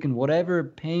taking whatever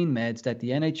pain meds that the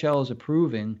NHL is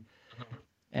approving.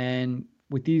 And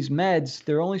with these meds,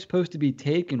 they're only supposed to be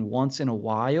taken once in a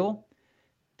while.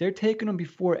 They're taking them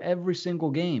before every single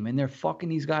game, and they're fucking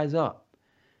these guys up.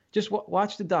 Just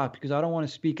watch the doc, because I don't want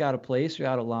to speak out of place or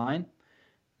out of line.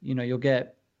 You know, you'll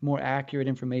get more accurate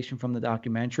information from the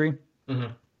documentary.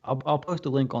 Mm-hmm. I'll post a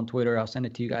link on Twitter. I'll send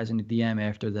it to you guys in the DM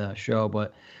after the show.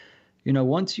 But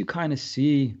once you kind of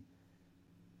see,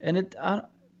 and I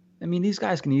mean, these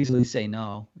guys can easily say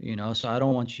no. So I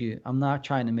don't want you. I'm not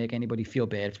trying to make anybody feel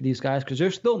bad for these guys because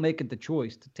they're still making the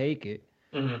choice to take it.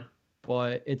 Mm-hmm.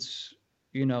 But it's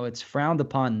frowned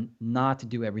upon not to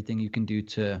do everything you can do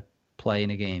to play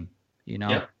in a game.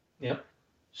 Yep.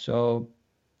 So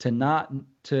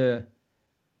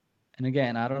and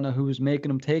again, I don't know who was making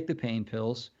them take the pain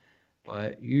pills,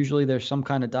 but usually there's some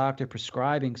kind of doctor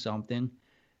prescribing something,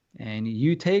 and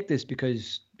you take this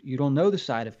because you don't know the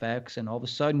side effects, and all of a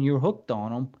sudden you're hooked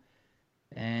on them,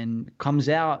 and comes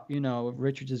out,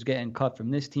 Richards is getting cut from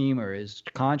this team or his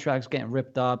contract's getting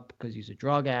ripped up because he's a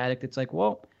drug addict. It's like,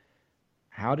 well,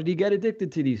 how did he get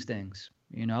addicted to these things?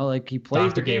 Like he plays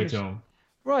Doctor the gave game. it to him.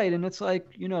 Right, and it's like,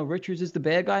 Richards is the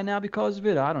bad guy now because of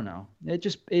it. I don't know.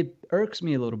 It irks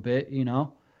me a little bit,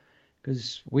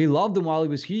 because we loved him while he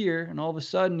was here, and all of a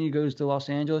sudden he goes to Los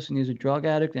Angeles and he's a drug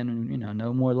addict, and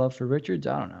no more love for Richards.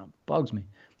 I don't know. Bugs me.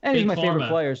 And he's my favorite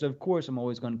player, so of course I'm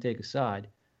always going to take a side.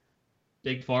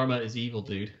 Big Pharma is evil,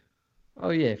 dude.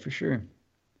 Oh yeah, for sure.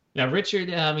 Now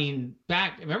Richard, I mean,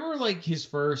 remember like his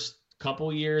first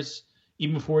couple years,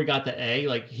 even before he got the A,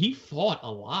 like he fought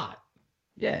a lot.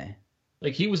 Yeah.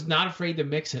 Like, he was not afraid to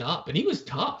mix it up. And he was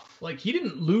tough. Like, he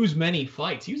didn't lose many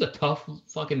fights. He was a tough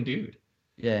fucking dude.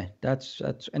 Yeah, that's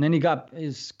and then he got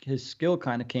his skill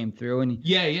kind of came through, and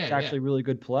he's actually a really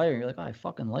good player. You're like, oh, I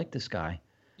fucking like this guy.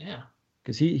 Yeah.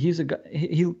 Because he's a guy,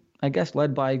 he I guess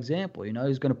led by example.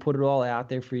 He's going to put it all out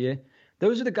there for you.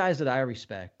 Those are the guys that I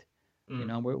respect.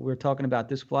 We're talking about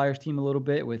this Flyers team a little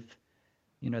bit with,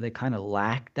 they kind of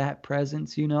lack that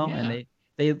presence, and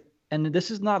and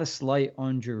this is not a slight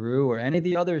on Giroux or any of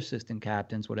the other assistant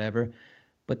captains, whatever,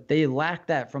 but they lack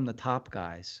that from the top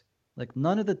guys. Like,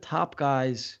 none of the top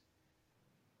guys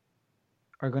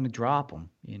are going to drop them,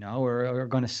 or are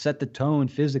going to set the tone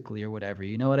physically or whatever.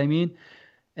 You know what I mean?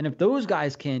 And if those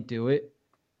guys can't do it,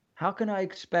 how can I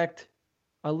expect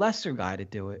a lesser guy to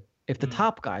do it if the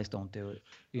top guys don't do it?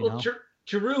 Well,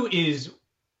 Giroux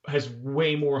has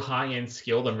way more high-end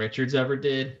skill than Richards ever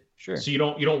did. Sure. So you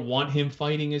don't want him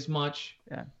fighting as much.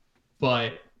 Yeah.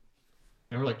 But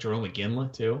remember like Jerome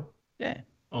McGinley too? Yeah.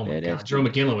 Oh my God. Jerome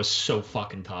McGinley was so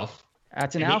fucking tough.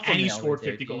 That's an alpha male. And he scored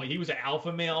 50 goals. He was an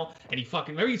alpha male, and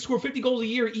remember he scored 50 goals a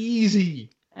year easy.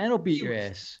 And he'll beat your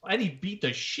ass. And he beat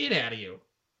the shit out of you.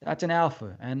 That's an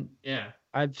alpha. And yeah,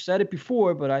 I've said it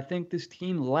before, but I think this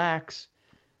team lacks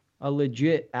a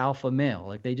legit alpha male.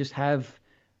 Like, they just have,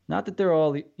 not that they're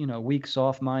all, weak,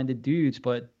 soft-minded dudes,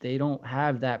 but they don't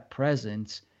have that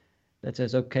presence that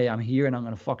says, okay, I'm here and I'm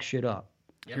going to fuck shit up.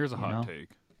 Here's a hot take.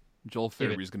 Joel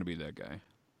Farabee is going to be that guy.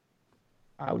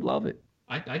 I would love it.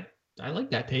 I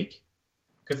like that take.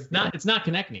 Because it's not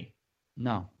Konechny.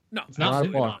 No. It's not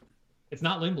Lindblom. It's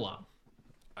not Lindblom.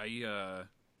 I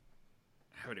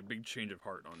had a big change of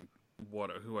heart on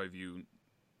who I view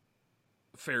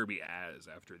Farabee as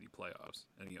after the playoffs.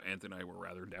 And Anthony and I were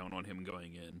rather down on him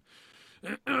going in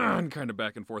and kind of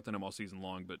back and forth on him all season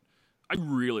long, but I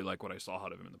really like what I saw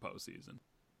out of him in the postseason.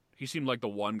 He seemed like the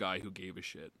one guy who gave a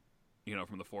shit,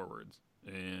 from the forwards.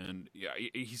 And yeah,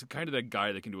 he's kind of that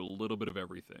guy that can do a little bit of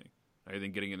everything. I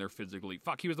think getting in there physically.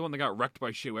 Fuck, he was the one that got wrecked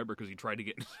by Shea Weber because he tried to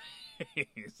get in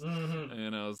his face.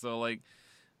 Mm-hmm. So like,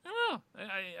 I don't know.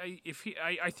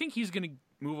 I think he's going to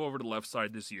move over to the left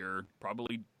side this year.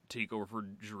 Probably take over for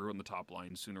Giroux on the top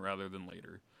line sooner rather than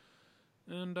later,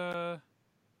 and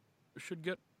should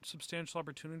get substantial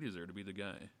opportunities there to be the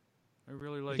guy. I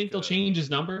really like. You think they'll change his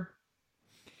number?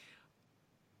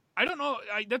 I don't know.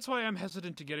 That's why I'm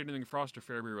hesitant to get anything Frost or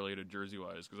Farabee related jersey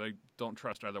wise, because I don't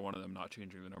trust either one of them not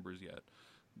changing the numbers yet.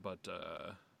 But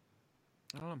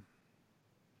I don't know.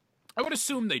 I would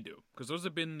assume they do, because those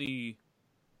have been the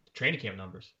training camp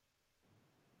numbers,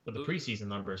 but the preseason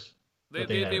numbers.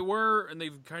 They were, and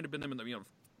they've kind of been them.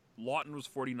 Lawton was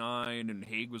 49, and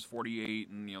Haig was 48,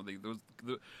 and those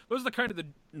are the kind of the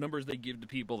numbers they give to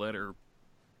people that are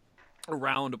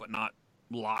around but not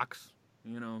locks.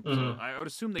 So I would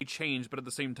assume they changed, but at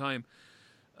the same time,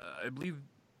 I believe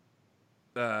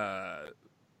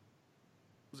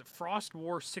was it Frost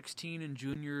wore 16 in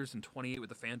juniors and 28 with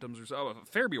the Phantoms, or so? Oh,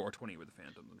 Farabee wore 28 with the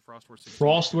Phantoms, and Frost wore 16.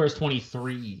 Frost wears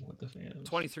 23 with the Phantoms.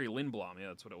 23 Lindblom, yeah,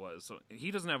 that's what it was. So he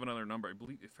doesn't have another number. I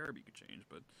believe Farabee could change,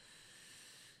 but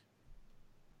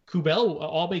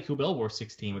Albay Kubel wore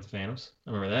 16 with the Phantoms.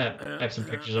 I remember that. I have some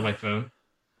pictures on my phone.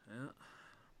 Yeah.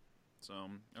 So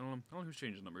I don't know who's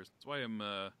changing numbers. That's why I'm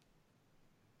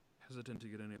hesitant to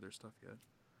get any of their stuff yet.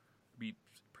 It'd be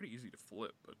pretty easy to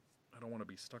flip, but I don't want to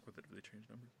be stuck with it if they change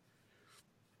numbers.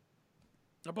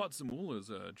 I bought Samula's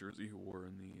jersey who wore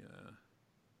in the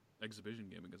exhibition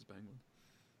game against the Penguins.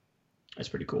 That's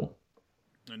pretty cool.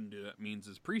 And that means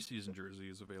his preseason jersey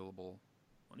is available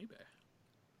on eBay.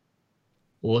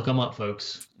 Look him up,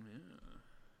 folks. Yeah.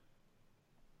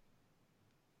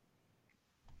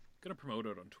 Gonna promote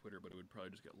it on Twitter, but it would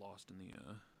probably just get lost in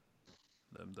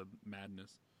the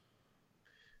madness.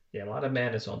 Yeah, a lot of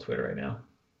madness on Twitter right now.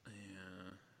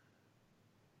 Yeah.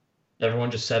 Everyone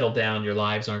just settle down. Your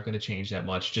lives aren't going to change that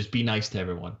much. Just be nice to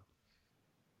everyone.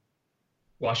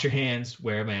 Wash your hands.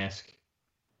 Wear a mask.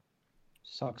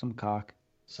 Suck some cock.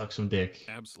 Suck some dick.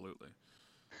 Absolutely.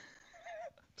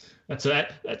 That's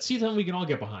something we can all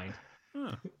get behind.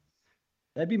 Huh.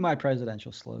 That'd be my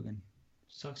presidential slogan.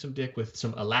 Suck some dick with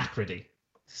some alacrity.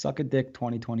 Suck a dick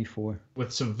 2024.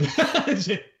 With some...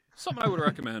 Something I would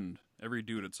recommend every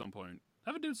dude at some point.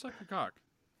 Have a dude suck your cock.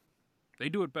 They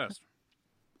do it best.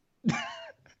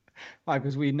 Why?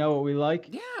 Because we know what we like?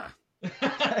 Yeah.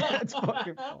 That's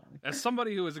fucking funny. As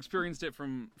somebody who has experienced it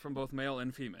from both male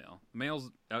and female, males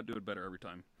outdo it better every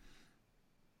time.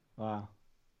 Wow.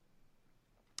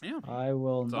 Yeah. I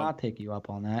will not take you up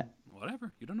on that.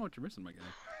 Whatever. You don't know what you're missing, my guy.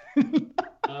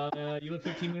 You live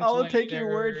 15 minutes I'll away. take your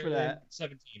word for that.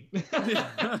 17.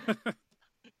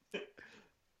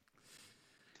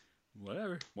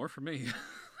 Whatever. More for me.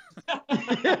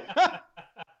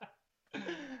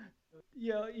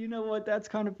 Yo, you know what? That's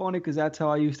kind of funny because that's how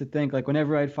I used to think. Like,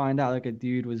 whenever I'd find out like a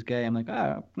dude was gay, I'm like,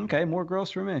 okay, more girls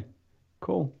for me.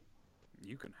 Cool.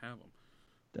 You can have them.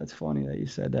 That's funny that you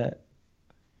said that.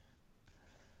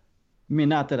 I mean,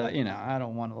 not that I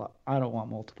don't want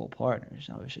multiple partners.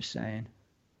 I was just saying.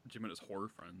 Jim and his horror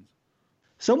friends.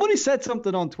 Somebody said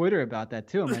something on Twitter about that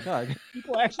too. I'm like, oh,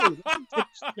 people actually listen to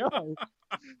the show.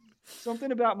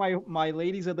 Something about my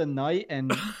ladies of the night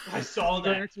and I saw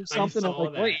that. Or something. I'm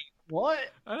like, wait, what?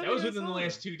 That was within the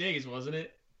last 2 days, wasn't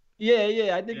it?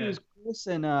 Yeah. I think it was Chris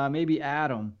and maybe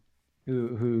Adam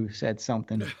who said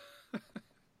something.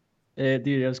 Dude,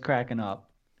 it was cracking up.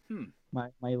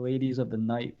 My ladies of the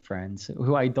night friends,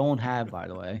 who I don't have, by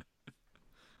the way.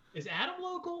 Is Adam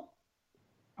local?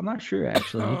 I'm not sure,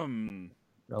 actually. Adam,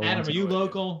 are you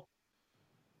local?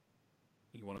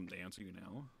 You want him to answer you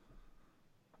now?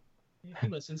 If he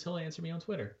listens, he'll answer me on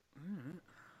Twitter. All right.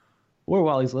 Or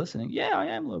while he's listening. Yeah, I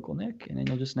am local, Nick. And then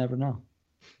you'll just never know.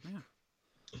 Yeah.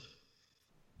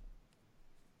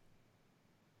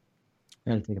 I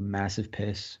gotta take a massive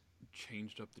piss.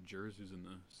 Changed up the jerseys in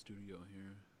the studio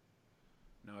here.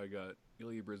 Now I got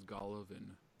Ilya Brizgalov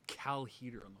and Cal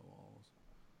Heater on the walls.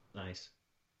 Nice.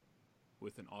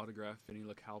 With an autograph Vinny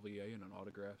LeCalvier and an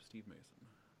autograph Steve Mason.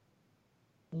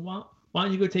 Why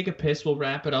don't you go take a piss? We'll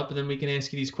wrap it up, and then we can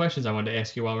ask you these questions I wanted to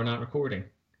ask you while we're not recording.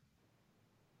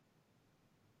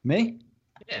 Me?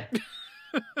 Yeah.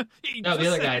 No, the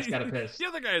other guy's got to piss. The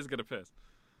other guy's got to piss.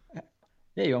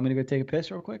 Yeah, you want me to go take a piss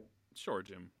real quick? Sure,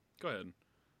 Jim. Go ahead.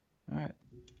 All right.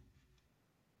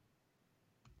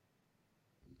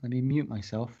 Let me mute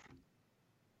myself.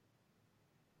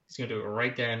 He's going to do it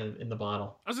right there in the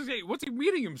bottle. I was going to say, what's he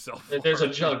muting himself for? There's a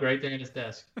jug right there in his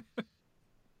desk.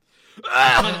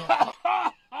 I've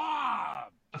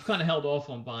I've kind of held off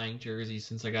on buying jerseys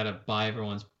since I got to buy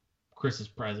everyone's Christmas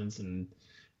presents and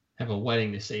have a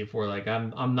wedding to save for. Like,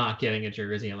 I'm not getting a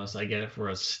jersey unless I get it for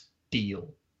a steal.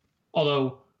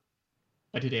 Although,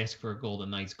 I did ask for a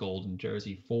Golden Knights golden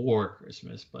jersey for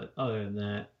Christmas, but other than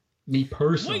that, me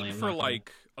personally, wait for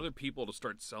like other people to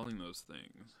start selling those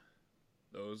things,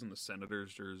 those and the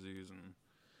Senators jerseys,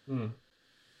 and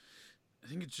I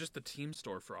think it's just the team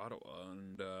store for Ottawa,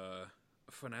 and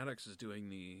Fanatics is doing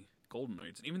the Golden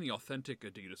Knights, and even the authentic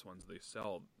Adidas ones they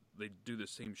sell, they do the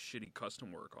same shitty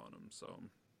custom work on them. So,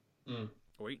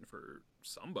 waiting for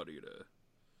somebody to.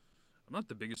 I'm not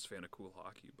the biggest fan of cool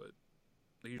hockey, but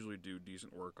they usually do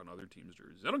decent work on other teams'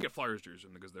 jerseys. I don't get Flyers jerseys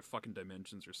because their fucking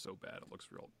dimensions are so bad. It looks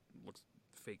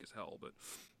fake as hell. But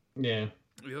yeah,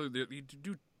 they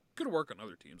do good work on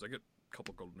other teams. I get a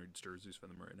couple Golden Knights jerseys for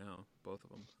them right now, both of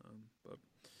them. But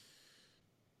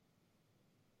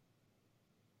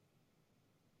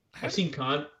I've seen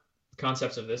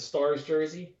concepts of this Stars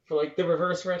jersey for like the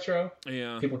reverse retro.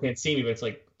 Yeah, people can't see me, but it's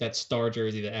like that star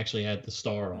jersey that actually had the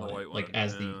star on it, like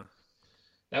as the.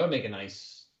 That would make a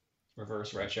nice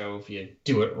reverse retro if you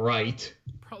do it right.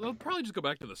 They'll probably just go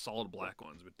back to the solid black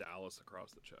ones with Dallas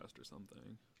across the chest or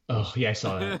something. Oh yeah, I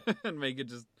saw that. And make it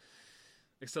just.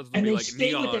 Except and be they like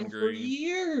stayed neon with them green. for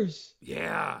years.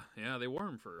 Yeah, they wore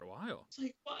them for a while. It's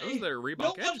like, why? Those are their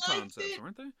Reebok Edge concepts,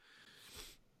 weren't they?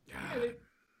 Yeah,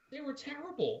 they were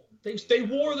terrible. They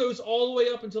wore those all the way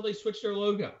up until they switched their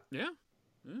logo. Yeah.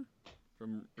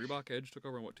 From Reebok Edge took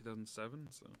over in 2007.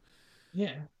 So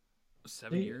yeah,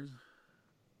 7 years.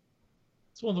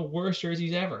 It's one of the worst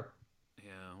jerseys ever.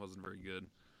 Yeah, it wasn't very good.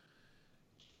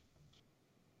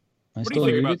 I What do still you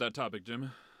think read about it. that topic,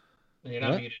 Jim? You're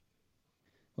not What? muted.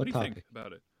 What What do you topic? think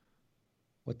about it?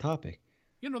 What topic?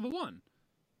 You know, the one.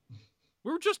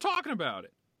 We were just talking about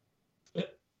it.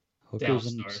 Hookers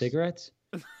Dallas and Stars. cigarettes?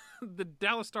 The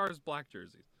Dallas Stars black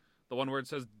jerseys. The one where it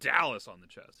says Dallas on the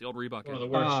chest. The old Reebok. One of the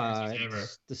ad. worst jerseys ever.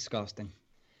 It's disgusting.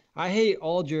 I hate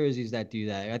all jerseys that do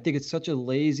that. I think it's such a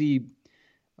lazy,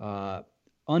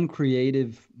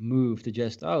 uncreative move to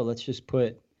just, let's just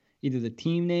put either the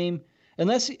team name,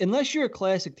 unless you're a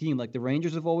classic team, like the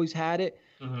Rangers have always had it,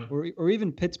 or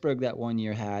even Pittsburgh that one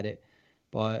year had it.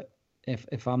 But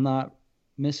if I'm not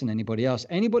missing anybody else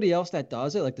that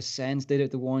does it, like the Sens did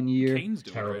it the one year. Canes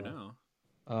do it right Terrible. now.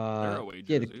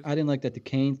 Yeah, jerseys. I didn't like that the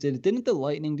Canes did it. Didn't the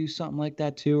Lightning do something like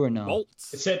that too, or no?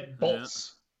 Bolts. It said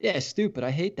bolts. Yeah, stupid.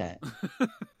 I hate that.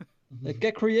 Like,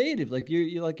 get creative. Like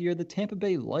you're the Tampa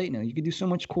Bay Lightning. You can do so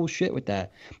much cool shit with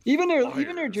that. Even their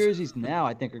Flyers. jerseys now,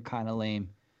 I think, are kind of lame.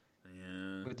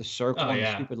 Yeah. With the circle Oh, and the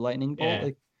yeah. stupid lightning bolt, Yeah.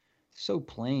 like so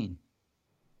plain.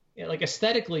 Yeah, like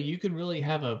aesthetically, you can really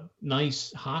have a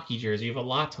nice hockey jersey. You have a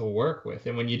lot to work with,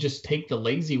 and when you just take the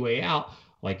lazy way out,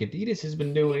 like Adidas has been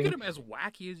You doing, get them as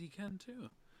wacky as you can too.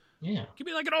 yeah, Give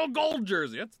me like an old gold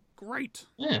jersey. That's great.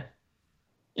 yeah.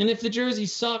 And if the jersey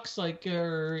sucks, but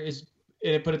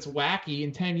it's wacky,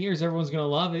 in 10 years, everyone's gonna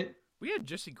love it. We had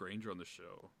Jesse Granger on the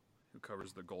show, who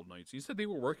covers the Gold Knights. He said they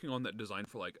were working on that design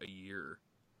for like a year.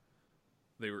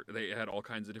 They had all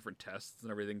kinds of different tests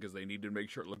and everything because they needed to make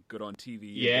sure it looked good on TV.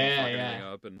 Yeah, and fuck yeah. everything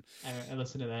up. And I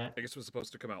listened to that. I guess it was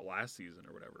supposed to come out last season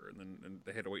or whatever, and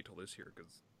they had to wait till this year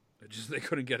because they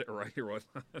couldn't get it right or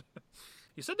whatnot.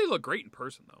 He said they look great in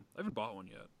person though. I haven't bought one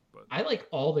yet, but I like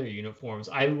all their uniforms.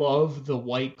 I love the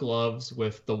white gloves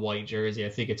with the white jersey. I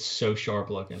think it's so sharp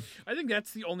looking. I think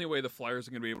that's the only way the Flyers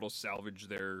are going to be able to salvage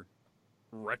their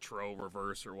retro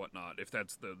reverse or whatnot. If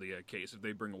that's the case, if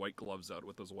they bring white gloves out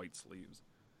with those white sleeves,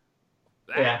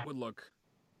 that would look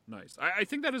nice. I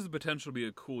think that has the potential to be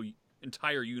a cool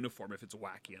entire uniform if it's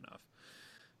wacky enough.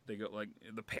 They go like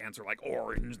the pants are like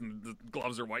orange and the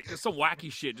gloves are white. It's some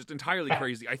wacky shit, just entirely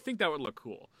crazy. I think that would look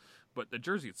cool, but the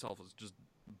jersey itself is just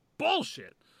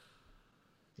bullshit.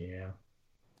 Yeah.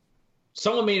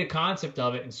 Someone made a concept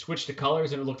of it and switched the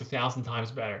colors, and it looked 1,000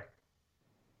 times better.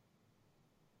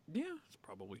 Yeah, it's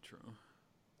probably true.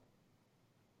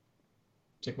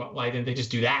 It's like, why didn't they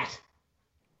just do that?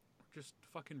 Just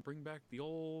fucking bring back the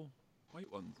old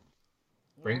white ones.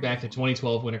 Bring back the Orange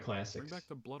 2012 Winter ones. Classics. Bring back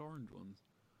the blood orange ones.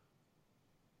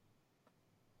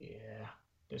 Yeah,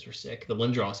 those were sick. The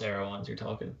Lindros era ones you're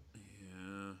talking.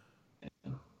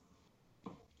 Yeah.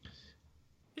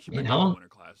 They should Man, bring how back the long- Winter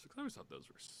Classics. I always thought those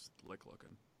were slick looking.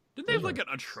 Didn't they have like an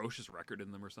atrocious record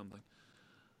in them or something?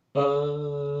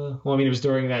 Well, I mean, it was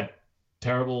during that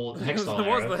terrible Hextall It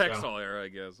was era. the so- Hextall era, I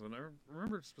guess. And I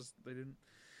remember it's just, they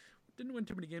didn't win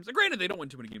too many games. Granted, they don't win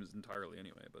too many games entirely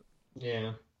anyway, but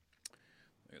Yeah.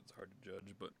 it's hard to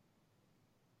judge. But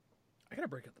I gotta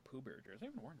break out the Pooh Bear jersey. I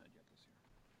haven't worn that yet this year.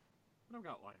 What I've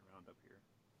got lying around up here.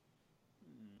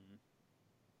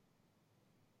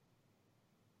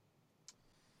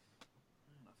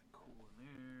 Nothing cool in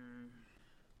there.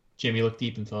 Jimmy looked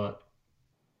deep in thought.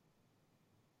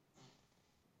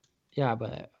 Yeah,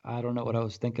 but I don't know what I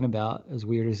was thinking about. As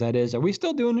weird as that is, are we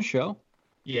still doing the show?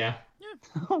 Yeah.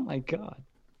 Oh my god,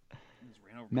 Just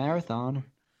ran over my marathon.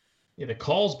 Yeah, the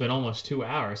call's been almost 2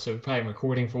 hours, so we're probably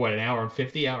recording for what, an hour and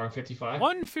 50, hour and 55?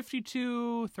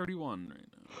 152.31 right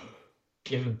now.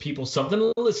 Giving people something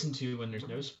to listen to when there's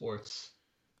no sports.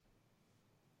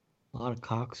 A lot of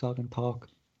cocksucking talk.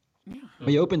 Yeah,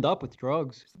 We opened up with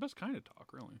drugs. it's the best kind of talk,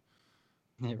 really.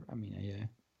 I mean, yeah.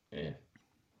 Yeah.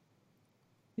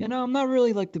 You know, I'm not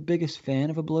really like the biggest fan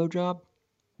of a blowjob.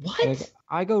 What? Like,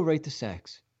 I go right to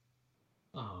sex.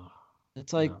 Oh,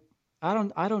 It's like No.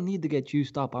 I don't need to get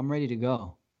juiced up. I'm ready to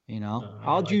go. You know, No, I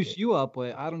I'll like juice it. you up,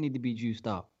 but I don't need to be juiced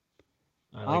up.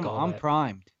 I like all I'm that.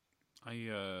 primed. I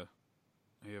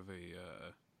have a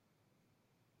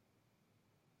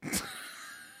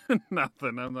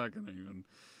nothing. I'm not going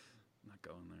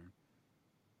there.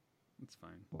 It's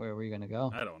fine. Where were you gonna go?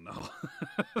 I don't know.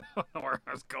 I don't know where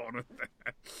I was going with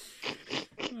that.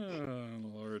 Oh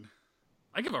Lord.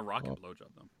 I give a rockin'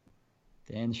 blowjob though.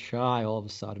 Dan's shy all of a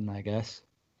sudden, I guess.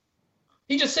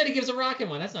 He just said he gives a rockin'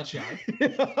 one. That's not shy.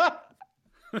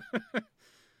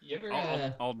 You ever,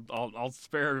 I'll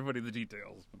spare everybody the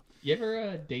details.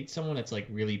 date someone that's like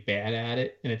really bad at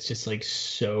it, and it's just like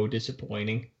so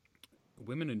disappointing?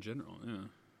 Women in general, yeah.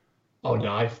 Oh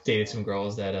no, I've dated some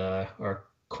girls that are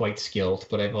quite skilled,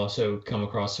 but I've also come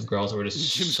across some girls who are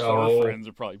just Jim's so. horror friends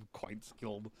are probably quite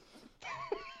skilled.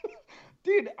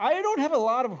 Dude, I don't have a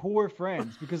lot of whore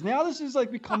friends because now this is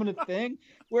like becoming a thing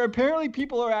where apparently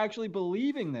people are actually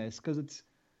believing this because it's,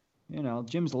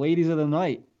 Jim's ladies of the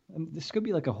night. And this could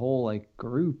be like a whole like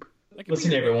group.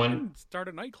 Listen, everyone. Start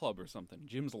a nightclub or something.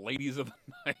 Jim's ladies of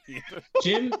the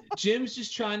night. Jim's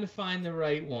just trying to find the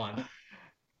right one.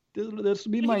 This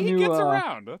will be my he new gets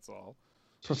around. That's all.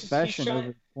 profession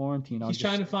over quarantine. He's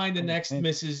trying to find the next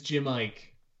Mrs. Jim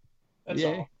Ike. That's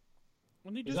all.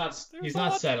 When He's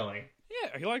not settling.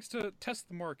 Yeah, he likes to test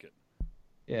the market.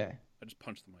 Yeah. I just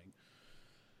punched the mic.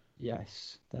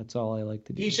 Yes, that's all I like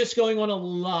to do. He's just going on a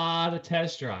lot of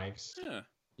test drives.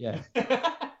 Yeah.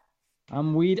 Yeah.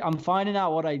 I'm finding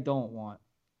out what I don't want.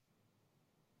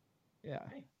 Yeah.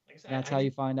 Like I said, That's how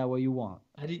you find out what you want.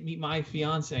 I didn't meet my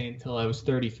fiance until I was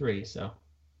 33, so.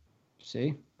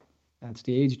 See? That's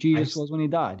the age Jesus was when he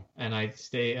died. And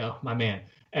my man.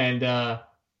 And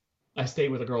I stayed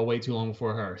with a girl way too long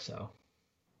before her, so.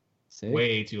 See?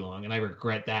 Way too long. And I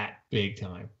regret that big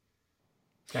time.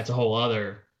 That's a whole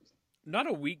other. Not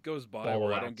a week goes by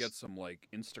where I don't get some like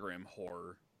Instagram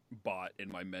whore bot in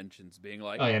my mentions being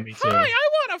like, oh, yeah, me too. Hi, I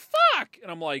want to fuck.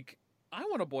 And I'm like, I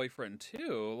want a boyfriend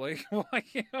too. Like, why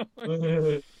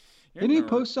Didn't he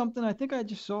post something? I think I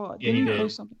just saw it. Yeah, Didn't he he did.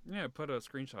 post something? Yeah, I put a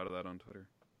screenshot of that on Twitter.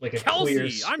 Like a clear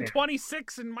Kelsey, I'm spam.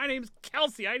 26 and my name's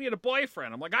Kelsey. I need a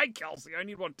boyfriend. I'm like, hi, Kelsey. I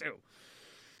need one too.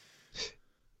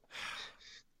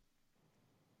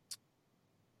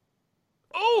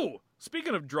 Oh,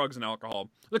 speaking of drugs and alcohol,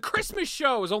 the Christmas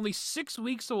show is only 6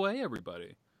 weeks away,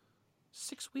 everybody.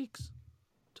 6 weeks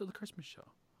till the Christmas show.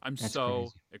 I'm That's so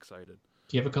crazy. excited.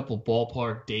 Do you have a couple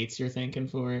ballpark dates you're thinking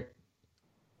for it?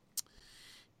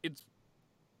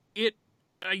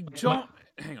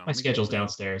 Hang on. My schedule's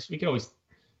downstairs. We could always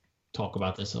talk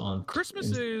about this on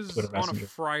Christmas is Twitter on a Messenger.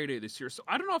 Friday this year, so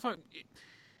I don't know if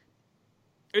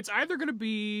it's either going to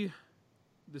be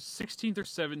the 16th or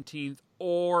 17th,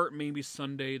 or maybe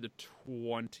Sunday the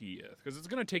 20th, because it's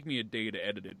going to take me a day to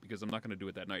edit it, because I'm not going to do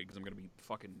it that night, because I'm going to be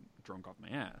fucking drunk off my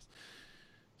ass.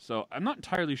 So I'm not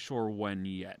entirely sure when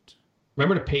yet.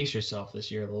 Remember to pace yourself this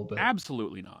year a little bit.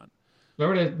 Absolutely not.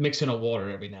 Remember to mix in a water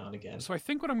every now and again. So I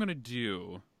think what I'm going to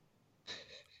do,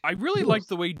 I really liked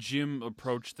the way Jim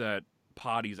approached that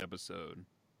Potties episode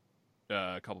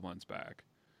a couple months back,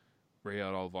 where he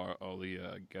had all the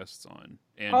guests on.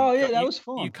 And that was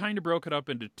fun. You kind of broke it up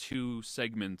into two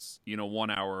segments,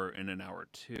 1 hour and an hour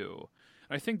 2.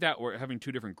 I think that having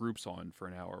two different groups on for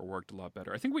an hour worked a lot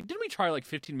better. I think didn't we try like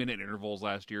 15-minute intervals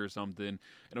last year or something, and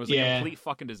it was a complete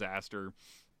fucking disaster.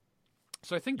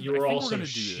 So I think you were we're also gonna do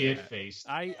shit-faced.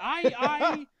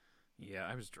 I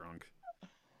was drunk.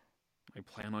 I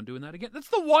plan on doing that again. That's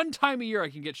the one time a year I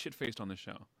can get shit-faced on the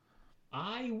show.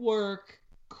 I work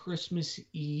Christmas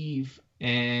Eve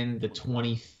and the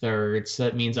 23rd, so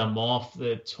that means I'm off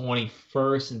the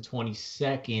 21st and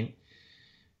 22nd,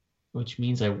 which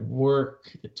means I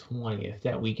work the 20th,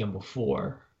 that weekend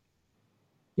before.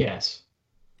 Yes.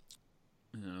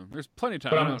 Yeah, there's plenty of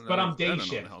time. But I'm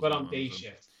day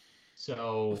shift.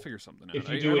 So we'll figure something out. If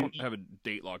you I don't have a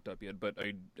date locked up yet, but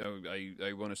I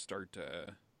want to start.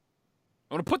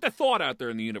 I want to put that thought out there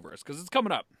in the universe because it's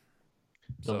coming up.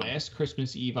 The last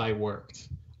Christmas Eve I worked,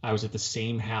 I was at the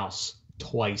same house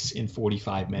twice in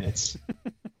 45 minutes.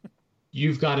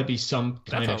 You've got to be some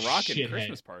kind That's of a rocket shithead.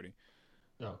 Christmas party.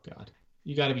 Oh God,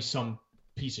 you got to be some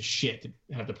piece of shit to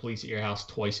have the police at your house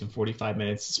twice in 45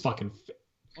 minutes. It's fucking.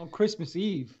 On Christmas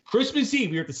Eve. Christmas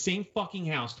Eve, we were at the same fucking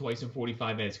house twice in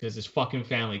 45 minutes because this fucking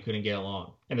family couldn't get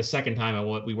along. And the second time,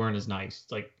 we weren't as nice.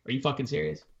 It's like, are you fucking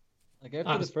serious? Like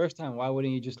after the first time, why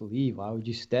wouldn't you just leave? Why would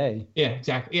you stay? Yeah,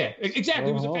 exactly. Yeah,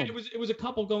 exactly. It was a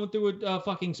couple going through a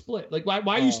fucking split. Like, why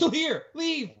are you still here?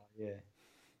 Leave. Yeah.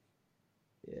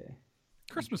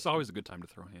 Christmas is always a good time to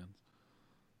throw hands.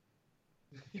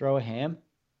 Throw a ham?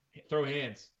 Throw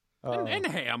hands. And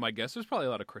ham, I guess. There's probably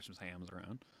a lot of Christmas hams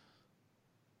around.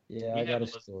 Yeah, I got a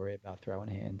story about throwing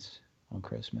hands on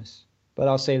Christmas. But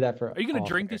I'll save that for... Are you going to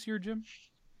drink this year, Jim?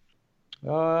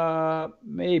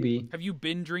 Maybe. Have you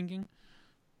been drinking?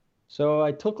 So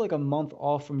I took like a month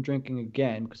off from drinking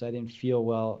again because I didn't feel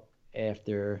well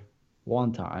after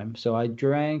one time. So I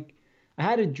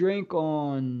had a drink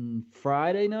on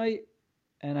Friday night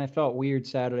and I felt weird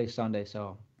Saturday, Sunday.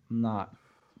 So I'm not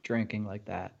drinking like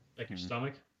that. Like your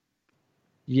stomach?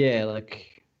 Yeah,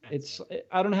 like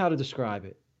I don't know how to describe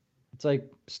it. It's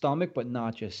like stomach, but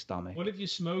not just stomach. What have you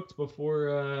smoked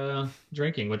before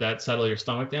drinking? Would that settle your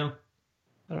stomach down?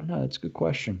 I don't know. That's a good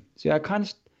question. See,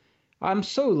 I'm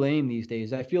so lame these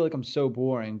days. I feel like I'm so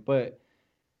boring, but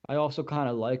I also kind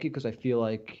of like it because I feel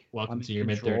like Welcome I'm to in your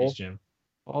control mid-30s, Jim.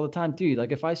 all the time, dude.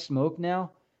 Like if I smoke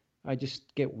now, I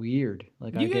just get weird.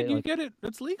 Like I get You like get it.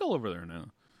 It's legal over there now.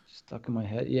 stuck in my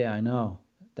head. Yeah, I know.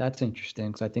 That's interesting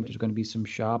because I think there's going to be some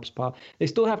shops pop. They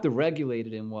still have to regulate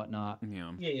it and whatnot.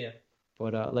 Yeah. Yeah.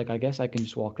 But like I guess I can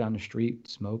just walk down the street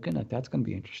smoking. Like that's going to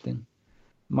be interesting.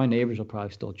 My neighbors will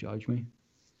probably still judge me.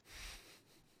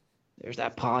 There's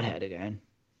that pothead again.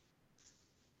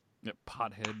 Yep,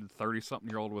 pothead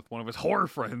 30-something-year-old with one of his horror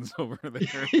friends over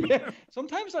there. Yeah.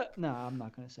 Sometimes I'm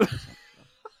not going to say this.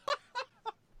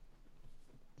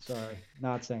 Sorry,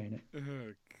 not saying it.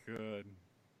 Oh, God.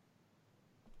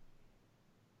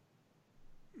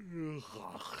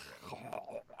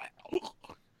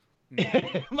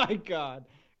 My God.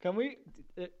 Can we?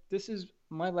 This is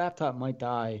my laptop might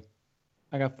die.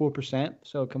 I got 4%.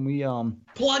 So can we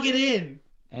Plug it in.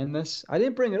 end this? I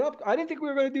didn't bring it up. I didn't think we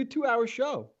were going to do a 2-hour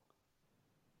show.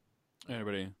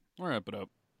 Everybody, we'll wrap it up.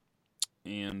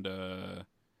 And at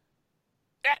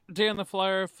Dan the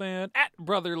Flyer fan, at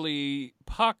Brotherly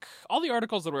Puck. All the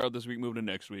articles that were out this week moved to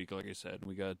next week. Like I said,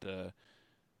 we got.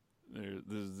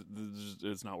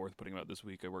 It's not worth putting out this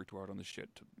week. I worked too hard on this shit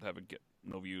to have it get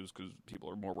no views because people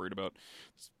are more worried about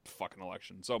this fucking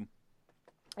election. So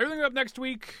everything up next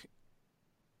week.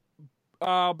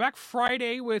 Back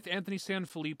Friday with Anthony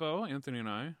Sanfilippo. Anthony and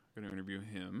I are going to interview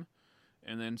him.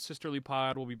 And then Sisterly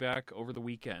Pod will be back over the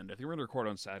weekend. I think we're going to record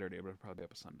on Saturday, but it'll probably be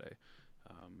up a Sunday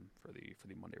for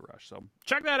the Monday Rush. So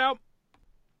check that out.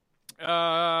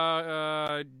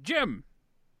 Jim.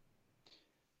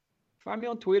 Find me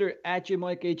on Twitter at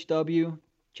JimMikeHW.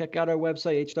 Check out our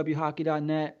website,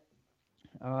 hwhockey.net.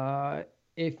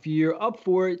 If you're up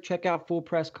for it, check out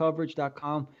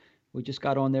fullpresscoverage.com. We just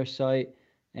got on their site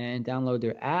and download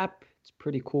their app. It's a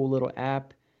pretty cool little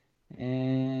app.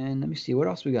 And let me see, what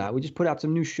else we got? We just put out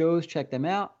some new shows. Check them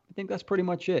out. I think that's pretty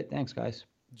much it. Thanks, guys.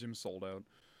 Jim sold out.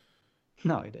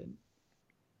 No, I didn't.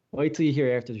 Wait till you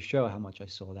hear after the show how much I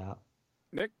sold out.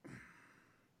 Nick?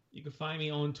 You can find me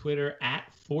on Twitter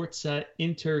at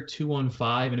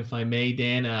ForzaInter215. And if I may,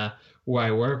 Dan, where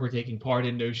I work, we're taking part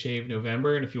in No Shave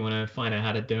November. And if you want to find out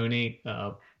how to donate,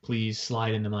 please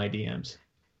slide into my DMs.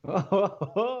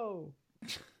 Oh,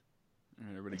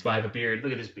 That's why I have a beard.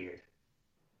 Look at this beard.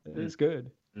 it is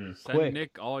good. Send Quick.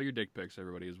 Nick all your dick pics,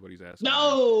 everybody, is what he's asking.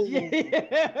 No!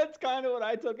 Yeah, that's kind of what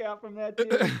I took out from that, too.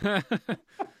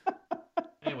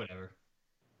 Hey, whatever.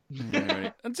 All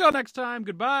right. Until next time,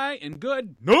 goodbye and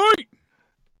good night.